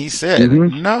 And he said,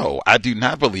 no, I do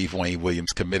not believe Wayne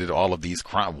Williams committed all of these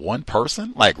crimes. One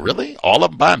person? Like, really? All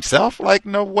of them by himself? Like,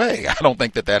 no way. I don't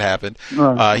think that happened.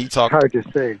 He talked hard to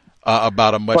say.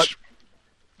 About a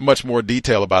much more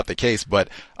detail about the case, but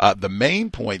the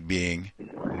main point being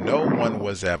no one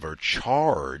was ever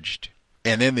charged.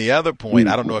 And then the other point,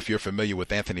 I don't know if you're familiar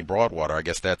with Anthony Broadwater. I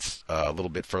guess that's a little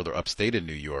bit further upstate in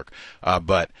New York.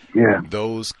 But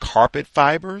those carpet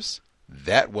fibers,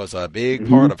 that was a big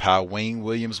part of how Wayne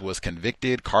Williams was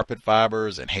convicted. Carpet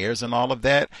fibers and hairs and all of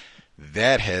that.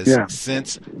 That has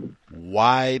since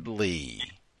widely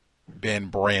been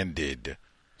branded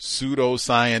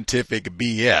pseudoscientific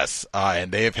BS,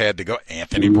 and they have had to go,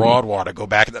 Anthony Broadwater, go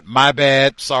back. My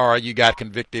bad, sorry, you got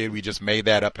convicted. We just made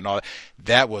that up and all that.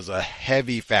 That was a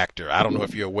heavy factor. I don't know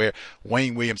if you're aware.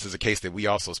 Wayne Williams is a case that we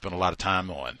also spent a lot of time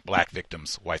on, black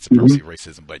victims, white supremacy,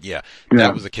 racism. But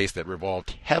that was a case that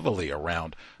revolved heavily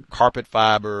around carpet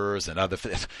fibers and other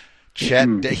things.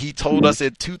 Chet, he told us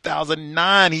in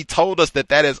 2009, he told us that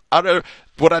is utter,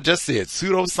 what I just said,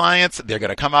 pseudoscience. They're going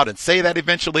to come out and say that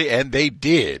eventually, and they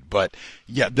did. But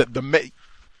you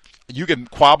can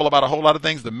quabble about a whole lot of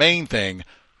things. The main thing,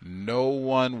 no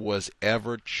one was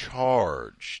ever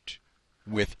charged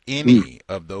with any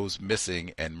of those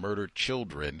missing and murdered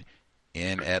children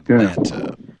in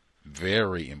Atlanta.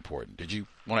 Very important. Did you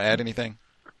want to add anything?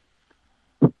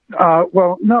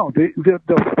 Well, no. The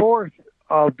 4th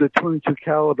of the 22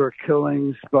 caliber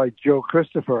killings by Joe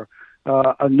Christopher,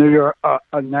 a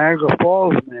Niagara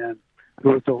Falls man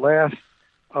who was the last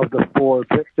of the 4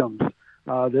 victims.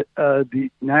 The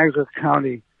Niagara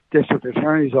County District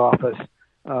Attorney's Office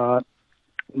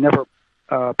never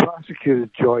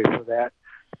prosecuted Joy for that,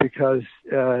 because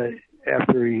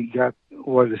after he got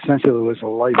what essentially was a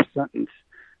life sentence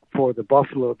for the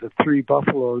 3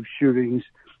 Buffalo shootings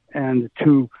and the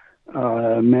 2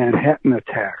 Manhattan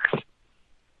attacks.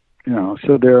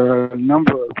 So there are a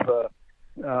number of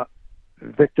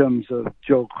victims of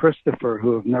Joe Christopher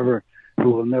who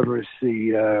will never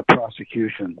see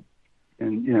prosecution.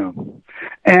 And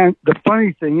and the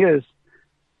funny thing is,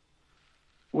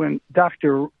 when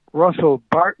Dr. Russell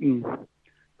Barton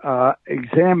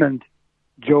examined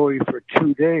Joey for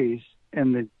 2 days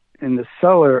in the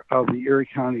cellar of the Erie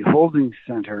County Holding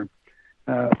Center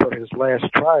for his last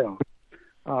trial,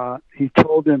 he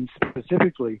told him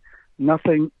specifically,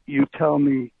 "Nothing you tell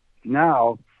me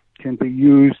now can be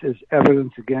used as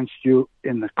evidence against you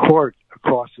in the court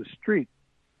across the street."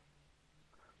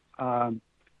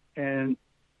 And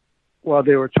while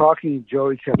they were talking,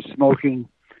 Joey kept smoking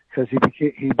because he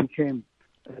became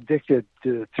addicted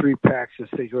to 3 packs of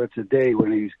cigarettes a day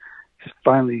when he's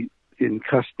finally in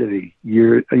custody a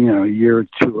year or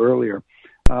 2 earlier.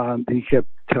 He kept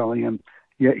telling him,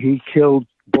 yeah, he killed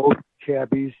both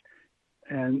cabbies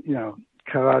and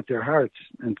cut out their hearts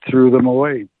and threw them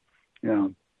away.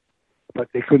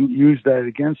 But they couldn't use that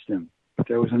against him. But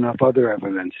there was enough other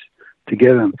evidence to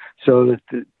get him, so that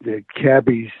the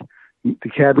cabbie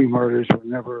murders were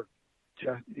never,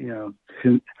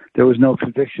 there was no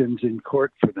convictions in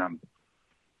court for them.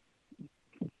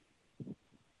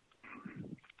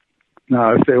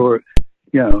 Now, if they were,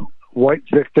 white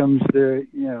victims,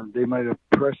 they might have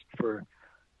pressed for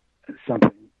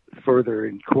something further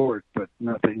in court, but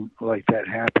nothing like that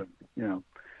happened.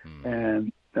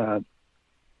 And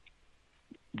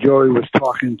Joey was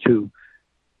talking to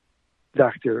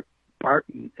Dr.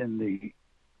 Barton in the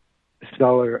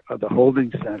cellar of the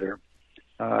holding center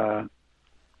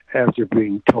after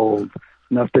being told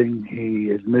nothing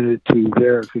he admitted to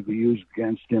there could be used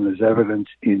against him as evidence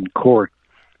in court.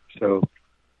 So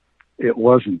it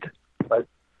wasn't. But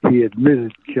he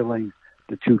admitted killing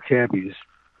the 2 cabbies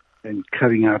and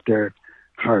cutting out their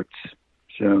hearts.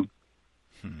 So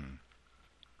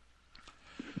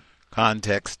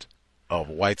context of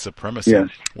white supremacy. Yes.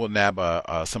 We'll nab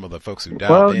some of the folks who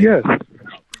dialed in. Yes.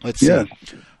 Let's see.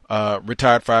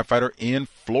 Retired firefighter in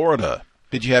Florida.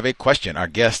 Did you have a question? Our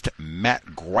guest,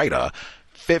 Matt Greiter,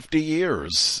 50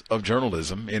 years of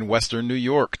journalism in Western New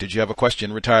York. Did you have a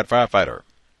question, retired firefighter?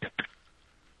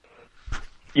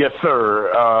 Yes,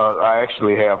 sir. I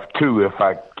actually have 2,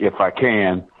 if I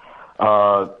can.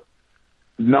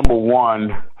 Number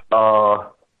one,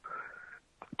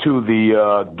 to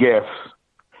the guests,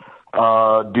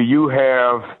 do you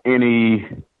have any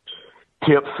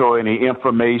tips or any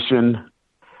information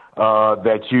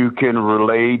that you can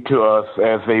relay to us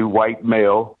as a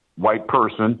white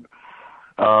person,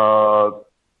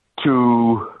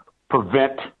 to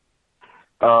prevent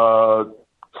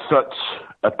such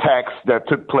attacks that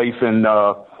took place in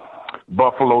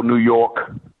Buffalo, New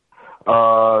York,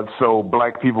 so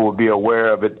black people will be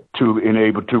aware of it and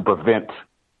able to prevent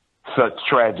such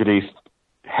tragedies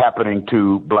happening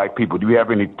to black people? Do you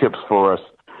have any tips for us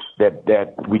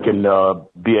that we can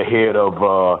be ahead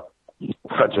of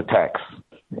such attacks?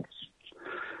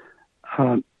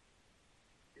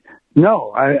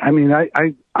 No, I mean, I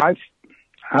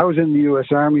was in the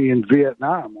U.S. Army in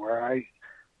Vietnam, where I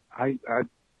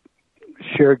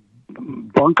shared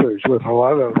bunkers with a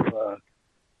lot of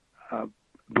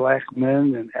black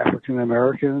men and African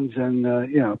Americans, and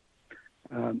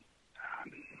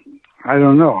I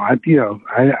don't know. I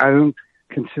don't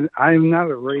consider. I'm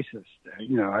not a racist.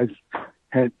 I've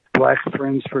had black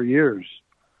friends for years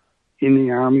in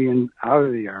the Army and out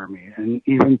of the Army, and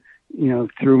even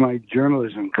through my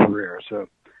journalism career. So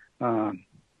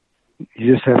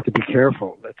you just have to be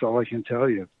careful. That's all I can tell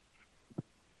you.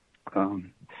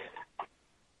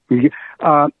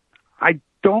 I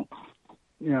don't,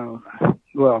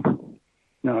 well,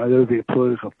 no, that would be a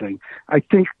political thing. I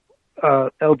think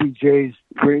LBJ's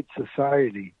Great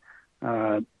Society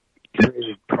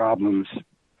created problems,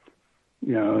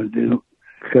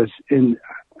 because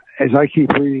as I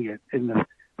keep reading it, in the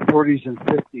 40s and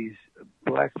 50s,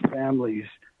 black families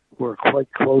were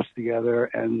quite close together,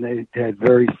 and they had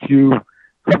very few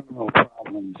criminal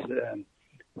problems. And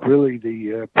really,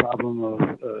 the problem of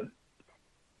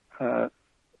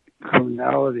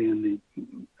criminality in the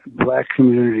black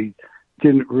community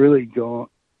didn't really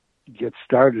get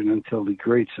started until the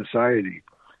Great Society,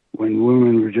 when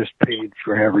women were just paid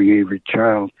for having every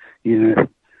child, even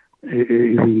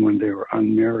when they were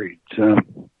unmarried. So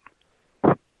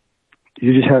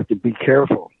you just have to be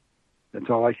careful. That's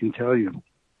all I can tell you.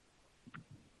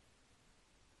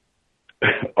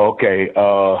 Okay.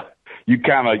 You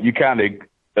kind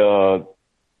of,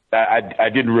 I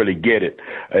didn't really get it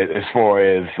as far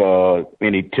as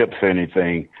any tips or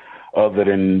anything, other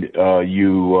than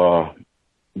you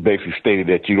basically stated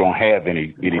that you don't have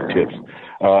any tips.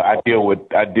 I deal with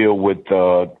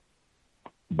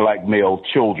black male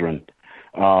children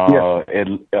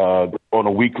on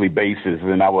a weekly basis,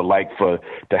 and I would like to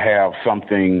have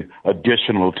something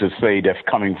additional to say that's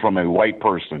coming from a white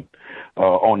person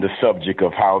on the subject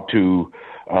of how to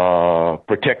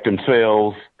protect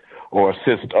themselves or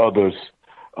assist others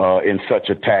in such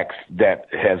attacks that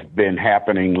has been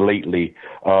happening lately.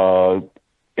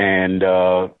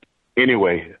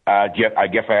 Anyway, I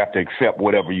guess I have to accept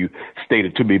whatever you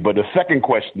stated to me. But the second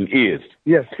question is,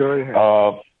 yes, go ahead.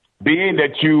 Being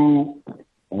that you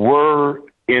were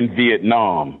in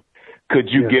Vietnam, could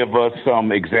you give us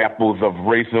some examples of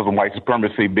racism, white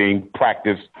supremacy being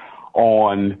practiced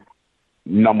on,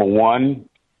 number one,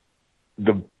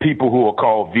 the people who are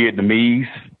called Vietnamese,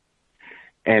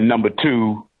 and number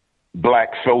two,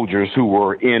 black soldiers who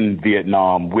were in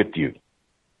Vietnam with you?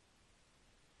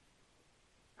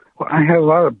 Well, I had a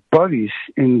lot of buddies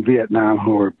in Vietnam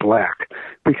who were black,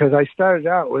 because I started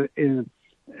out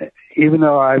even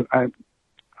though I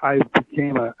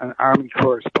became an Army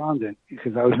correspondent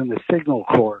because I was in the Signal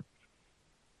Corps,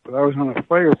 but I was on a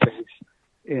fighter base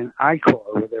in I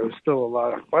Corps where there was still a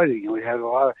lot of fighting, and I had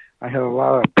a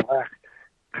lot of black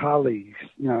colleagues,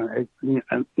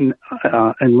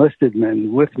 enlisted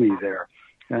men with me there,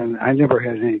 and I've never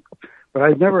had any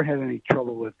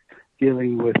trouble with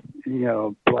dealing with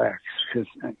blacks, because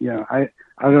I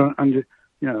don't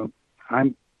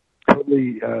I'm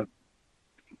totally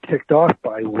ticked off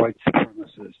by white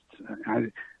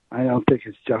supremacists. I don't think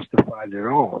it's justified at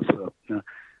all. So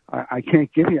I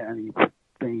can't give you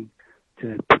anything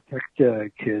to protect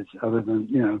kids other than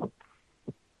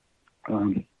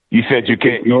You said you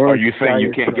can't. Are you saying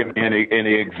you can't give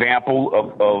any example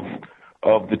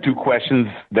of the two questions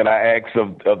that I asked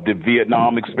of the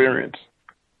Vietnam experience?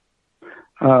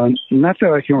 Not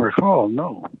that I can recall.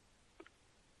 No.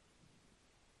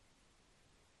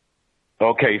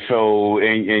 Okay, so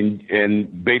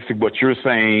and basically what you're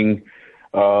saying,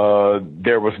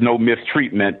 there was no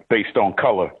mistreatment based on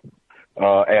color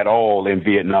at all in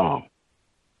Vietnam.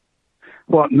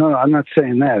 Well, no, I'm not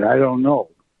saying that. I don't know.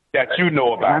 That you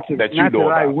know about. Not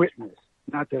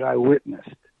that I witnessed.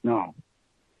 No.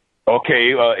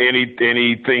 Okay.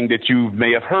 Anything that you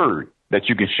may have heard that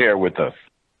you can share with us?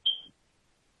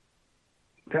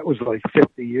 That was like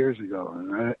 50 years ago,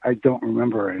 and I don't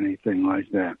remember anything like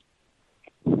that.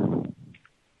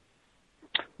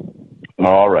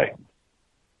 All right.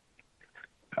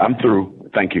 I'm through.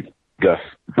 Thank you, Gus.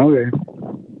 Okay.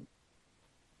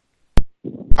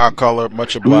 Our caller,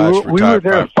 much obliged. We were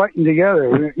there fighting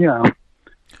together,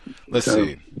 Let's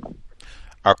see.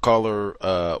 Our caller,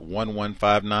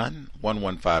 1159.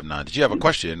 Did you have a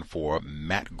question for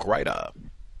Matt Greiter?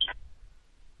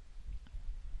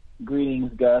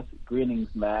 Greetings, Gus. Greetings,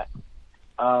 Matt.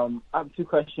 I have two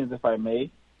questions, if I may.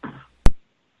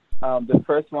 The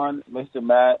first one, Mr.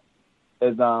 Matt,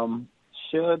 is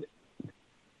should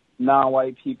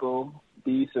non-white people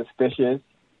be suspicious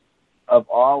of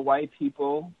all white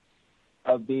people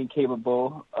of being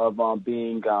capable of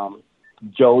being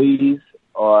Joeys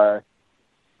or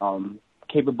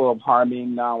capable of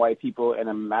harming non-white people in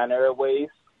a manner of ways?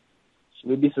 Should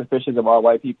we be suspicious of all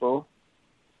white people?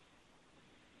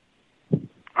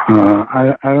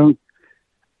 I don't.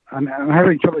 I'm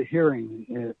having trouble hearing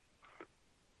it.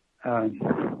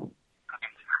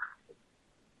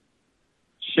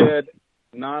 Should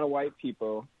non-white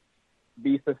people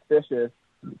be suspicious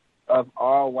of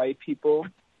all white people?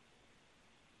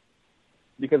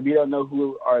 Because we don't know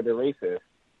who are the racists,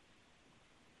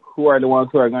 who are the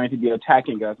ones who are going to be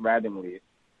attacking us randomly.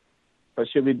 But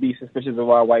should we be suspicious of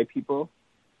all white people?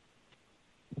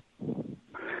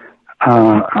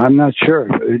 I'm not sure.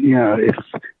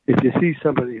 If you see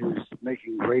somebody who's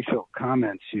making racial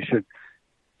comments, you should,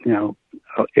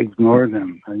 ignore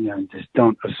them and just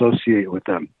don't associate with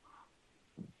them.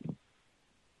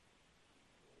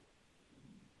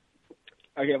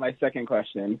 Okay, my second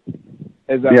question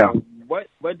is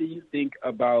what do you think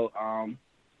about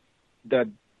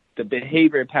the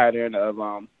behavior pattern of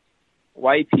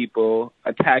white people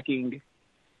attacking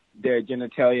their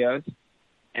genitalia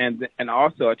and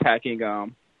also attacking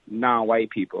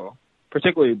non-white people,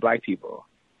 particularly black people?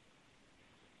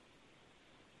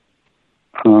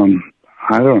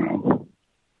 I don't know.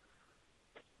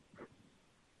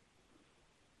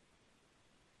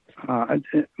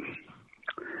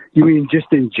 You mean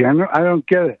just in general? I don't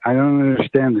get it. I don't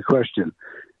understand the question.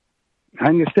 I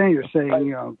understand you're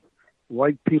saying,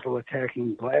 white people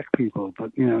attacking black people,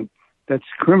 but, that's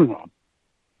criminal.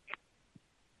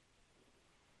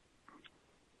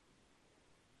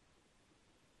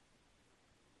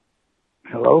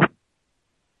 Hello?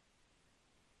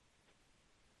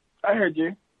 I heard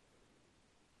you.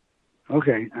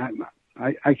 Okay,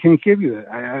 I can't give you that.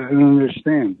 I don't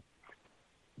understand.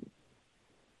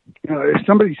 You know, if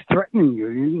somebody's threatening you,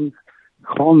 you can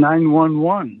call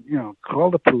 911. You know,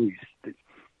 call the police.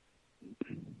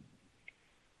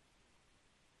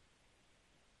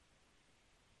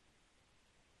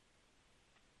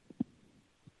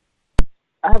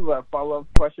 I have a follow-up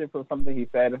question for something he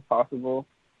said, if possible.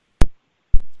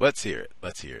 Let's hear it.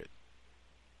 Let's hear it.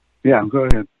 Yeah, go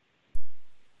ahead.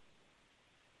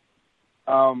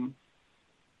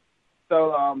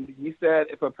 You said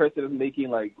if a person is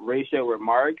making like racial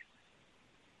remarks,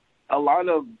 a lot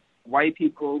of white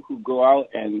people who go out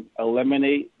and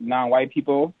eliminate non-white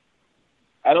people,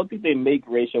 I don't think they make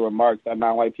racial remarks that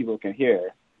non-white people can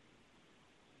hear.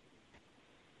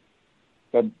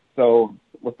 So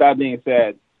with that being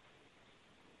said,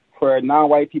 for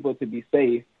non-white people to be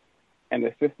safe in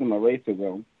the system of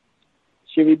racism,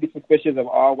 should we be suspicious of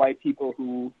all white people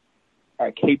who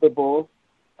are capable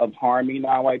of harming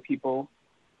non-white people?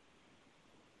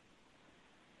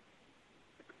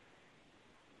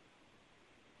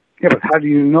 Yeah, but how do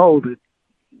you know that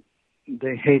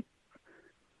they hate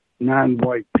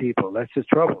non-white people? That's the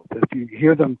trouble. If you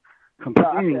hear them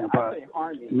complaining about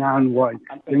non-white,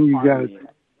 then you got to...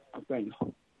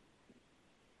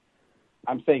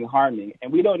 I'm saying harming,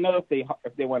 and we don't know if they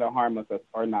want to harm us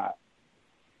or not.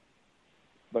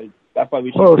 But that's why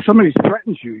we should. Well, if somebody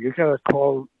threatens you, you got to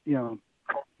call. You know,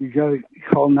 you got to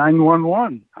call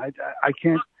 911. I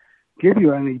can't give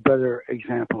you any better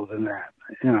example than that.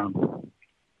 You know.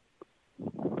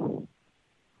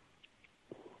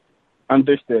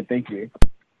 Understood. Thank you.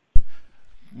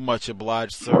 Much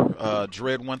obliged, sir.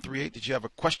 Dread138, did you have a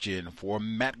question for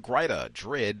Matt Greiter?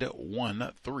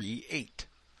 Dread138.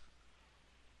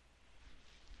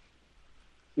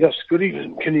 Yes, good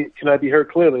evening. Can I be heard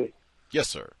clearly? Yes,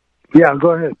 sir. Yeah,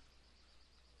 go ahead.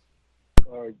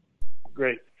 All right,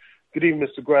 great. Good evening,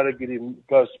 Mr. Greiter. Good evening,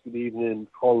 Gus. Good evening,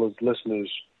 callers,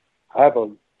 listeners. I have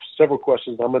several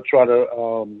questions. I'm going to try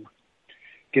to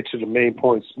get to the main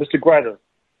points. Mr. Greiter,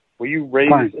 were you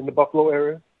raised in the Buffalo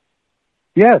area?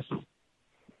 Yes.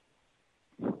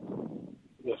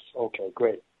 Yes. Okay.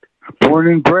 Great. Born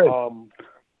and bred.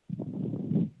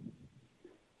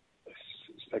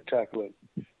 Spectacular.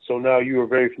 So now you are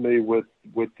very familiar with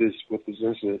this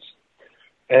incident.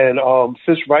 And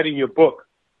since writing your book,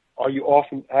 are you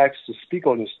often asked to speak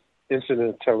on this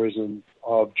incident of terrorism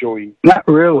of Joey? Not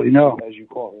really. No. As you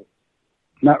call it.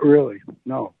 Not really.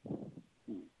 No.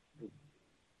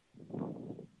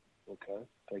 Okay.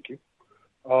 Thank you.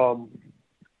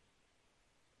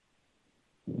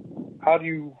 How do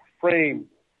you frame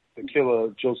the killer,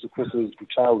 Joseph Christopher's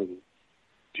brutality?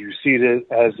 Do you see it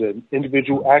as an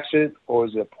individual action, or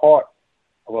is it part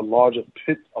of a larger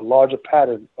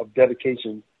pattern of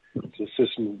dedication to the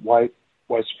system of white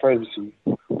supremacy,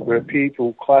 where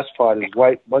people classified as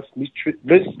white must mistreat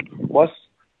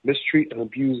and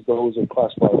abuse those who are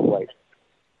classified as white?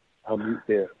 I'll mute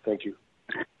there. Thank you.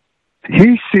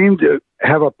 He seemed to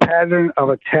have a pattern of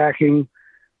attacking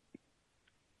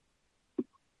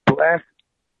black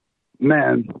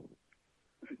men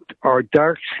or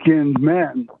dark-skinned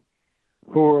men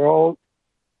who were all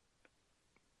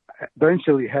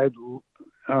eventually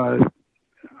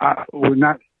were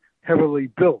not heavily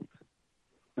built.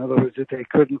 In other words, that they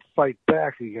couldn't fight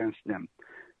back against them.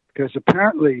 Because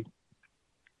apparently,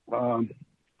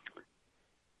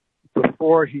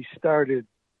 before he started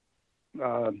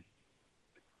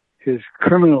his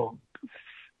criminal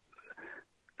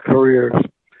career,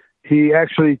 he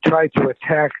actually tried to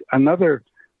attack another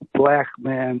black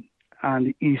man on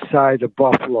the east side of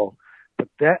Buffalo. But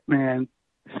that man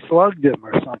slugged him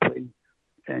or something,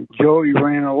 and Joey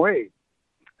ran away.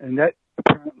 And that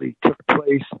apparently took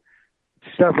place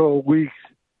several weeks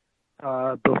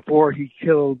before he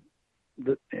killed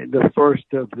the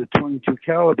first of the .22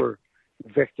 caliber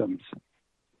victims.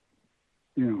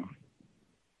 You know.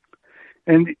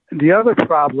 And the other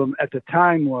problem at the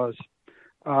time was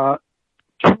 2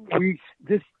 weeks,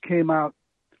 this came out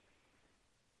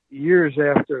years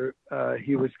after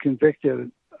he was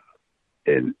convicted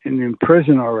and in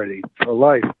prison already for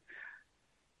life.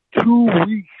 2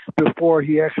 weeks before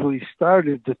he actually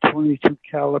started the .22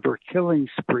 caliber killing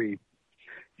spree,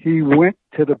 he went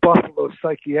to the Buffalo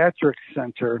Psychiatric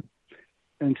Center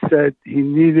and said he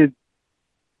needed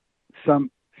some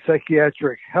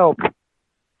psychiatric help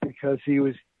because he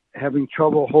was having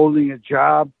trouble holding a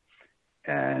job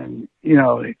and, you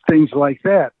know, things like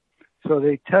that. So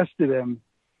they tested him,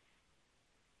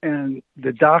 and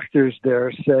the doctors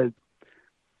there said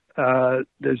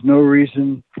there's no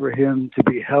reason for him to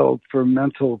be held for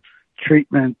mental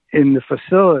treatment in the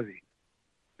facility.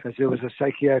 because it was a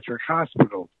psychiatric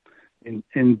hospital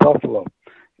in Buffalo.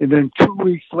 And then 2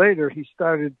 weeks later, he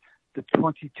started the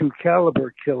 22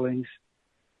 caliber killings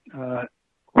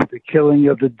with the killing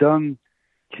of the Dunn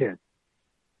kid.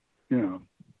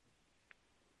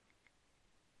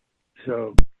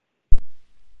 So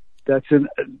that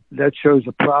shows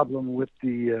a problem with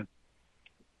the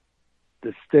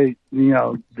state,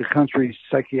 the country's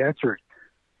psychiatric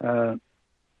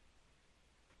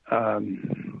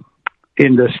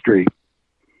industry,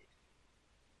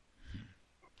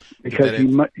 because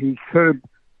he could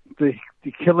the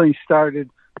killing started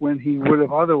when he would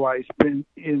have otherwise been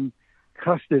in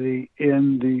custody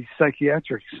in the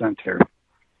psychiatric center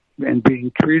and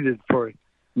being treated for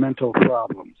mental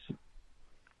problems.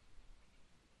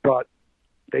 But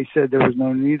they said there was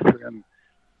no need for him.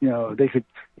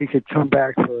 He could come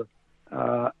back for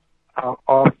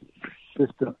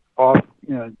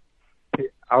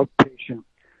outpatient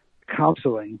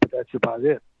counseling, but that's about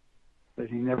it. But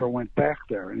he never went back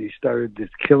there, and he started this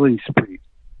killing spree.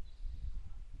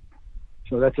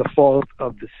 So that's a fault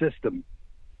of the system.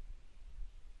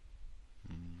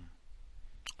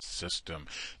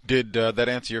 Did that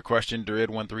answer your question, Druid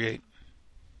 138?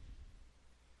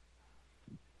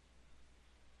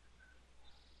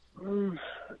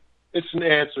 It's an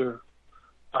answer.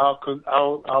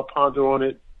 I'll ponder on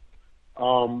it.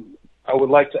 I would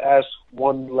like to ask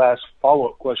one last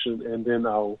follow-up question, and then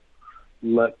I'll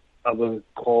let other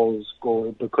calls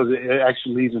go, because it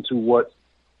actually leads into what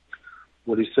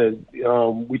he said.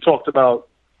 We talked about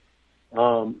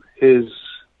his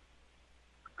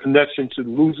connection to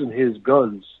losing his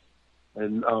guns,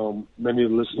 and many of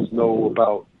the listeners know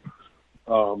about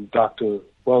Dr.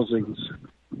 Welsing's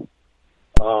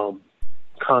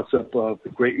concept of the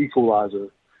great equalizer.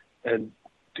 And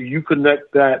do you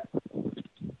connect that,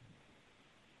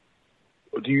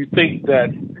 or do you think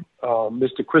that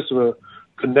Mr. Christopher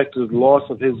connected the loss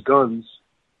of his guns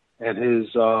and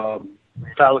his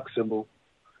phallic symbol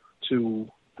to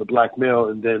the black male,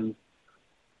 and then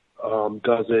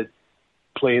does it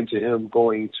play into him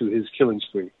going to his killing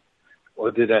spree?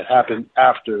 Or did that happen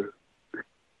after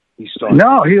he started?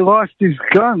 No, he lost his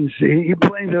guns. He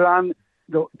blamed it on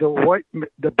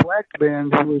the black man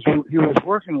who he was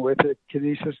working with at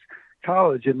Canisius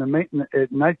College in the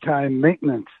at nighttime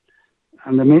maintenance,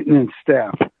 on the maintenance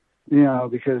staff.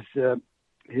 Because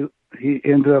he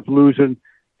ended up losing.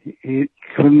 He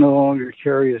could no longer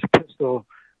carry his pistol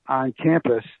on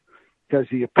campus because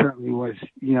he apparently was,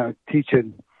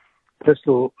 teaching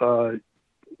pistol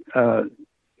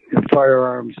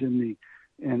firearms to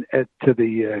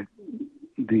the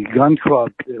gun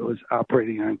club that was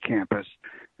operating on campus,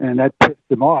 and that pissed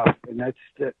him off, and that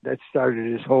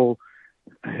started his whole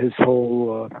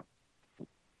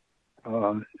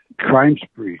crime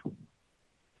spree.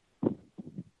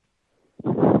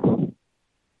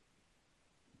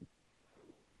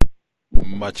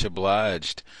 Much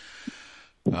obliged,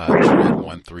 Dread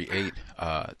 138.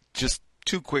 Just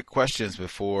two quick questions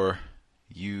before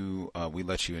we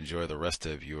let you enjoy the rest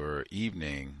of your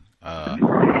evening.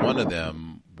 One of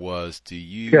them was,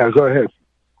 go ahead.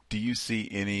 Do you see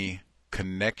any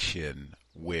connection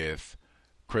with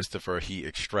Christopher? He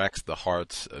extracts the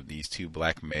hearts of these two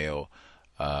black male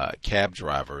cab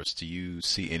drivers. Do you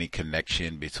see any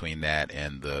connection between that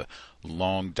and the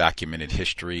long documented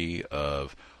history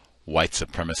of white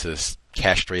supremacists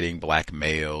castrating black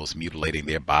males, mutilating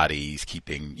their bodies,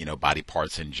 keeping, body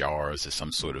parts in jars as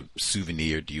some sort of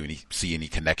souvenir? Do you see any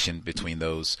connection between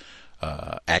those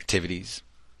activities?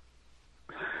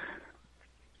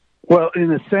 Well, in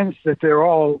the sense that they're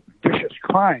all vicious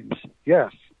crimes,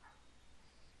 yes.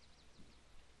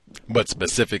 But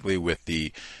specifically with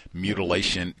the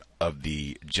mutilation of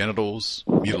the genitals,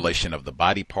 mutilation of the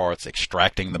body parts,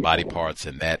 extracting the body parts,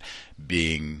 and that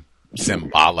being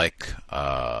symbolic,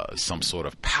 some sort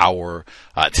of power,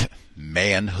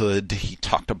 manhood. He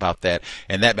talked about that.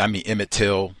 And Emmett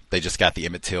Till, they just got the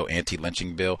Emmett Till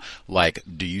anti-lynching bill.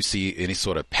 Do you see any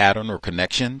sort of pattern or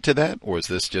connection to that? Or is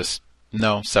this just,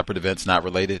 separate events, not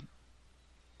related?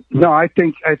 No, I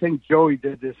think Joey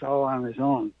did this all on his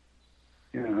own,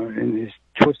 in his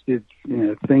twisted,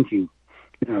 thinking.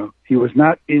 He was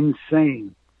not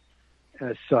insane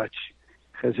as such.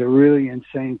 Because a really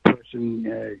insane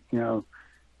person,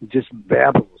 just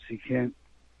babbles. He can't.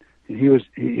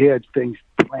 He had things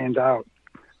planned out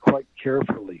quite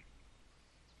carefully.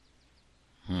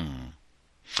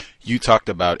 You talked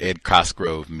about Ed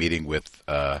Cosgrove meeting with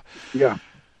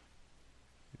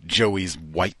Joey's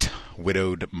white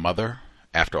widowed mother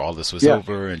after all this was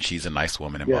over, and she's a nice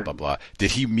woman and blah blah blah.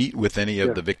 Did he meet with any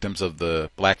of the victims of the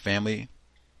black family?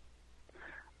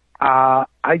 I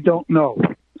don't know.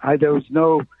 There was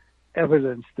no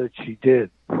evidence that she did,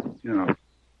 you know.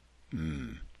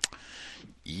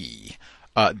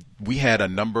 We had a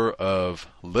number of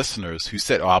listeners who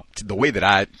said, the way that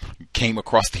I came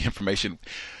across the information,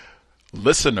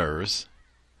 listeners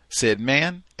said,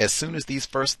 man, as soon as these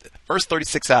first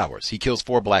 36 hours, he kills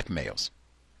 4 black males.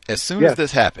 As soon as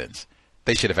this happens,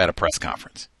 they should have had a press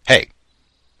conference. Hey,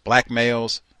 black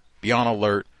males, be on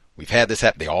alert. We've had this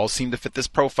happen. They all seem to fit this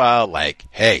profile. Like,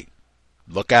 hey,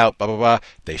 look out, blah, blah, blah.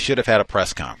 They should have had a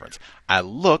press conference. I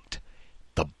looked,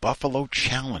 the Buffalo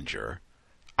Challenger,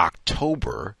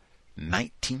 October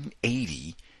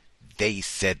 1980, they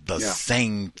said the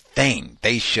same thing.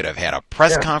 They should have had a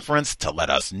press conference to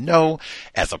let us know,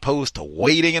 as opposed to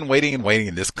waiting and waiting and waiting.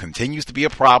 And this continues to be a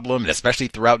problem, and especially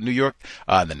throughout New York,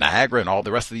 the Niagara and all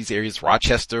the rest of these areas,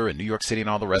 Rochester and New York City and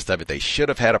all the rest of it. They should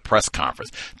have had a press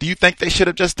conference. Do you think they should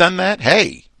have just done that?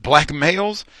 Hey, black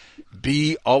males,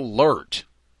 be alert.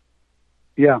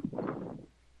 Yeah.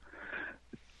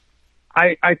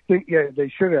 I think, they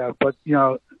should have, but, you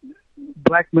know,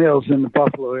 black males in the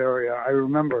Buffalo area, I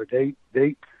remember they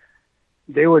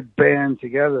would band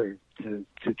together to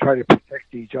try to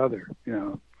protect each other. You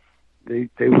know, they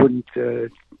wouldn't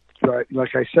try.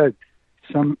 Like I said,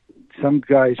 some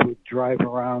guys would drive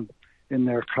around in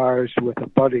their cars with a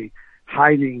buddy,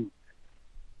 hiding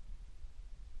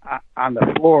on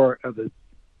the floor of the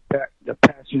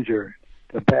passenger,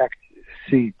 the back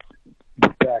seat,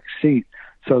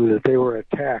 so that if they were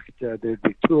attacked, there'd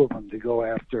be 2 of them to go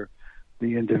after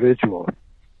the individual,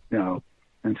 you know,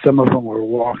 and some of them were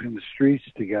walking the streets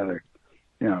together,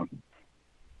 you know,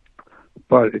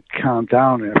 but it calmed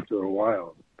down after a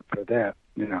while for that,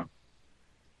 you know.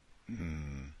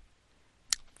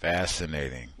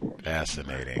 Fascinating.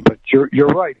 But you're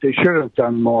right. They should have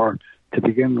done more to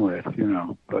begin with, you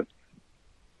know, but.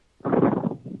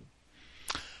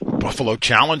 Buffalo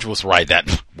Challenge was right.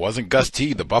 That wasn't Gus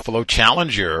T. The Buffalo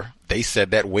Challenger, they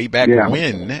said that way back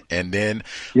when. And then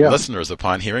listeners,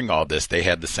 upon hearing all this, they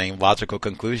had the same logical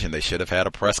conclusion. They should have had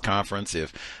a press conference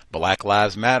if Black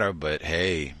Lives Matter. But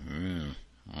hey,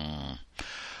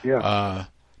 man,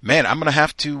 I'm going to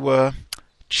have to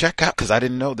check out, because I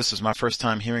didn't know. This was my first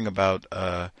time hearing about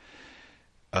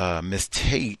Miss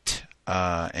Tate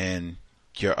and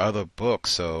your other book,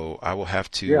 so I will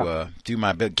have to do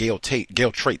my bit. Gail Trait.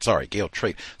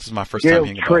 This is my first time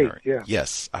hearing about her.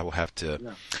 Yes, I will have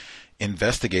to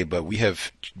investigate. But we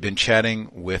have been chatting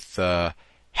with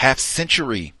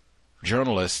half-century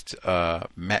journalist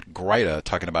Matt Greida,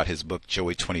 talking about his book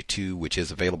Joey 22, which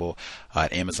is available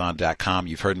at Amazon.com.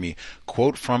 You've heard me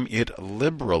quote from it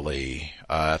liberally.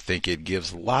 I think it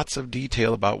gives lots of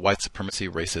detail about white supremacy,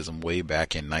 racism way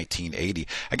back in 1980.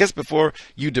 I guess before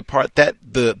you depart, that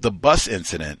the bus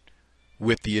incident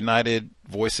with the United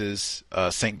Voices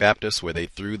St. Baptist, where they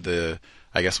threw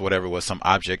I guess whatever was some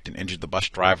object and injured the bus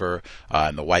driver,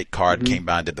 and the white card came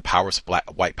by and did the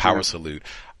white power salute.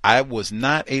 I was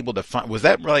not able to find. Was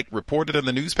that like reported in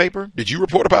the newspaper? Did you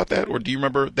report about that, or do you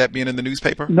remember that being in the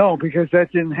newspaper? No, because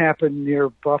that didn't happen near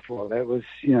Buffalo. That was,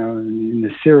 you know, in the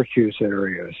Syracuse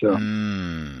area. So,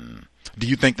 do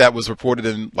you think that was reported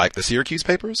in like the Syracuse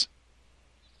papers?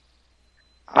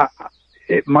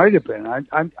 It might have been.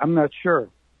 I'm not sure.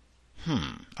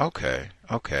 Okay.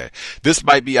 This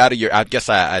might be out of your, I guess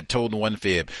I told one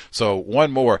fib. So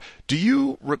one more. Do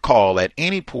you recall at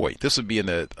any point, this would be in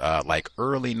the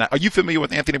early, are you familiar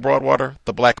with Anthony Broadwater,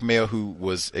 the black male who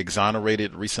was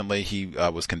exonerated recently? He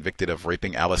was convicted of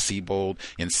raping Alice Sebold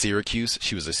in Syracuse.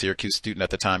 She was a Syracuse student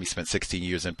at the time. He spent 16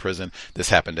 years in prison. This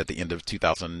happened at the end of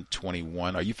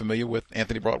 2021. Are you familiar with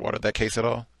Anthony Broadwater, that case at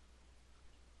all?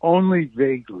 Only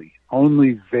vaguely.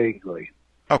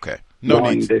 Okay.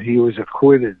 No need that he was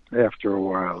acquitted after a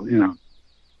while, you know.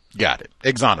 Got it.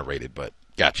 Exonerated, but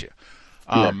got you.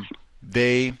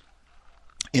 They,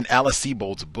 in Alice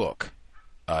Sebold's book,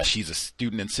 she's a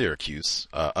student in Syracuse,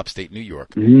 upstate New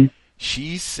York.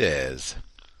 She says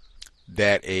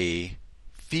that a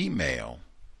female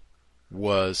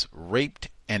was raped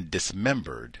and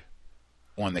dismembered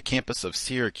on the campus of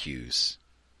Syracuse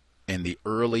in the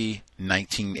early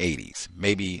 1980s,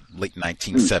 maybe late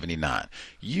 1979.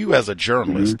 You, as a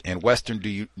journalist in Western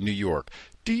New York,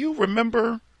 do you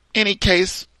remember any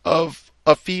case of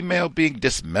a female being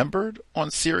dismembered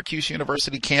on Syracuse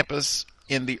University campus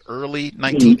in the early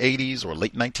 1980s or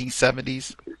late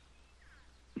 1970s?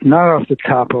 Not off the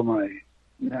top of my,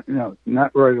 no,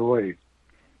 not right away.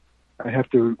 I have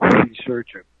to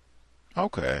research it.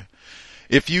 Okay.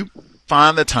 If you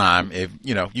find the time, if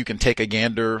you can take a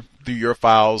gander through your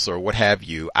files or what have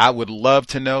you, I would love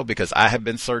to know, because I have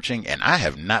been searching and I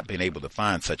have not been able to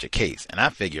find such a case. And I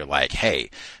figure like, hey,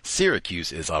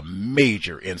 Syracuse is a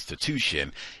major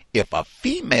institution. If a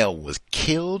female was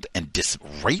killed and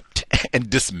raped and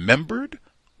dismembered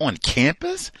on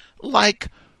campus, like,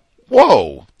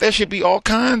 whoa, there should be all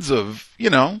kinds of,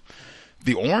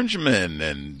 the Orangeman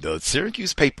and the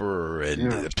Syracuse paper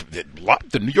and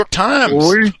the New York Times.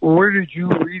 Where did you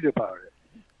read about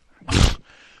it?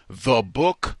 The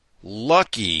book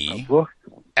Lucky.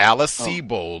 Alice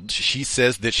Sebold, she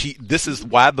says that this is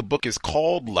why the book is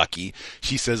called Lucky.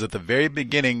 She says at the very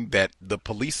beginning that the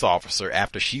police officer,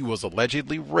 after she was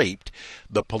allegedly raped,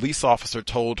 the police officer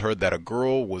told her that a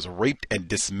girl was raped and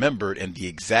dismembered in the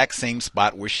exact same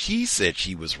spot where she said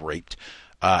she was raped.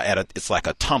 It's like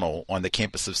a tunnel on the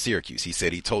campus of Syracuse. He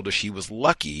said he told her she was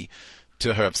lucky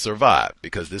to have survived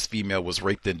because this female was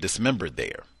raped and dismembered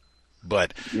there.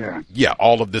 But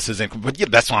all of this is but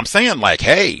that's what I'm saying. Like,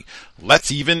 hey,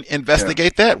 let's even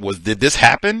investigate that. Did this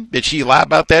happen? Did she lie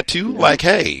about that too? Like,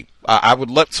 hey, I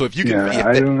would love. So if you can,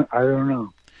 I don't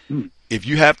know. If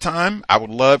you have time, I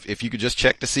would love if you could just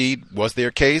check to see was there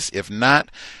a case. If not,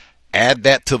 add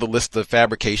that to the list of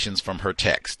fabrications from her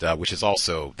text, which is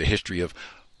also the history of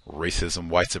racism,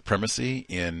 white supremacy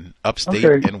in upstate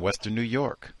and Western New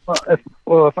York.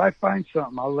 Well, if I find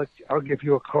something, I'll give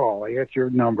you a call. I got your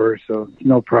number, so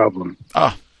no problem.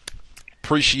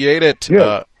 Appreciate it.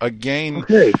 Again,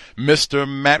 Mr.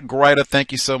 Matt Greiter,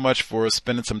 thank you so much for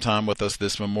spending some time with us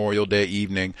this Memorial Day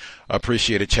evening.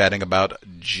 Appreciated chatting about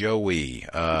Joey.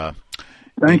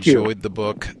 Thank you. Enjoyed the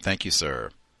book. Thank you, sir.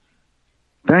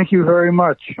 Thank you very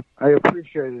much. I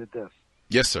appreciated this.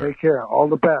 Yes, sir. Take care. All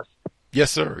the best. Yes,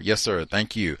 sir. Yes, sir.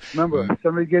 Thank you. Remember, if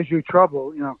somebody gives you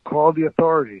trouble, call the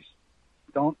authorities.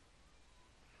 Don't,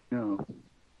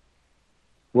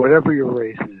 whatever your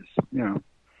race is,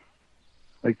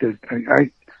 like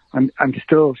I'm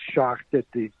still shocked at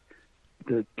the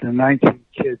 19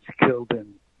 kids killed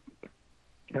in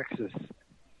Texas.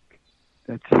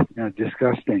 That's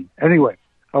disgusting. Anyway,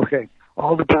 okay.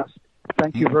 All the best.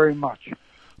 Thank you very much.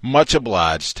 Much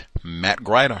obliged. Matt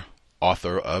Greiter,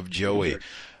 author of Joey.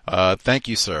 Thank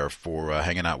you, sir, for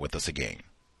hanging out with us again.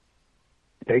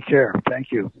 Take care.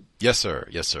 Thank you. Yes, sir.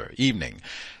 Yes, sir. Evening.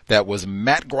 That was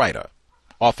Matt Greiter,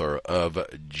 author of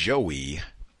Joey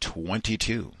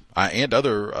 22 and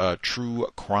other true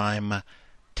crime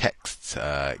texts.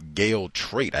 Gail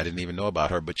Trait, I didn't even know about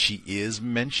her, but she is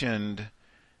mentioned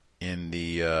in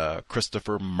the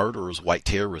Christopher Murders White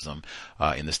Terrorism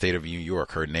in the state of New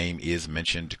York. Her name is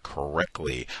mentioned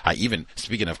correctly.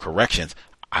 Speaking of corrections,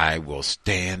 I will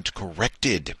stand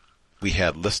corrected. We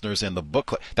had listeners in the book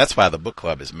club. That's why the book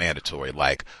club is mandatory.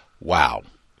 Like, wow.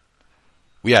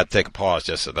 We had to take a pause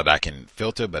just so that I can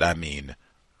filter, but I mean,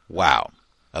 wow.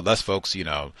 Unless folks,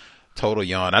 total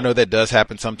yawn. I know that does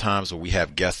happen sometimes where we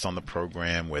have guests on the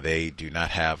program where they do not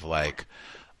have like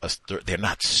they're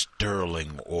not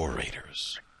sterling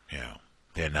orators.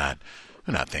 They're not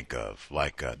think of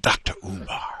like Dr.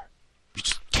 Umar. You're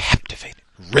just captivated,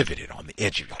 riveted on the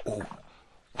edge of your, oh,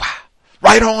 wow.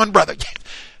 Right on, brother.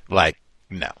 Like,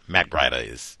 no, Matt Greiter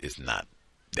is not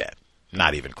that.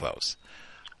 Not even close.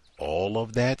 All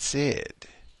of that said,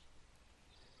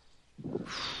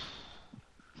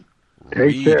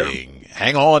 reading.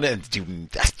 Hang on and do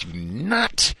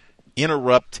not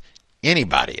interrupt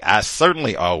anybody. I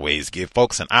certainly always give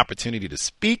folks an opportunity to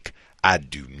speak. I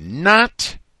do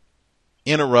not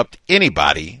interrupt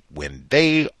anybody when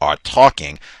they are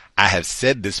talking. I have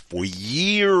said this for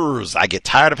years. I get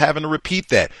tired of having to repeat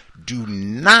that. Do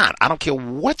not. I don't care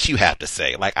what you have to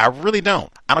say. Like, I really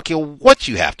don't. I don't care what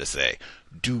you have to say.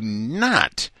 Do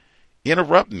not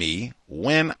interrupt me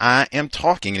when I am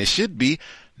talking. And it should be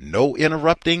no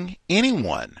interrupting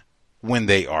anyone when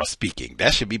they are speaking.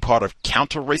 That should be part of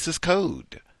counter-racist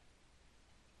code.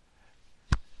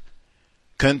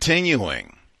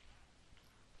 Continuing.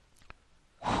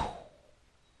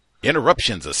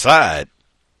 Interruptions aside,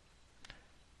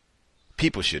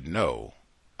 people should know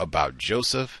about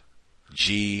Joseph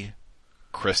G.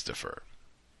 Christopher.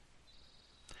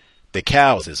 The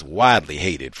Cows is widely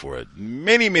hated for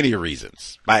many, many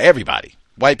reasons by everybody.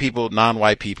 White people,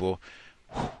 non-white people.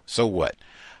 So what?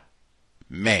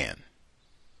 Man,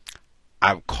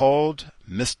 I called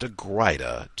Mr.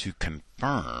 Greiter to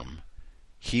confirm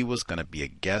he was going to be a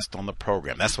guest on the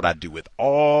program. That's what I do with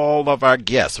all of our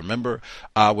guests. Remember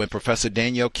when Professor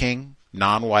Danielle King,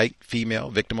 non-white, female,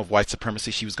 victim of white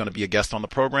supremacy, she was going to be a guest on the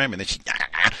program, and then she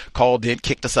called in,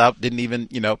 kicked us out, didn't even,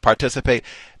 participate.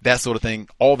 That sort of thing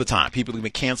all the time. People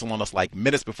even cancel on us like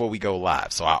minutes before we go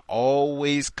live. So I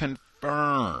always confirm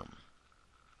confirm.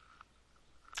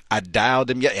 I dialed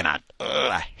him, and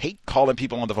I hate calling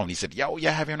people on the phone. He said, yo, yeah,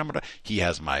 I have your number. He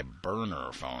has my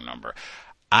burner phone number.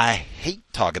 I hate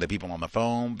talking to people on the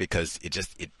phone because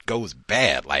it goes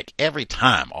bad. Like every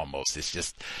time almost. It's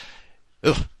just,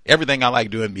 everything I like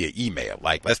doing via email.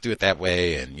 Like, let's do it that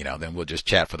way. And, then we'll just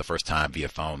chat for the first time via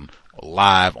phone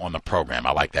live on the program.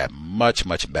 I like that much,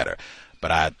 much better.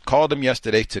 But I called him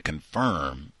yesterday to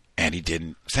confirm, and he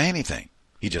didn't say anything.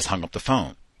 He just hung up the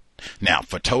phone. Now,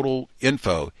 for total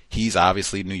info, he's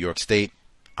obviously New York State.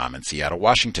 I'm in Seattle,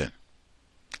 Washington.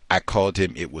 I called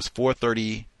him. It was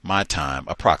 4:30 my time,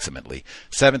 approximately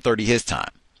 7:30 his time.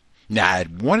 Now, I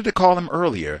wanted to call him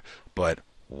earlier, but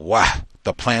wow,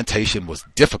 the plantation was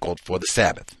difficult for the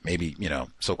Sabbath. Maybe,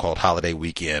 so-called holiday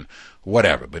weekend,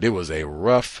 whatever. But it was a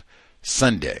rough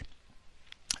Sunday.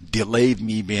 Delayed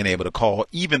me being able to call,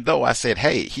 even though I said,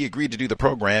 hey, he agreed to do the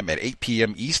program at 8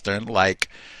 p.m. Eastern. Like,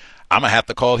 I'm going to have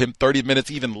to call him 30 minutes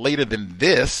even later than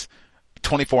this,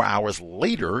 24 hours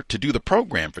later, to do the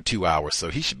program for 2 hours. So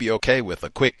he should be okay with a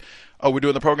quick, oh, we're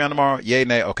doing the program tomorrow? Yay,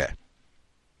 nay, okay.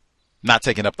 Not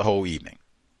taking up the whole evening.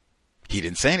 He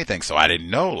didn't say anything, so I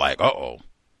didn't know, like, uh-oh.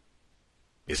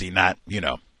 Is he not,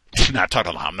 not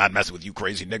talking, I'm not messing with you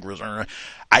crazy niggers.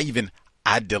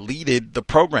 I deleted the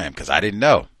program because I didn't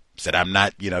know. Said I'm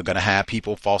not, going to have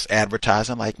people false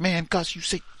advertising like, man, Gus, you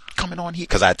see coming on here.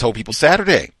 Because I told people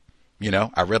Saturday,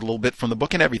 I read a little bit from the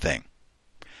book and everything.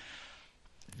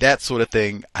 That sort of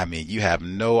thing. I mean, you have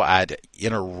no idea.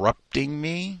 Interrupting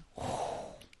me,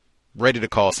 ready to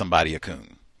call somebody a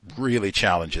coon, really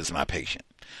challenges my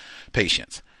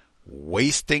patience.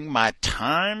 Wasting my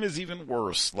time is even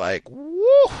worse. Like,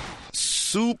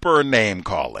 super name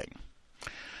calling.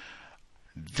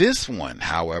 This one,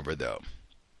 however, though,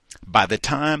 by the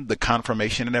time the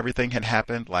confirmation and everything had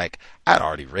happened, like, I'd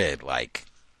already read, like,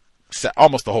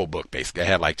 almost the whole book, basically. I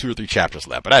had like 2 or 3 chapters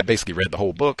left, but I basically read the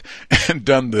whole book and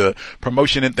done the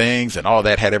promotion and things and all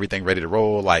that, had everything ready to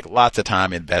roll, like, lots of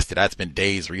time invested. I'd spent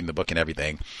days reading the book and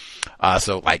everything.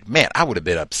 So, like, man, I would have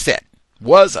been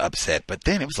was upset, but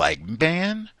then it was like,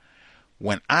 man,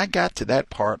 when I got to that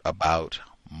part about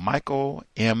Michael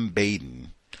M. Baden,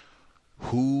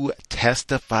 who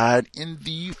testified in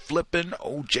the flippin'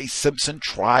 O.J. Simpson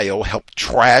trial, helped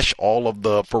trash all of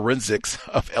the forensics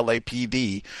of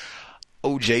LAPD.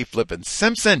 O.J. flippin'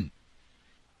 Simpson.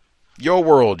 Your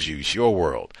world, Juice, your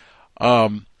world.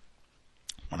 When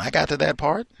I got to that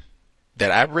part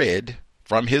that I read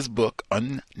from his book,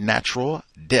 Unnatural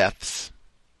Deaths,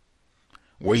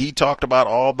 where he talked about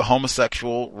all the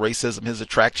homosexual racism, his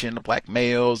attraction to black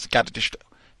males,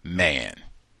 man.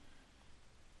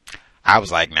 I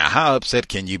was like, now, how upset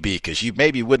can you be? Because you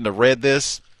maybe wouldn't have read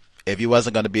this if you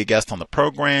wasn't going to be a guest on the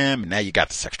program. And now you got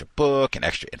this extra book and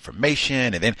extra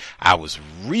information. And then I was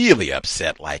really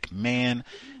upset. Like, man,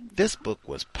 this book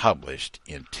was published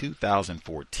in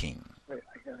 2014.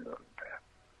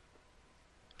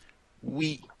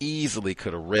 We easily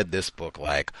could have read this book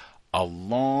like a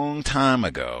long time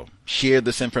ago, shared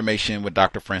this information with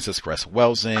Dr. Frances Cress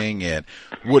Welsing, and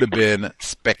would have been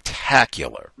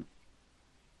spectacular.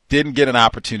 Didn't get an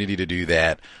opportunity to do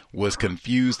that, was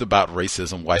confused about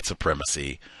racism, white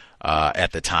supremacy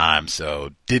at the time,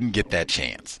 so didn't get that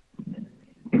chance.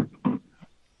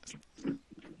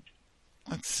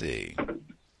 Let's see.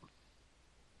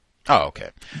 Oh,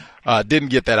 okay. Didn't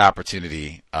get that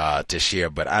opportunity to share,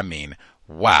 but I mean,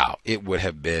 wow, it would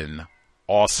have been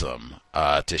awesome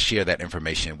to share that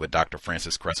information with Dr.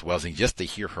 Frances Cress Welsing, just to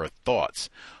hear her thoughts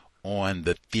on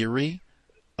the theory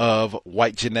of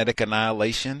white genetic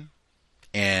annihilation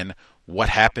and what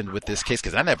happened with this case,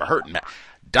 because I never heard.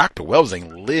 Dr.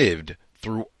 Welsing lived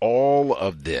through all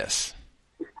of this.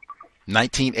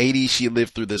 1980, she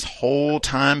lived through this whole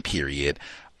time period.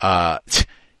 I'm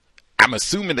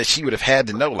assuming that she would have had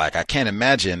to know, like, I can't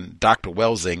imagine Dr.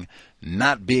 Welsing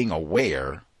not being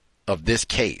aware of this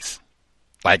case.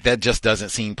 Like, that just doesn't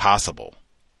seem possible.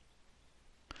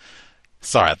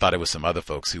 Sorry, I thought it was some other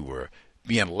folks who were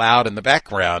being loud in the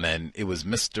background, and it was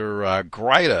Mr.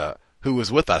 Greida who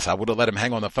was with us. I would have let him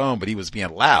hang on the phone, but he was being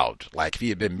loud. Like, if he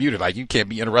had been muted, like, you can't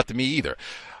be interrupting me either.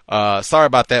 Sorry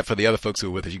about that for the other folks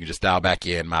who were with us. You can just dial back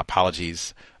in. My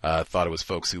apologies. Thought it was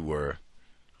folks who were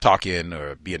talking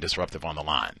or being disruptive on the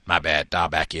line. My bad. Dial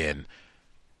back in.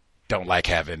 Don't like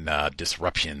having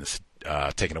disruptions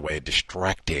taken away,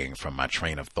 distracting from my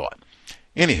train of thought.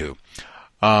 Anywho,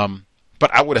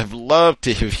 but I would have loved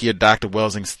to hear Dr.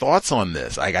 Welsing's thoughts on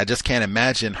this. I just can't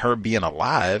imagine her being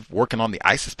alive, working on the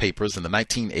ISIS papers in the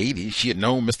 1980s. She had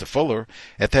known Mr. Fuller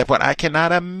at that point. I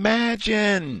cannot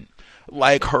imagine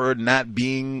like her not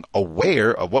being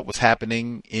aware of what was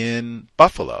happening in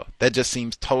Buffalo. That just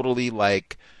seems totally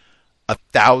like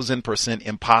 1,000%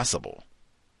 impossible.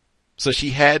 So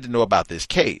she had to know about this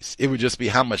case. It would just be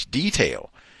how much detail.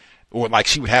 Or like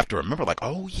she would have to remember, like,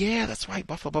 oh yeah, that's right,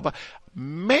 Buffalo, blah, blah.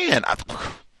 Man,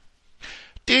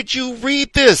 did you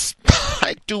read this?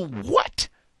 Like, do what?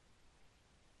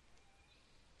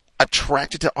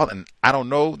 Attracted to all, and I don't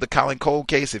know the Colin Cole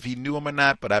case, if he knew him or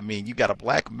not, but I mean, you got a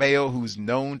black male who's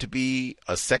known to be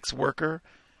a sex worker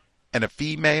and a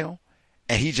female,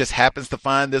 and he just happens to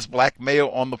find this black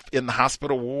male in the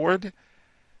hospital ward.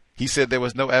 He said there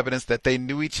was no evidence that they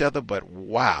knew each other, but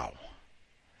wow.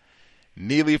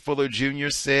 Neely Fuller Jr.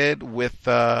 said with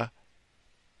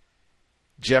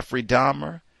Jeffrey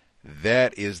Dahmer,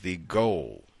 that is the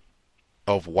goal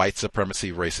of white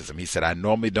supremacy racism. He said, I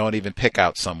normally don't even pick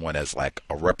out someone as like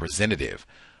a representative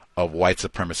of white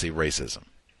supremacy racism.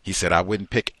 He said, I wouldn't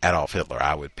pick Adolf Hitler.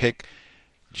 I would pick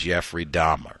Jeffrey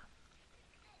Dahmer.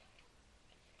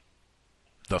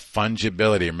 The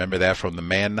fungibility, remember that from the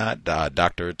Man Not,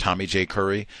 Dr. Tommy J.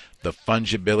 Curry? The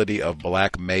fungibility of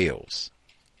black males.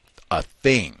 A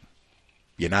thing.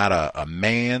 You're not a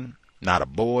man, not a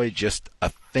boy, just a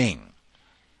thing.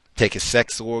 Take his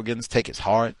sex organs, take his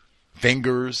heart,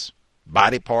 fingers,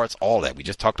 body parts, all that. We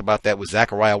just talked about that with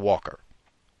Zachariah Walker.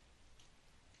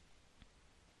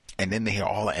 And then they hear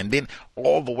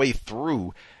all the way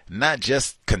through, not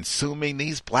just consuming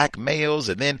these black males,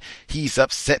 and then he's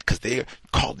upset because they're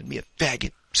calling me a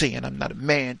faggot, saying I'm not a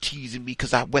man, teasing me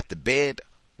because I wet the bed.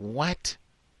 What?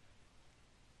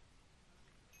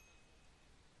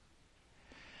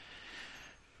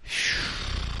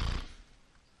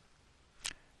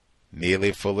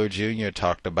 Neely Fuller Jr.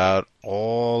 talked about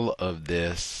all of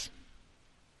this.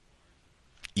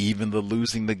 Even the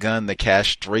losing the gun, the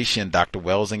castration, Dr.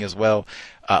 Welsing as well,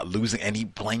 losing, and he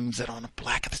blames it on a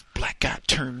black. This black guy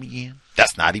turned me in.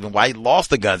 That's not even why he lost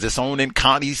the guns. It's own in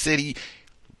Connie City.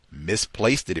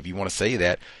 Misplaced it, if you want to say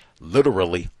that.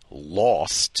 Literally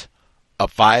lost a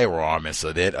firearm and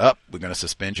so that, we're going to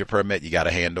suspend your permit. You got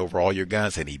to hand over all your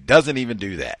guns. And he doesn't even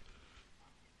do that.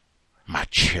 My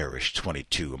cherished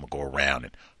 22, I'm going to go around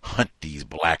and hunt these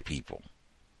black people.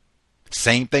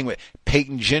 Same thing with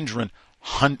Peyton Gendron,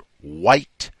 hunt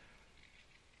white,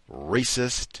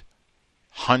 racist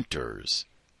hunters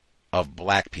of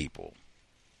black people.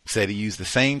 Said he used the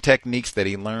same techniques that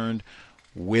he learned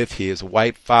with his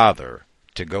white father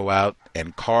to go out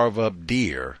and carve up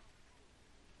deer,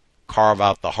 carve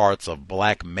out the hearts of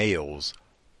black males,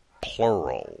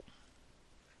 plural.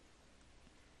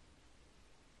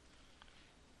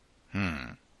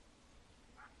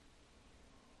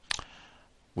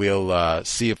 We'll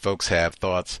see if folks have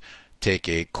thoughts. Take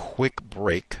a quick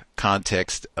break.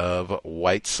 Context of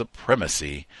white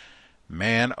supremacy.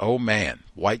 Man, oh man.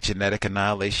 White genetic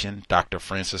annihilation. Dr.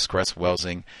 Francis Cress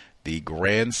Welsing, the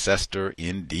Grandcestor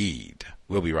indeed.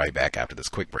 We'll be right back after this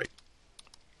quick break.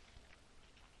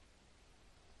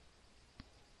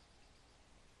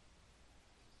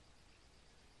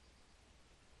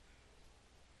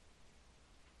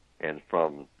 And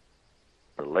from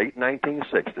the late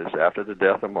 1960s, after the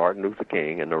death of Martin Luther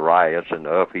King and the riots and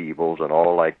the upheavals and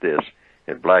all like this,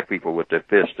 and black people with their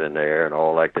fists in the air and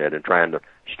all like that, and trying to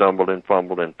stumble and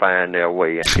fumble and find their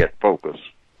way and get focus,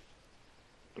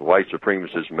 the white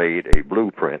supremacists made a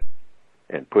blueprint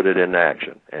and put it into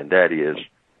action. And that is,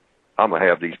 I'm going to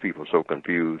have these people so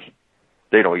confused,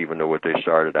 they don't even know what they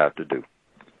started out to do.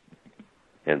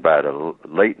 And by the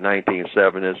late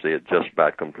 1970s, they had just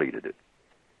about completed it.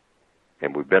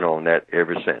 And we've been on that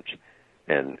ever since.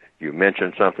 And you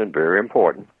mentioned something very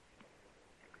important.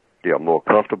 They are more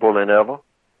comfortable than ever.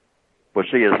 But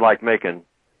see, it's like making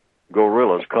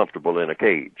gorillas comfortable in a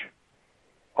cage,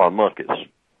 or monkeys,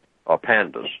 or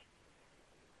pandas.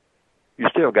 You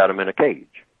still got them in a cage,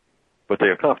 but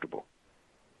they're comfortable.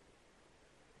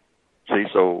 See,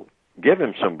 so give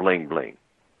him some bling bling.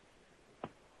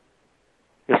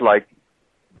 It's like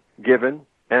giving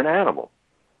an animal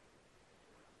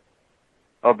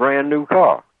a brand new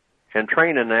car and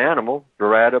training the animal to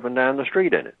ride up and down the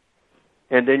street in it.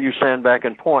 And then you stand back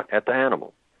and point at the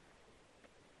animal.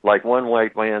 Like one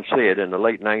white man said in the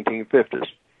late 1950s.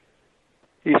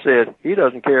 He said he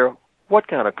doesn't care what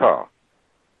kind of car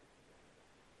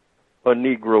a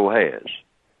Negro has.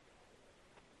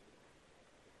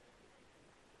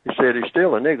 He said he's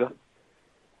still a nigger.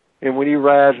 And when he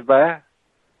rides by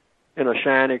in a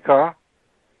shiny car,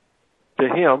 to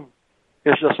him,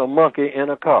 it's just a monkey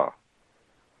in a car.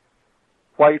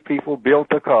 White people built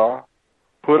a car,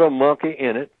 put a monkey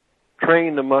in it,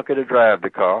 trained the monkey to drive the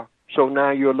car, so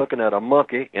now you're looking at a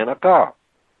monkey in a car.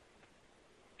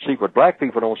 See, but black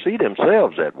people don't see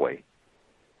themselves that way.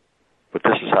 But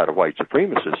this is how the white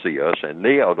supremacists see us, and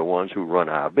they are the ones who run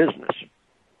our business.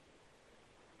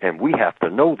 And we have to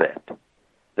know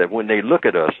that when they look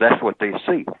at us, that's what they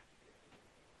see.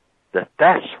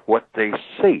 That's what they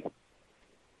see.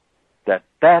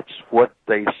 That's what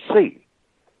they see.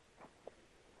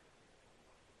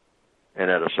 And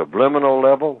at a subliminal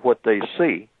level, what they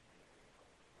see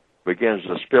begins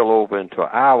to spill over into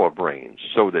our brains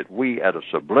so that we, at a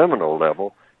subliminal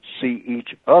level, see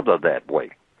each other that way.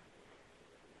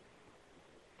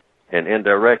 And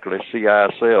indirectly see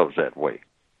ourselves that way.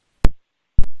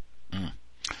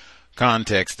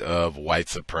 Context of white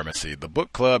supremacy. The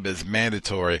book club is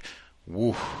mandatory.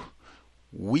 Woo.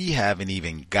 We haven't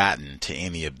even gotten to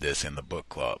any of this in the book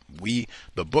club.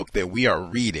 The book that we are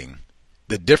reading,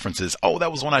 the difference is,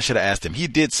 that was one I should have asked him. He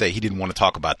did say he didn't want to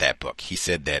talk about that book. He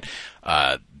said that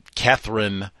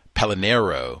Catherine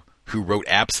Pellinero, who wrote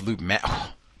Absolute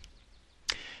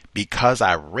because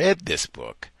I read this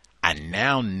book, I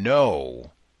now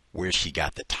know where she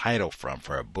got the title from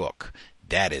for a book.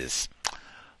 That is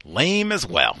lame as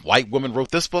well. White woman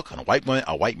wrote this book, and a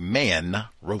white man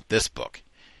wrote this book.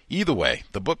 Either way,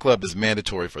 the book club is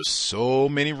mandatory for so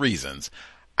many reasons.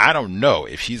 I don't know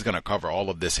if she's going to cover all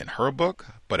of this in her book,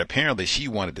 but apparently she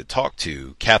wanted to talk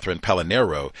to Catherine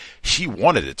Pellinero. She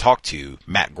wanted to talk to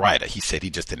Matt Grider. He said he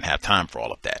just didn't have time for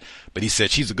all of that. But he said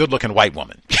she's a good-looking white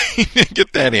woman.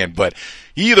 Get that in. But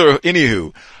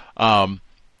anywho,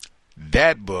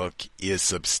 that book is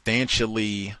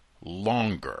substantially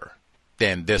longer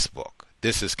than this book.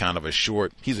 This is kind of a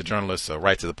short, he's a journalist, so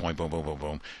right to the point, boom, boom, boom,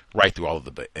 boom, right through all of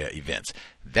the events.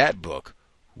 That book,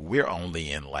 we're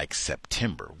only in like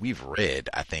September. We've read,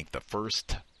 I think, the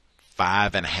first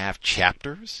 5.5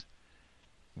 chapters.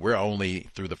 We're only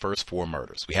through the first 4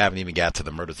 murders. We haven't even got to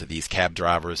the murders of these cab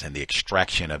drivers and the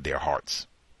extraction of their hearts.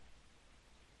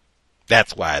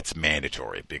 That's why it's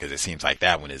mandatory, because it seems like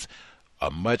that one is a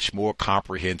much more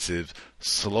comprehensive,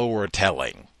 slower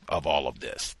telling of all of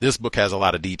this. This book has a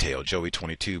lot of detail, Joey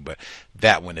 22, but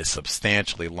that one is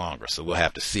substantially longer, so we'll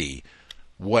have to see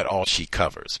what all she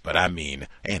covers. But I mean,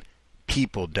 and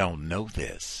people don't know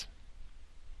this.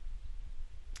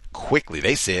 Quickly,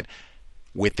 they said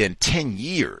within 10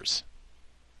 years,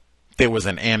 there was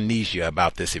an amnesia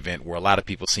about this event where a lot of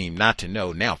people seem not to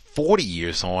know. Now, 40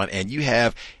 years on, and you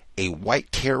have a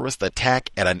white terrorist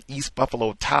attack at an East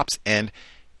Buffalo Tops, and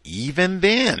even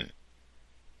then,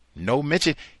 no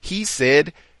mention. He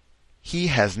said he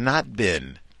has not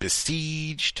been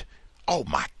besieged. Oh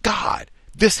my God,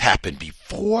 this happened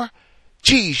before?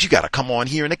 Geez, you got to come on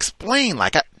here and explain.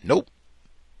 Nope.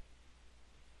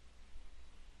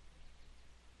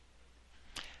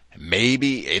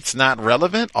 Maybe it's not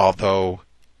relevant, although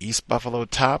East Buffalo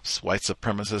Tops, white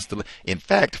supremacists. In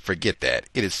fact, forget that.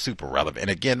 It is super relevant. And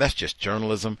again, that's just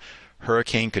journalism.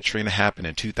 Hurricane Katrina happened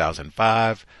in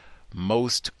 2005.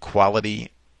 Most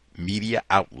quality media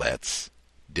outlets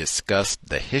discussed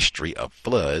the history of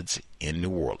floods in New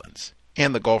Orleans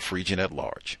and the Gulf region at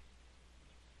large.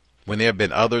 When there have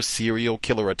been other serial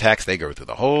killer attacks, they go through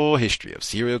the whole history of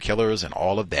serial killers and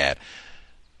all of that.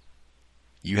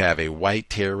 You have a white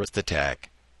terrorist attack,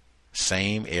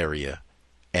 same area,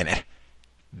 and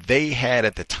they had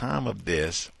at the time of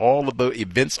this, all of the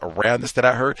events around this that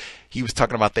I heard, he was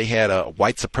talking about they had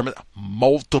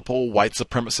multiple white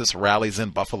supremacist rallies in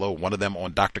Buffalo, one of them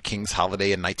on Dr. King's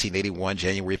holiday in 1981,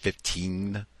 January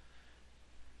 15.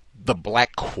 The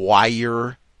Black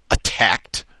Choir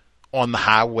attacked on the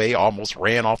highway, almost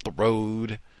ran off the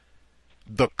road.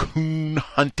 The coon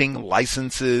hunting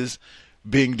licenses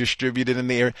being distributed in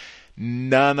the air.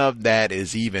 None of that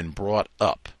is even brought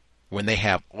up when they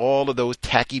have all of those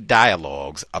tacky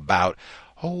dialogues about,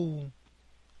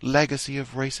 legacy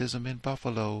of racism in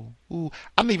Buffalo. Ooh,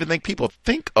 I don't even think people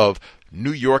think of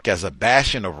New York as a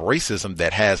bastion of racism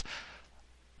that has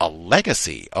a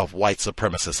legacy of white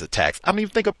supremacist attacks. I don't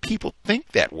even think of people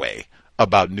think that way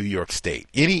about New York State.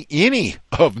 Any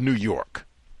of New York.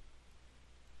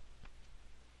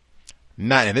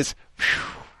 Not, and it's,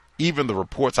 even the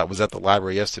reports, I was at the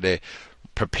library yesterday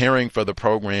preparing for the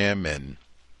program and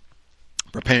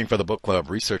preparing for the book club,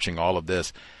 researching all of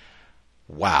this.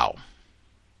 Wow.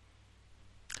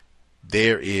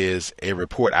 There is a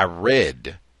report I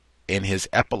read in his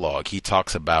epilogue. He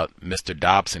talks about Mr.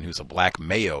 Dobson, who's a black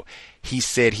male. He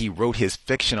said he wrote his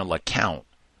fictional account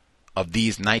of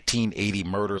these 1980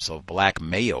 murders of black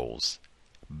males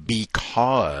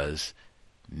because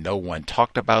No one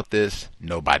talked about this.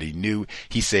 Nobody knew.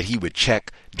 He said he would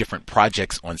check different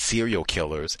projects on serial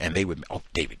killers, and they would,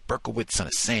 David Berkowitz, Son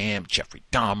of Sam, Jeffrey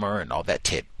Dahmer, and all that,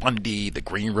 Ted Bundy, the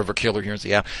Green River Killer here in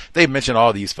Seattle. They mentioned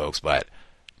all these folks, but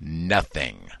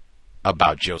nothing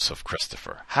about Joseph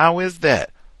Christopher. How is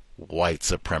that? White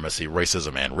supremacy,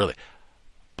 racism, and really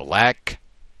black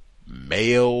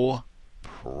male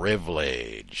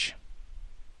privilege.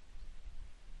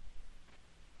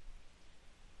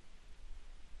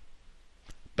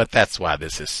 But that's why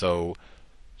this is so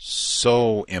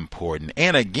important.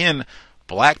 And again,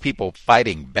 black people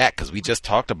fighting back, because we just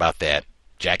talked about that,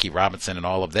 Jackie Robinson and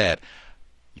all of that.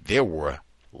 There were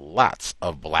lots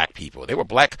of black people. They were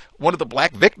one of the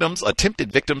black victims,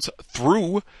 attempted victims,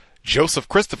 threw Joseph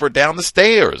Christopher down the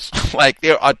stairs. Like,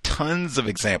 there are tons of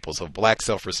examples of black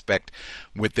self-respect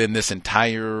within this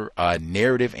entire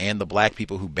narrative, and the black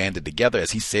people who banded together,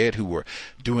 as he said, who were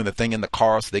doing the thing in the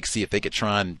car so they could see if they could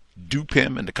try and dupe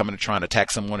him into coming to try and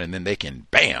attack someone, and then they can,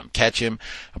 bam, catch him.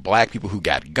 Black people who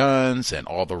got guns and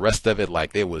all the rest of it.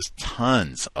 Like, there was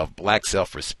tons of black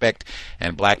self-respect,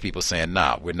 and black people saying,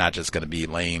 nah, we're not just going to be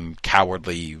lame,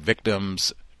 cowardly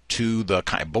victims to the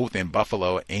both in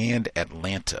Buffalo and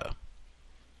Atlanta.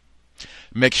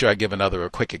 Make sure I give a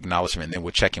quick acknowledgement, and then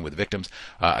we'll check in with victims.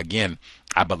 Again,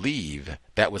 I believe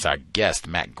that was our guest,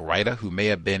 Matt Greida, who may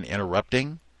have been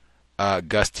interrupting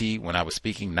Gus T when I was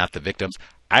speaking, not the victims.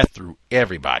 I threw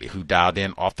everybody who dialed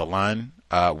in off the line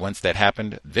once that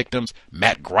happened. Victims,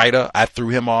 Matt Greida, I threw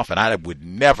him off, and I would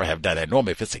never have done that.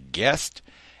 Normally, if it's a guest,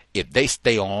 if they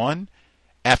stay on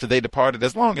after they departed,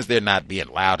 as long as they're not being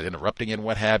loud and interrupting and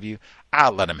what have you,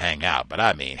 I'll let them hang out. But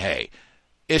I mean, hey,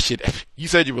 you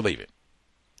said you were leaving.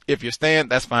 If you're staying,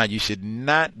 that's fine. You should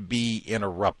not be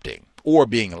interrupting or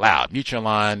being loud. Mute your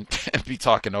line and be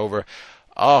talking over.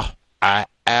 Oh, I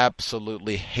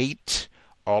absolutely hate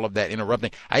all of that interrupting.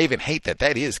 I even hate that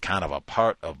is kind of a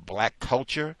part of black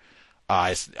culture.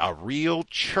 It's a real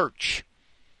church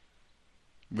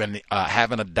when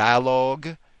having a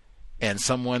dialogue and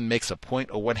someone makes a point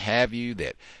or what have you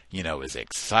that, is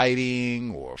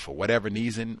exciting, or for whatever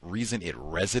reason it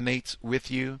resonates with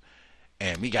you,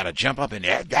 and we got to jump up and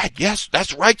yes,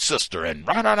 that's right, sister, and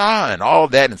and all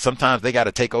that, and sometimes they got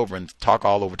to take over and talk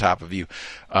all over top of you.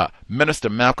 Minister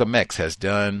Malcolm X has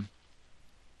done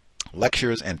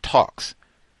lectures and talks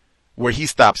where he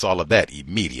stops all of that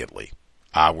immediately,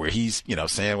 where he's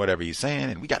saying whatever he's saying,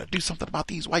 and we got to do something about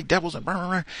these white devils,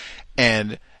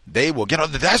 and they will get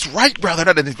on. That's right, brother.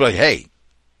 And he's like, hey,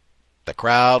 the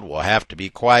crowd will have to be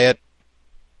quiet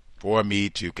for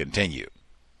me to continue.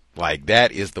 Like,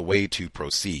 that is the way to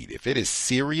proceed. If it is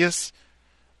serious,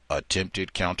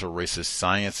 attempted counter-racist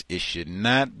science, it should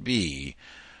not be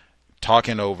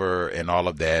talking over and all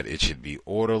of that. It should be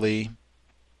orderly.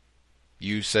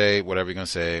 You say whatever you're going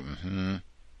to say.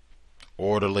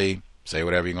 Orderly. Say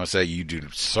whatever you're going to say. You do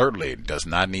certainly does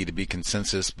not need to be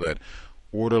consensus, but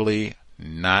orderly,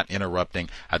 not interrupting.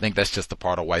 I think that's just a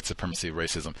part of white supremacy,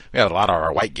 racism. We have a lot of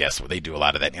our white guests where they do a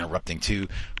lot of that interrupting too,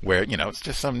 where, it's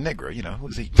just some nigger,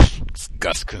 who's he?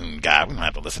 Gus Coon guy. We don't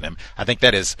have to listen to him. I think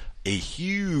that is a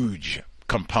huge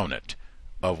component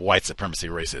of white supremacy,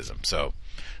 racism. So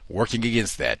working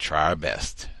against that, try our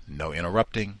best. No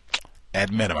interrupting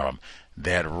at minimum.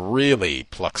 That really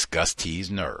plucks Gus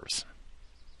T's nerves.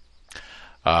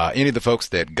 Any of the folks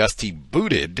that Gus T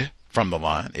booted from the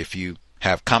line, if you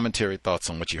have commentary, thoughts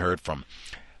on what you heard from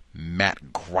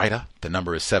Matt Greida, the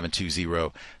number is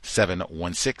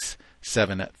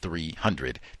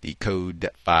 720-716-7300, the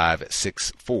code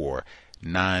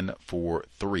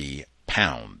 564-943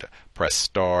 £. Press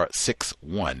star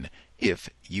 61 if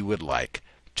you would like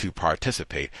to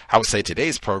participate. I would say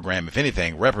today's program, if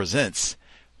anything, represents,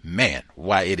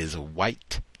 why it is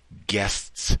white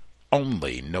guests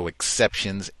only, no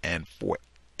exceptions, and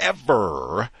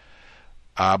forever.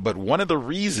 But one of the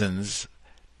reasons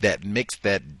that makes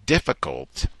that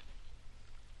difficult,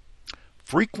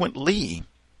 frequently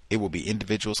it will be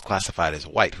individuals classified as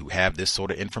white who have this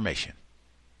sort of information.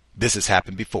 This has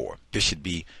happened before. This should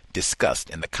be discussed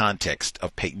in the context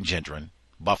of Peyton Gendron,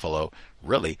 Buffalo,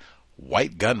 really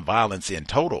white gun violence in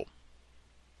total,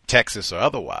 Texas or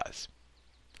otherwise.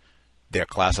 They're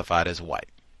classified as white.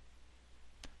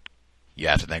 You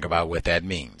have to think about what that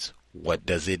means. What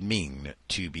does it mean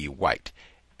to be white?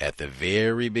 At the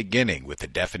very beginning, with the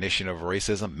definition of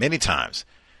racism, many times,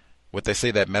 what they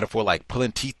say, that metaphor like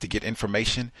pulling teeth to get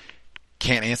information,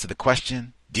 can't answer the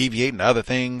question, deviating to other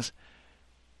things.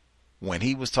 When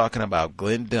he was talking about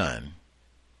Glenn Dunn,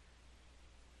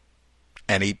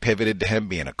 and he pivoted to him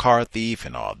being a car thief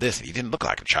and all this, and he didn't look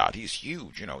like a child. He's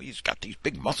huge, he's got these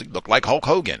big muscles. He looked like Hulk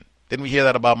Hogan. Didn't we hear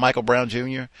that about Michael Brown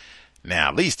Jr.? Now,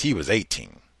 at least he was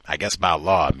 18. I guess by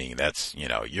law, I mean, that's,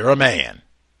 you're a man,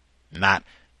 not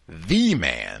the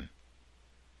man.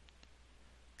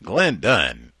 Glenn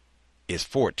Dunn is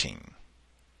 14.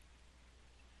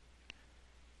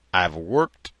 I've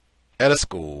worked at a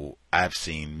school. I've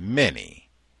seen many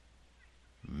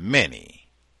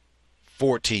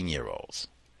 14-year-olds.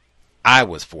 I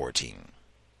was 14.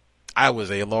 I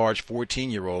was a large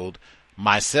 14-year-old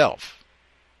myself.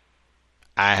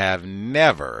 I have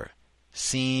never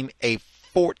seen a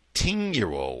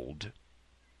 14-year-old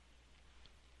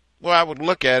where I would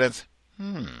look at it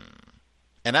and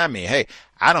And I mean, hey,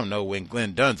 I don't know when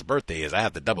Glenn Dunn's birthday is. I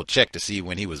have to double check to see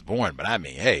when he was born. But I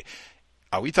mean, hey,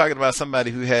 are we talking about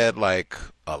somebody who had like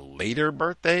a later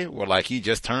birthday or like he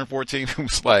just turned 14 who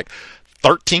was like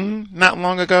 13 not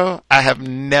long ago? I have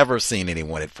never seen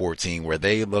anyone at 14 where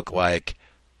they look like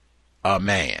a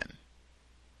man.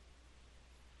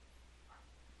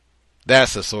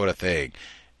 That's the sort of thing.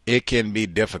 It can be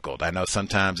difficult. I know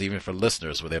sometimes even for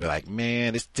listeners where they're like,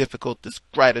 man, it's difficult. This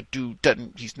writer dude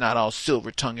he's not all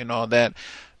silver tongue and all that.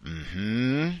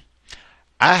 I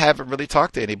haven't really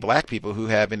talked to any black people who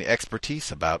have any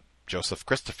expertise about Joseph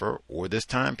Christopher or this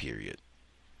time period.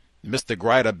 Mr.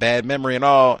 Grider, bad memory and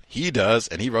all, he does,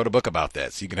 and he wrote a book about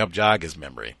that, so you can help jog his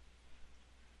memory.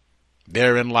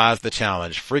 Therein lies the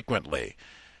challenge. Frequently,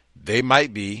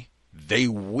 they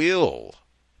will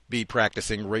be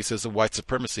practicing racism, white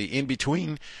supremacy. In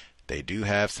between, they do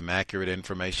have some accurate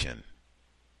information.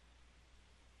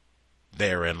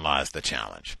 Therein lies the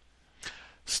challenge.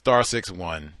 Star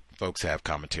 61, folks have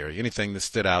commentary. Anything that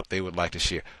stood out they would like to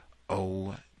share.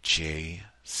 O.J.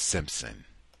 Simpson.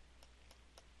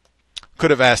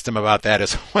 Could have asked him about that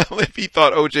as well if he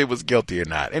thought O.J. was guilty or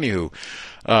not. Anywho,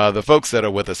 the folks that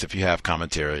are with us, if you have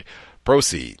commentary,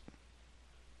 proceed.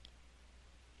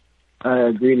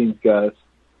 Greetings, guys.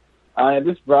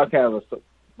 This broadcast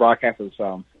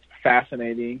was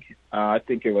fascinating. I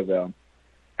think it was an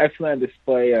excellent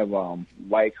display of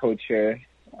white culture.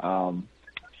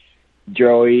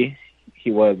 Joey, he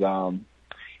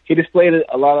displayed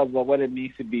a lot of what it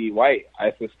means to be white.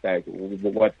 I suspect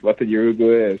what the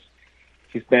Yoruba is.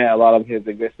 He spent a lot of his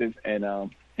existence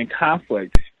in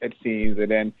conflict, it seems,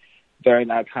 and then during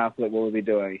that conflict, what was he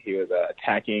doing? He was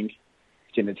attacking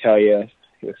genitalia.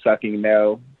 He was sucking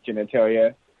male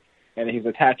genitalia. And he's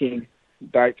attacking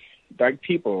dark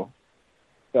people.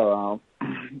 So,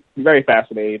 very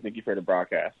fascinating. Thank you for the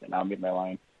broadcast, and I'll meet my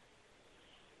line.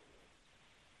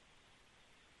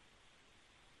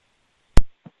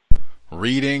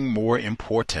 Reading more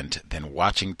important than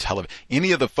watching television.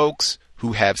 Any of the folks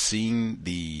who have seen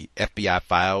the FBI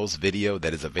Files video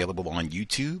that is available on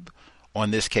YouTube,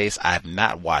 on this case, I have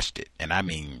not watched it. And I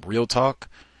mean, real talk,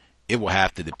 it will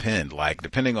have to depend. Like,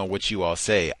 depending on what you all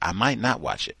say, I might not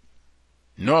watch it.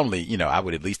 Normally, I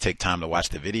would at least take time to watch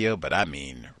the video, but I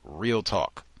mean, real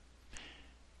talk.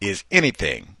 Is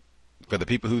anything for the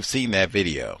people who've seen that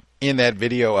video, in that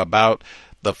video about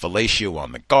the fellatio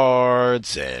on the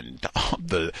guards and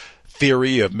the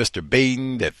theory of Mr.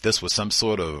 Baden that this was some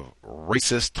sort of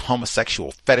racist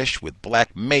homosexual fetish with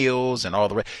black males and all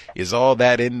the rest, is all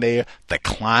that in there? The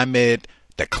climate,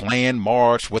 the Klan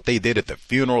march, what they did at the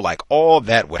funeral, like all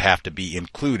that would have to be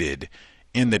included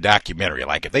in the documentary.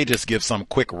 Like if they just give some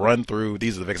quick run through,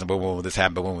 these are the victims, boom, boom, this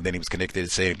happened, boom, boom, then he was convicted,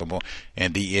 saying, boom, boom,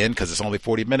 and the end, because it's only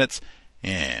 40 minutes.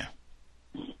 Yeah.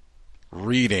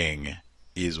 Reading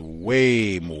is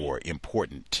way more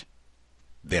important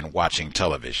than watching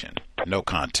television. No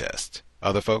contest.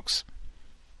 Other folks?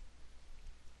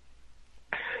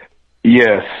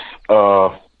 Yes.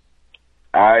 The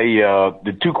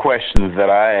two questions that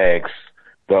I asked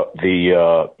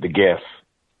the guests,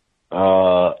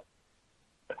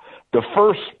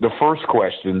 the first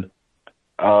question,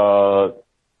 I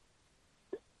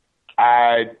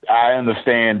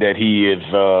understand that he is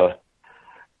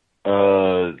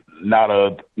not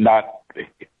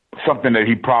something that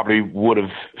he probably would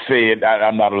have said.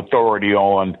 I'm not an authority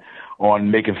on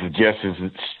making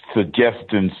suggestions to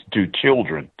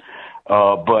children,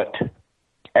 but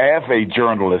as a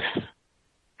journalist,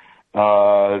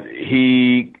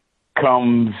 he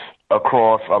comes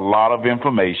across a lot of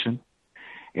information.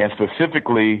 And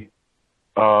specifically,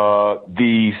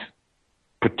 these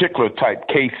particular type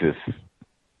cases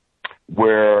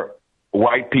where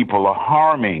white people are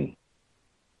harming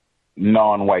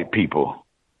non-white people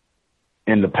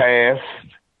in the past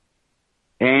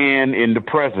and in the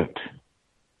present,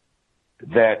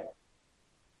 that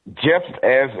just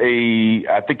as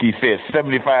I think he said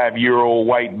 75-year-old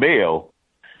white male,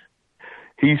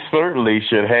 he certainly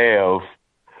should have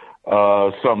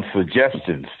some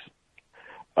suggestions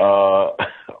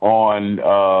on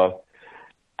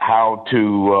how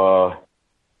to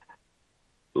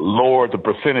lower the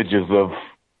percentages of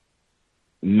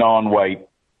non-white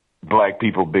black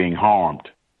people being harmed.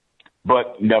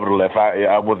 But nevertheless,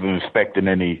 I wasn't expecting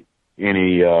anything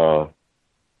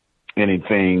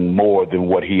more than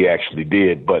what he actually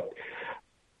did. But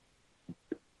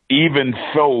even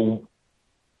so,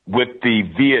 with the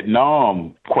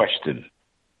Vietnam question,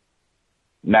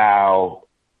 now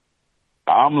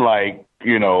I'm like,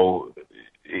 I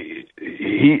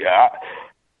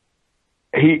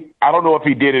don't know if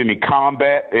he did any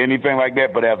combat, anything like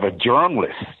that, but as a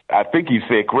journalist, I think he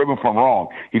said, correct me if I'm wrong,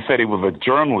 he said he was a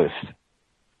journalist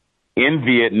in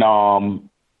Vietnam,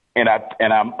 and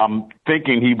I'm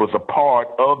thinking he was a part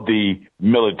of the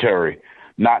military,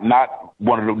 not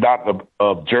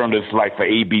a journalist like for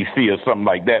ABC or something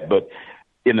like that, but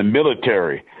in the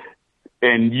military.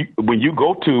 And when you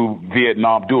go to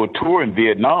Vietnam, do a tour in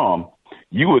Vietnam,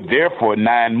 you were there for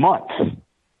 9 months.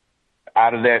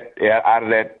 Out of that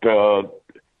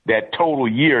total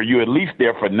year, you're at least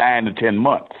there for 9 to 10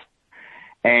 months.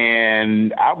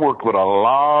 And I worked with a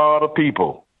lot of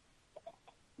people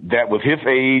that was his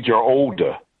age or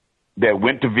older that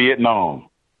went to Vietnam,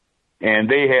 and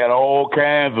they had all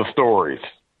kinds of stories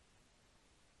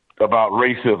about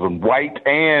racism, white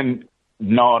and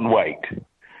non-white,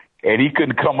 and he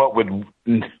couldn't come up with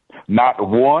not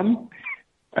one.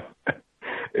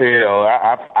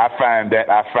 I find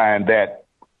that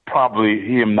probably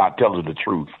him not telling the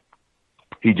truth.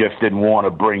 He just didn't want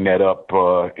to bring that up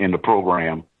in the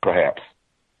program, perhaps.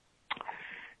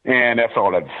 And that's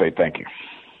all I have to say. Thank you.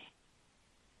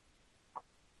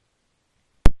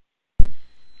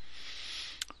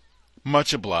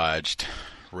 Much obliged.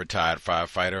 Retired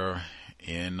firefighter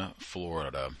in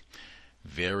Florida.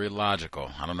 Very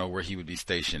logical. I don't know where he would be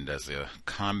stationed, as a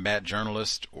combat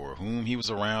journalist, or whom he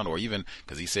was around, or even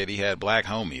because he said he had black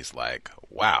homies. Like,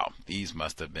 wow, these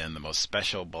must have been the most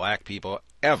special black people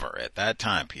ever at that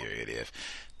time period if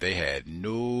they had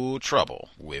no trouble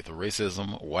with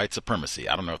racism, white supremacy.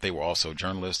 I don't know if they were also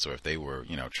journalists or if they were,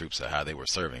 troops or how they were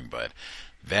serving, but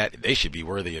that they should be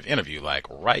worthy of interview. Like,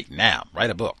 right now, write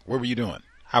a book. What were you doing?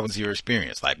 How was your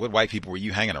experience? Like, what white people were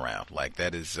you hanging around? Like,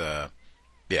 that is,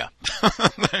 yeah,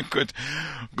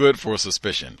 good for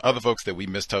suspicion. Other folks that we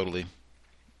missed totally.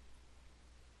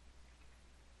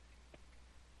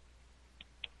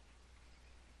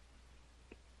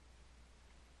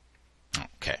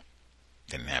 Okay,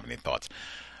 didn't have any thoughts.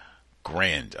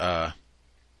 Grand.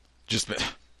 Just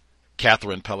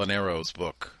Catherine Pellinero's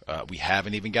book. We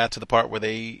haven't even got to the part where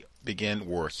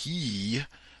he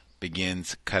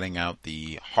begins cutting out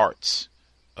the hearts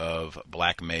of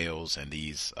black males and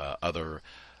these other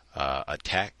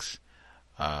attacks.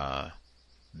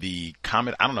 The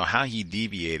comment, I don't know how he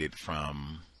deviated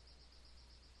from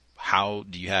how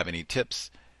do you have any tips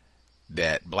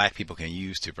that black people can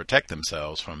use to protect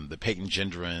themselves from the Peyton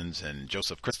Gendrons and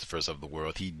Joseph Christophers of the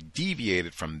world. He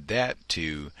deviated from that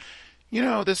to,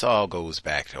 this all goes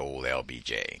back to old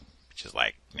LBJ, which is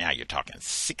like, now you're talking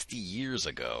 60 years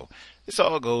ago. This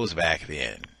all goes back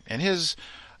then. And his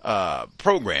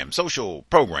social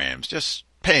programs, just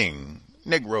paying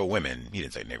Negro women, he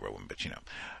didn't say Negro women, but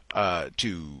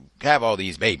to have all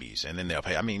these babies, and then they'll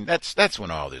pay. I mean, that's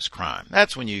when all this crime,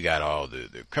 that's when you got all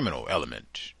the criminal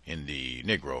element in the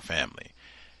Negro family.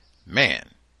 Man,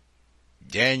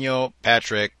 Daniel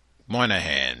Patrick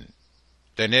Moynihan,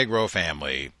 the Negro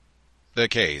family, the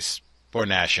case for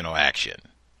national action.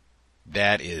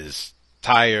 That is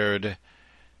tired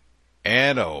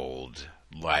and old,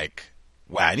 like,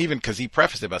 wow. And even because he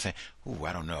prefaced it by saying, ooh,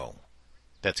 I don't know,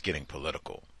 that's getting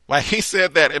political. Like, he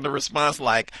said that in the response,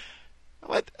 like,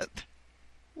 what?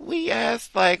 We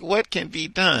asked, like, what can be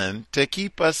done to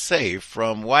keep us safe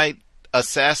from white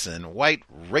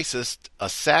racist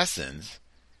assassins?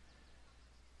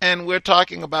 And we're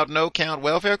talking about no-count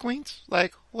welfare queens?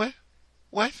 Like, what?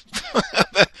 What?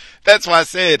 That's why I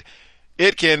said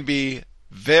it can be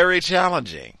very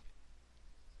challenging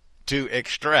to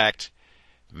extract,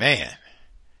 man,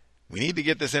 we need to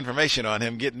get this information on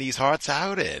him getting these hearts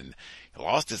out, and he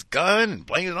lost his gun and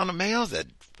blamed it on the males. That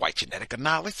white genetic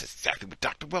anomaly. That's exactly what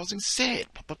Dr. Welsing said.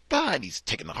 And he's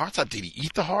taking the hearts out. Did he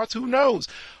eat the hearts? Who knows?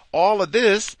 All of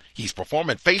this, he's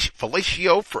performing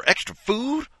fellatio for extra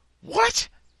food? What?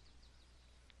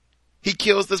 He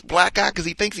kills this black guy because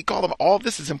he thinks he called him. All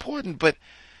this is important, but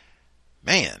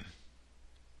man.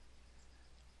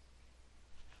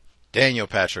 Daniel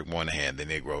Patrick Moynihan, the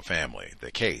Negro family,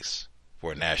 the case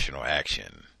for national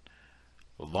action.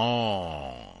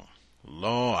 Long,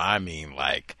 I mean,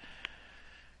 like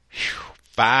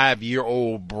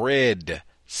 5-year-old bread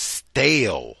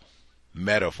stale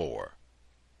metaphor,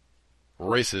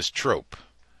 racist trope.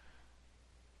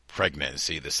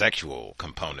 Pregnancy, the sexual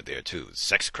component there too.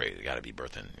 Sex crazy, got to be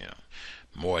birthing,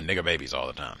 more nigger babies all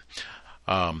the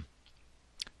time.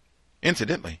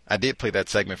 Incidentally, I did play that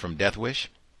segment from Death Wish.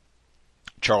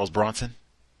 Charles Bronson.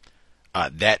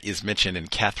 That is mentioned in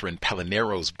Catherine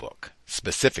Palinaro's book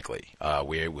specifically,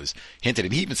 where it was hinted,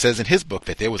 and he even says in his book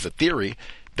that there was a theory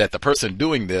that the person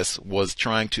doing this was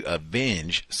trying to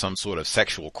avenge some sort of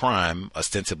sexual crime,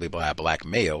 ostensibly by a black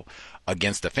male,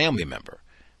 against a family member.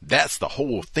 That's the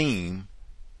whole theme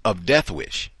of Death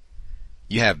Wish.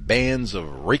 You have bands of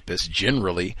rapists,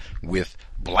 generally with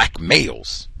black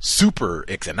males,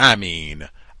 and I mean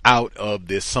out of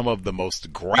this, some of the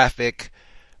most graphic.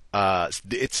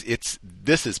 This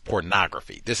is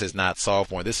pornography. This is not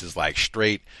soft porn. This is like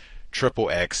straight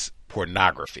XXX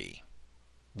pornography.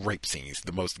 Rape scenes,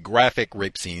 the most graphic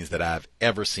rape scenes that I've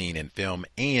ever seen in film,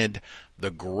 and the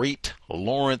great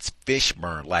Lawrence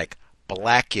Fishburne, like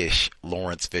Blackish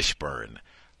Lawrence Fishburne,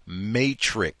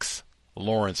 Matrix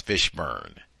Lawrence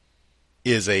Fishburne,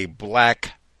 is a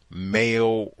black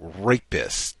male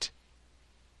rapist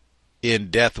in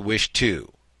Death Wish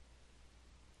 2.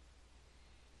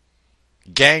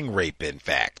 Gang rape, in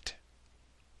fact.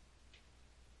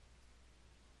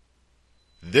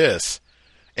 This,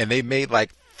 and they made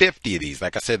like 50 of these.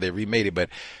 Like I said, they remade it, but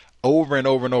over and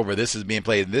over and over, this is being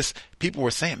played. And this, people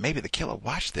were saying, maybe the killer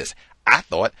watched this. I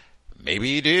thought,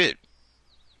 maybe he did.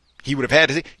 He would have had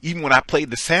to see. Even when I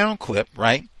played the sound clip,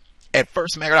 right? At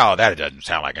first, I'm like, oh, that doesn't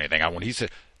sound like anything I want. He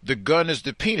said, the gun is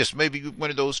the penis. Maybe one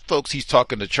of those folks. He's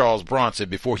talking to Charles Bronson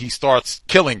before he starts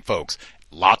killing folks.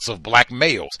 Lots of black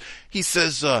males. He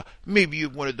says, maybe you're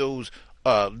one of those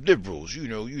liberals.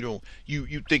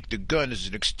 You think the gun is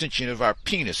an extension of our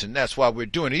penis, and that's why we're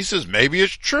doing it. He says, maybe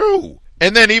it's true.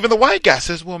 And then even the white guy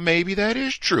says, well, maybe that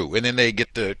is true. And then they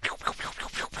get the...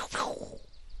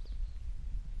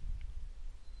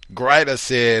 Grida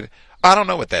said, I don't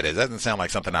know what that is. That doesn't sound like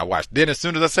something I watched. Then as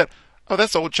soon as I said, oh,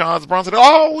 that's old Charles Bronson.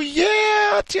 Oh,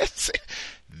 yeah.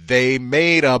 They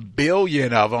made 1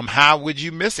 billion of them. How would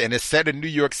you miss it? And it's set in New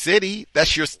York City.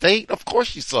 That's your state. Of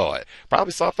course you saw it.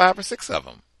 Probably saw 5 or 6 of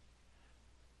them.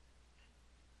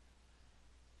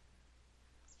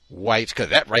 White, because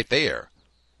that right there,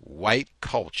 white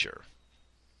culture.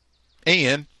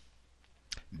 And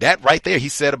that right there, he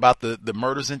said about the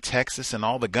murders in Texas and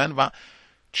all the gun violence.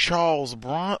 Charles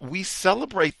Bronson, we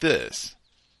celebrate this.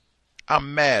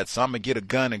 I'm mad, so I'm going to get a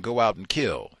gun and go out and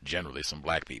kill, generally, some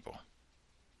black people.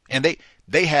 And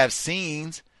they have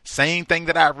scenes, same thing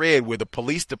that I read with the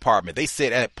police department. They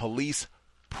said at police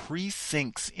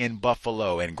precincts in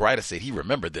Buffalo, and Grida said he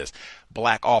remembered this.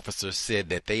 Black officers said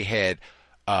that they had,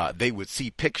 they would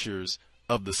see pictures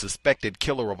of the suspected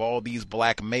killer of all these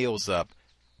black males up.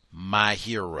 My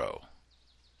hero.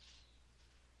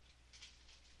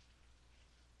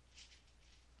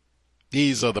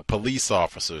 These are the police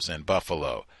officers in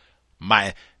Buffalo.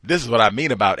 This is what I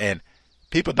mean about, and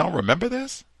people don't remember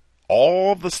this?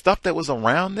 All the stuff that was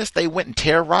around this, they went and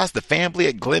terrorized the family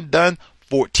at Glenn Dunn,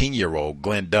 14-year-old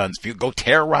Glenn Dunn's funeral. Go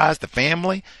terrorize the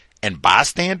family and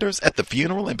bystanders at the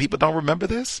funeral, and people don't remember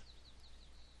this?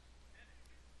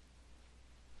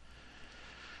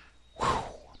 Whew,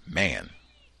 man.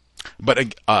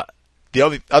 But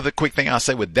the other quick thing I'll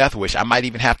say with Death Wish, I might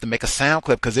even have to make a sound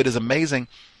clip because it is amazing.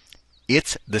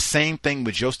 It's the same thing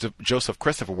with Joseph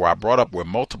Christopher, where I brought up where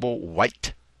multiple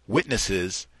white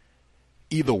witnesses,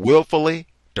 either willfully,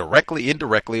 directly,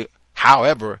 indirectly,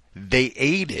 however, they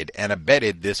aided and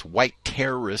abetted this white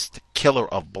terrorist killer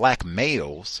of black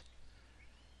males.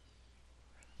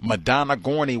 Madonna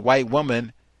Gorney, white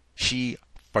woman, she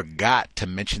forgot to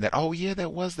mention that, oh yeah, there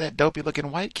was that dopey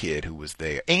looking white kid who was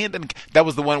there. And that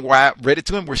was the one where I read it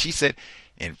to him where she said,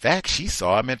 in fact, she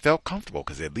saw him and felt comfortable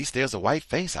because at least there's a white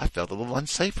face. I felt a little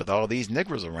unsafe with all these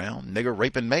niggers around, nigger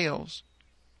raping males.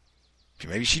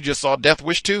 Maybe she just saw Death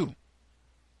Wish 2.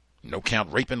 No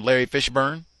count raping Larry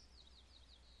Fishburne.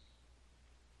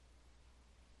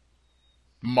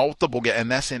 Multiple, and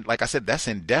that's in, like I said, that's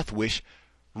in Death Wish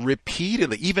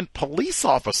repeatedly. Even police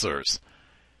officers,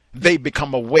 they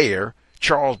become aware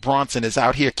Charles Bronson is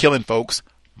out here killing folks,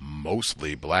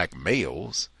 mostly black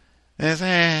males. And it's,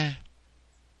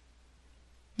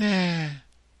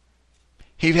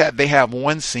 They have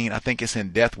one scene, I think it's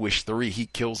in Death Wish 3, he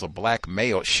kills a black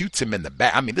male, shoots him in the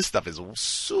back. I mean, this stuff is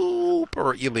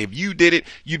super illegal. If you did it,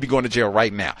 you'd be going to jail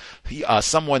right now.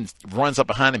 Someone runs up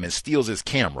behind him and steals his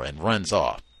camera and runs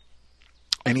off.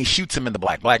 And he shoots him in the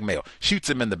black male, shoots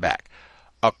him in the back.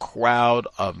 A crowd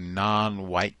of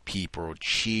non-white people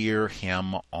cheer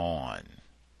him on.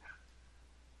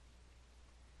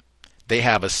 They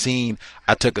have a scene,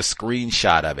 I took a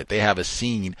screenshot of it. They have a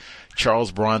scene,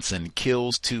 Charles Bronson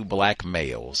kills 2 black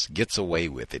males, gets away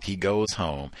with it. He goes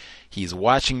home. He's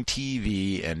watching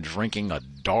TV and drinking a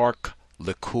dark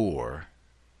liqueur.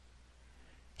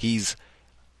 He's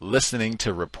listening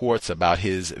to reports about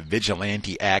his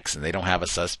vigilante acts, and they don't have a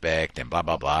suspect, and blah,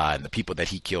 blah, blah. And the people that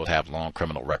he killed have long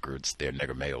criminal records. They're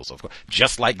nigger males, of course.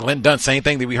 Just like Glenn Dunn, same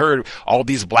thing that we heard. All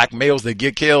these black males that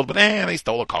get killed, but they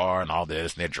stole a car and all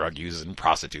this, and they're drug users and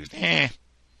prostitutes.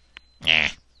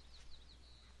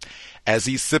 As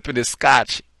he's sipping his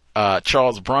scotch,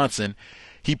 Charles Bronson,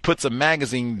 he puts a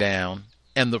magazine down,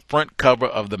 and the front cover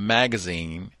of the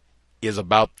magazine is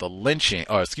about the lynching,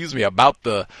 about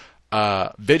the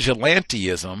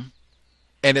vigilantism,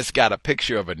 and it's got a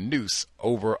picture of a noose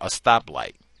over a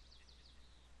stoplight.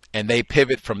 And they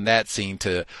pivot from that scene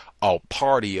to a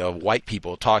party of white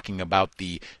people talking about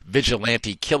the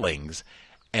vigilante killings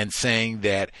and saying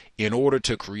that in order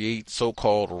to create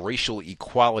so-called racial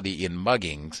equality in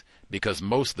muggings, because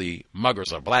mostly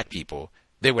muggers are black people,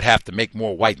 they would have to make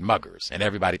more white muggers. And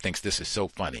everybody thinks this is so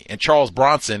funny. And Charles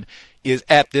Bronson is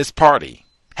at this party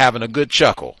having a good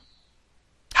chuckle.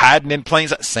 Hiding in plain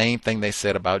sight. Same thing they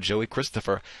said about Joey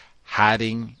Christopher.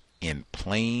 Hiding in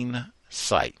plain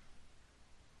sight.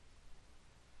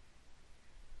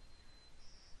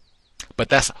 But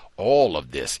that's all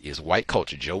of this is white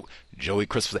culture. Joey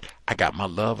Christopher, I got my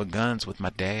love of guns with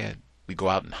my dad. We go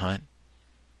out and hunt.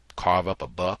 Carve up a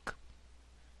buck.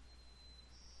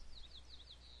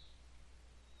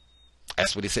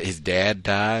 That's what he said. His dad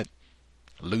died.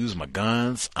 Lose my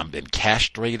guns. I'm been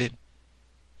castrated.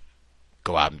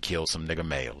 Go out and kill some nigger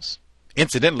males.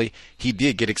 Incidentally, he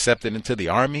did get accepted into the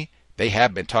Army. They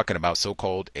have been talking about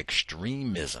so-called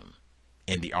extremism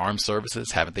in the armed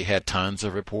services. Haven't they had tons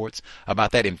of reports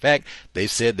about that? In fact, they've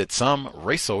said that some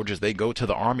race soldiers, they go to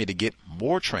the Army to get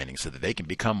more training so that they can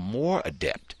become more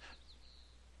adept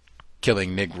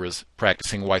killing niggers,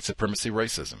 practicing white supremacy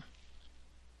racism.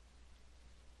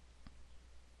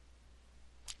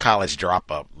 College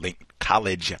dropout link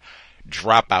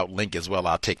as well.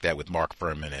 I'll take that with Mark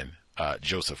Furman and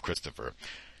Joseph Christopher.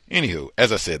 Anywho,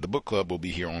 as I said, the book club will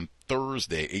be here on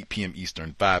Thursday, 8 p.m.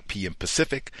 Eastern, 5 p.m.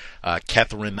 Pacific.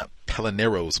 Catherine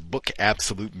Pellinero's book,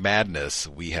 Absolute Madness.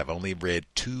 We have only read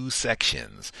 2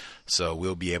 sections, so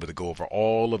we'll be able to go over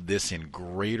all of this in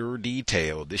greater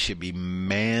detail. This should be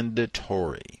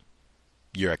mandatory.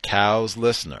 You're a Cows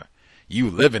listener.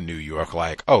 You live in New York,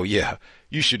 like, oh yeah,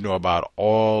 you should know about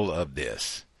all of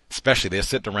this. Especially they're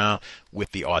sitting around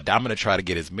with the audacity to try to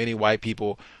get as many white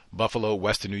people, Buffalo,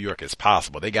 Western New York as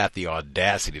possible. They got the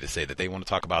audacity to say that they want to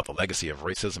talk about the legacy of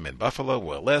racism in Buffalo.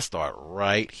 Well, let's start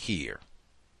right here.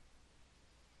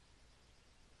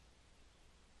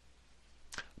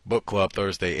 Book Club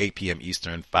Thursday, 8 p.m.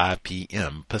 Eastern, 5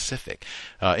 p.m. Pacific.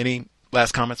 Any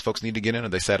last comments folks need to get in? Are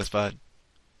they satisfied?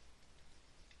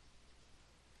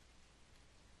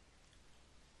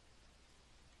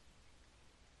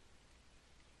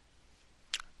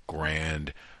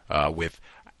 Grand. With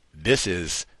this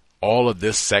is all of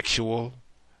this sexual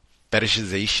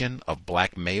fetishization of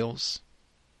black males.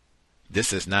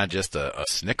 This is not just a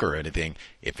snicker or anything.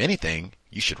 If anything,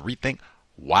 you should rethink.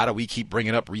 Why do we keep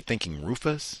bringing up rethinking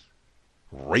Rufus?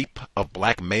 Rape of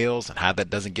black males and how that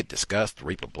doesn't get discussed.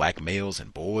 Rape of black males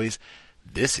and boys.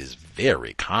 This is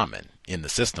very common in the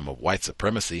system of white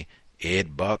supremacy.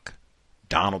 Ed Buck,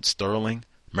 Donald Sterling.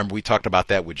 Remember we talked about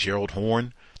that with Gerald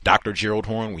Horne, Dr. Gerald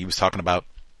Horne, when he was talking about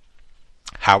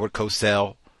Howard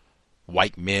Cosell,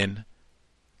 white men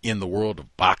in the world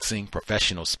of boxing,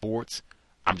 professional sports.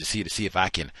 I'm just here to see if I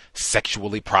can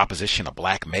sexually proposition a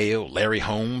black male, Larry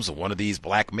Holmes, or one of these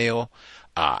black male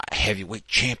heavyweight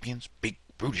champions, big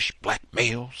brutish black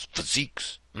males,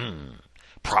 physiques,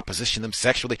 proposition them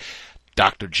sexually.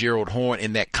 Dr. Gerald Horne,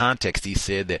 in that context, he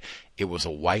said that it was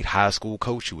a white high school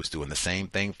coach who was doing the same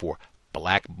thing for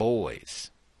black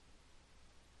boys.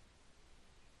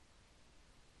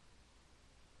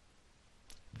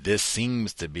 This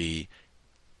seems to be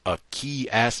a key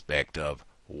aspect of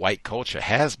white culture,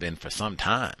 has been for some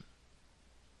time.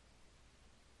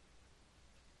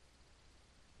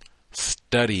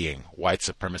 Studying white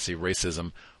supremacy,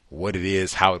 racism, what it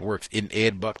is, how it works. In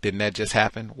Ed Buck, didn't that just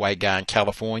happen? White guy in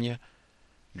California,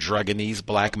 drugging these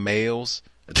black males.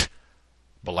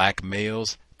 Black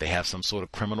males, they have some sort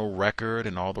of criminal record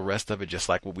and all the rest of it, just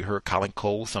like what we heard Colin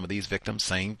Cole, some of these victims,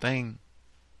 same thing.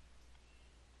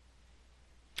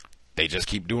 They just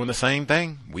keep doing the same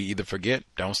thing. We either forget,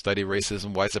 don't study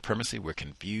racism, white supremacy. We're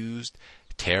confused,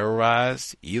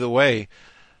 terrorized. Either way,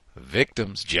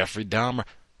 victims, Jeffrey Dahmer,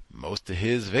 most of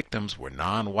his victims were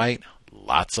non-white,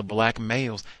 lots of black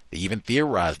males. They even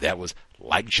theorized that was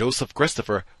like Joseph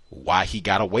Christopher, why he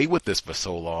got away with this for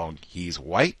so long. He's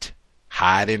white,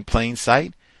 hide in plain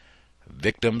sight.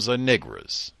 Victims are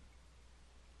niggers.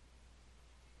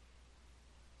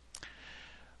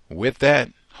 With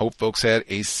that, hope folks had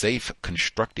a safe,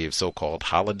 constructive so-called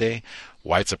holiday.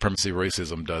 White supremacy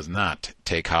racism does not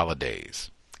take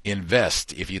holidays.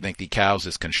 Invest if you think the cows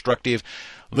is constructive.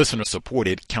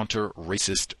 Listener-supported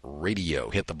counter-racist radio.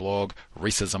 Hit the blog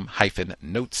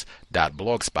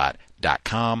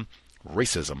racism-notes.blogspot.com.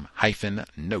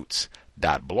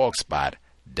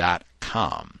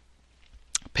 racism-notes.blogspot.com.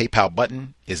 PayPal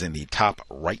button is in the top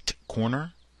right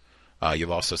corner.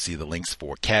 You'll also see the links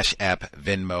for Cash App,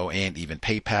 Venmo, and even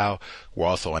PayPal. We're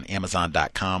also on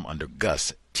Amazon.com under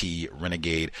Gus T.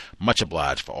 Renegade. Much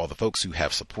obliged for all the folks who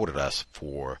have supported us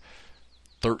for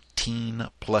 13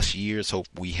 plus years. Hope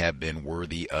we have been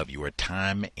worthy of your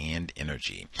time and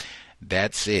energy.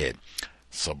 That said,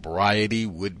 sobriety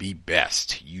would be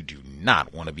best. You do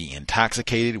not want to be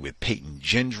intoxicated with Peyton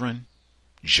Gendron,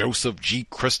 Joseph G.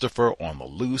 Christopher on the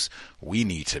loose. We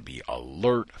need to be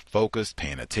alert, focused,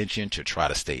 paying attention to try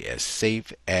to stay as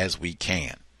safe as we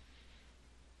can.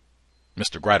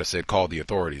 Mr. Grider said, call the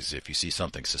authorities if you see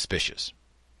something suspicious.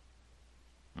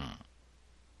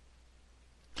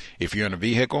 If you're in a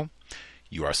vehicle,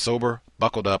 you are sober,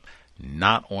 buckled up,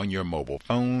 not on your mobile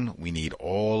phone. We need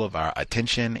all of our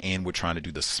attention, and we're trying to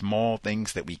do the small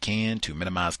things that we can to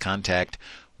minimize contact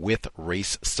with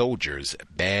race soldiers,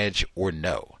 badge or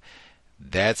no.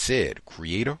 That said,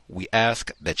 Creator, we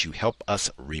ask that you help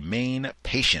us remain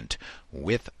patient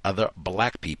with other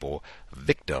black people,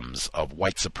 victims of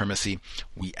white supremacy.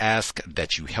 We ask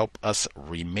that you help us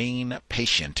remain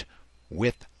patient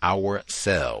with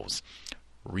ourselves.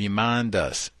 Remind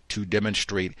us to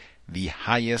demonstrate the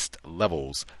highest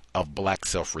levels of black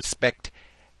self-respect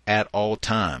at all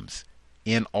times,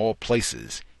 in all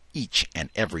places, each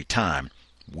and every time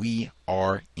we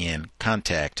are in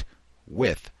contact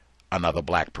with another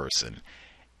black person.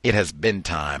 It has been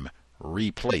time.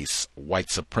 Replace white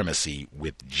supremacy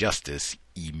with justice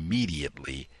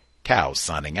immediately. Cows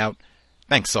signing out.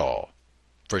 Thanks all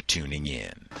for tuning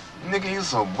in. Nigga, you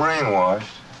so brainwashed.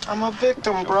 I'm a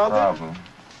victim, brother. Problem.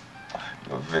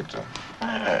 You're a victim.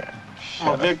 Man,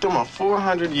 I'm a victim of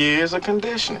 400 years of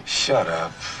conditioning. Shut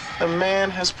up. The man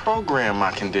has programmed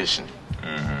my conditioning.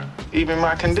 Even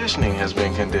my conditioning has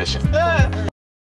been conditioned.